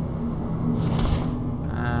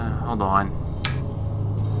 hold on.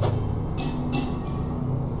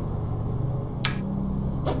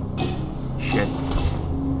 Shit.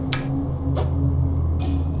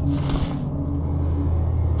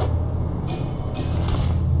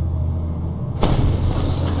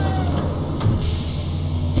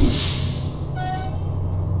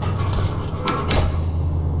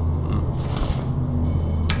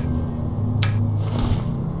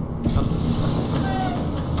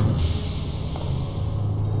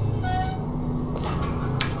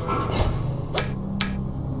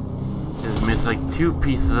 It's like 2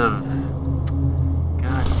 pieces of...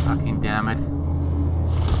 God fucking damn it.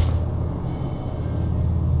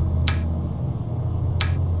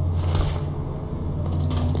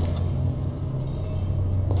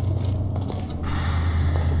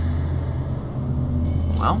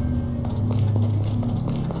 Well,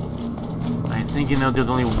 I think there's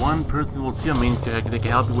only one person who will tell me that can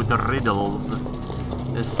help you with the riddles.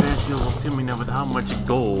 Especially will tell me with how much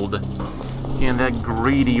gold. And that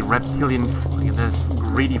greedy reptilian, that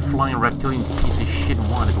greedy flying reptilian piece of shit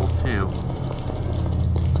wanted too.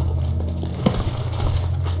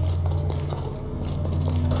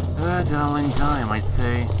 But all in time, I'd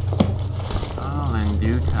say. All in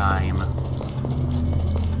due time.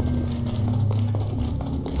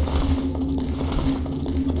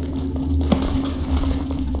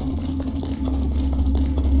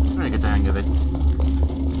 Try to get the hang of it.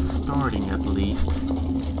 Starting at least.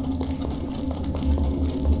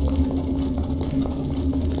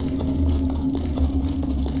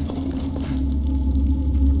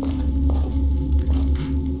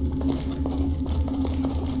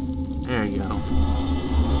 There you go.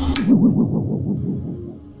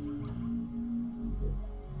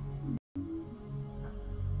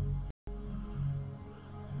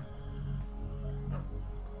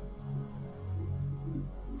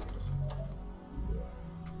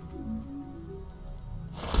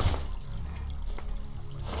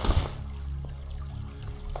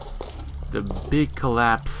 The big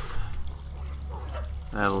collapse.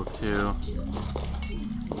 Level 2.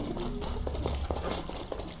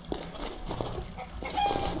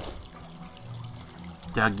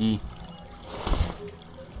 Dougie.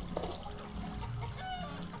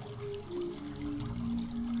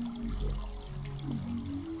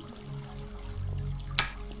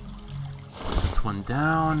 Put this one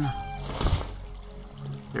down.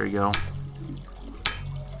 There you go.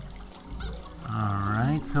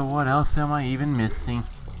 Alright, so what else am I even missing?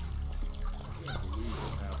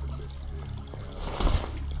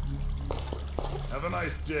 Have a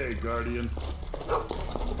nice day, Guardian.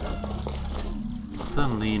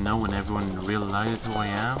 Suddenly, when everyone realizes who I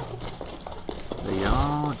am, they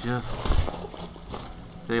all just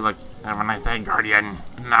say like, "Have a nice day, Guardian."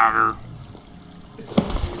 No.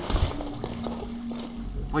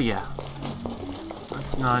 Well, yeah.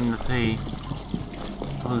 That's not to say.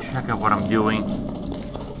 I'll check out what I'm doing.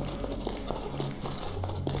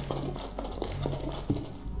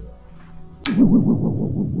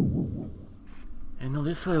 And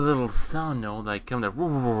this little sound note that came that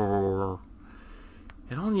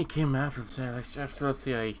it only came after let's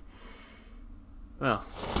say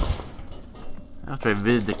after I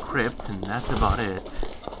visited the crypt, and that's about it.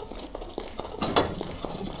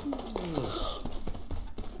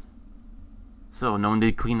 So, no one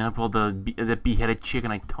did clean up all the beheaded chicken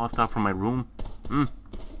I tossed out from my room?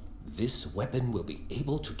 This weapon will be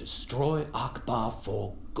able to destroy Akbar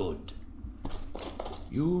for good.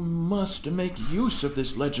 You must make use of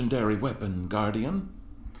this legendary weapon, Guardian.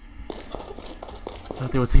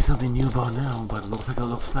 Thought they would say something new about now, but it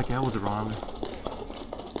looks like I was wrong.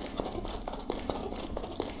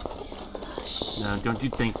 No, don't you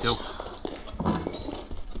think so?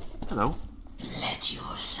 Hello. Let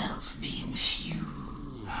yourself be infused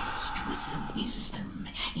with the wisdom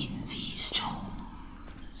in these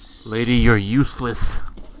tomes. Lady, you're useless.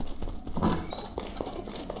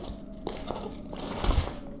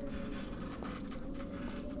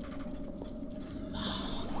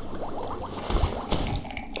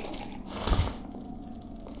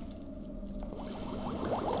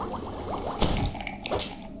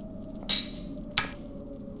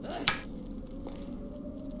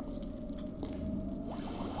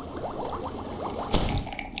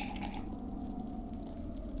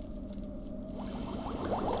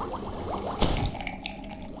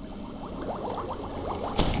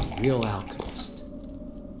 Real alchemist.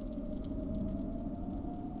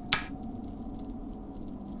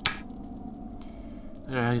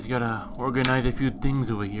 Yeah, I just gotta organize a few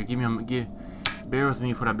things over here. Bear with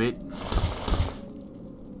me for a bit.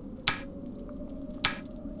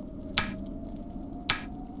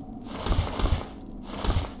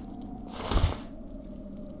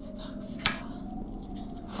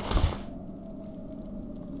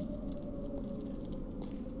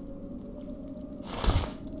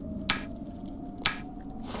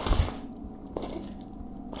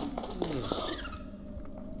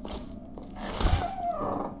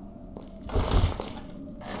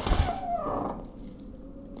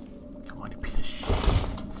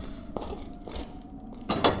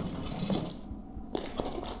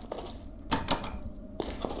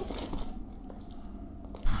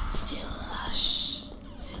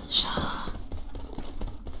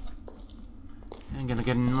 I'm gonna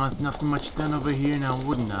get nothing much done over here now,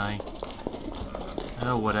 wouldn't I?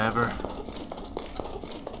 Oh, whatever.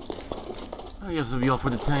 I guess it'll be all for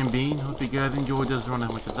the time being. Hope you guys enjoyed this run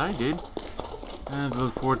as much as I did. And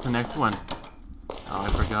look forward to the next one. Oh, I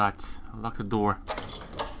forgot. I locked the door.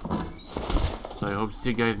 So I hope to see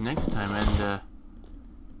you guys next time, and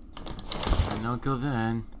until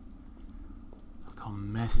then, look how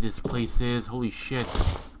messy this place is. Holy shit.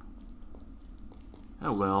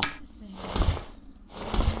 Oh well.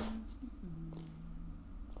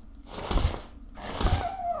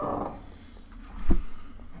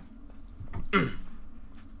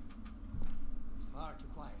 Far too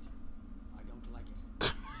quiet. I don't like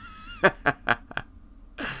it.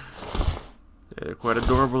 They're quite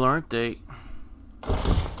adorable, aren't they?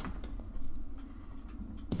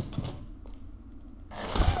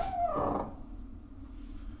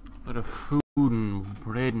 But of food and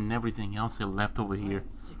bread and everything else they left over here.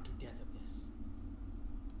 I'm sick to death of this.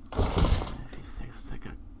 If he's sick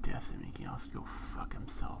of death, and making else go fuck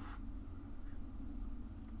himself.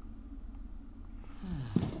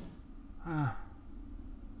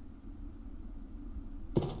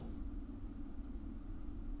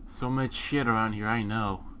 So much shit around here, I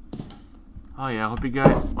know. Oh yeah, I hope you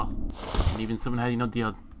guys, well, and even someone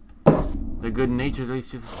had, the good nature, they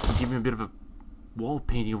should give me a bit of a wall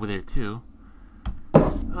painting over there too.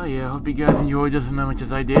 Oh yeah, I hope you guys enjoyed this as much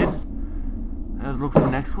as I did. Let's look for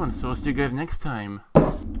the next one, so I'll see you guys next time.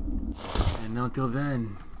 And until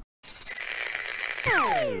then.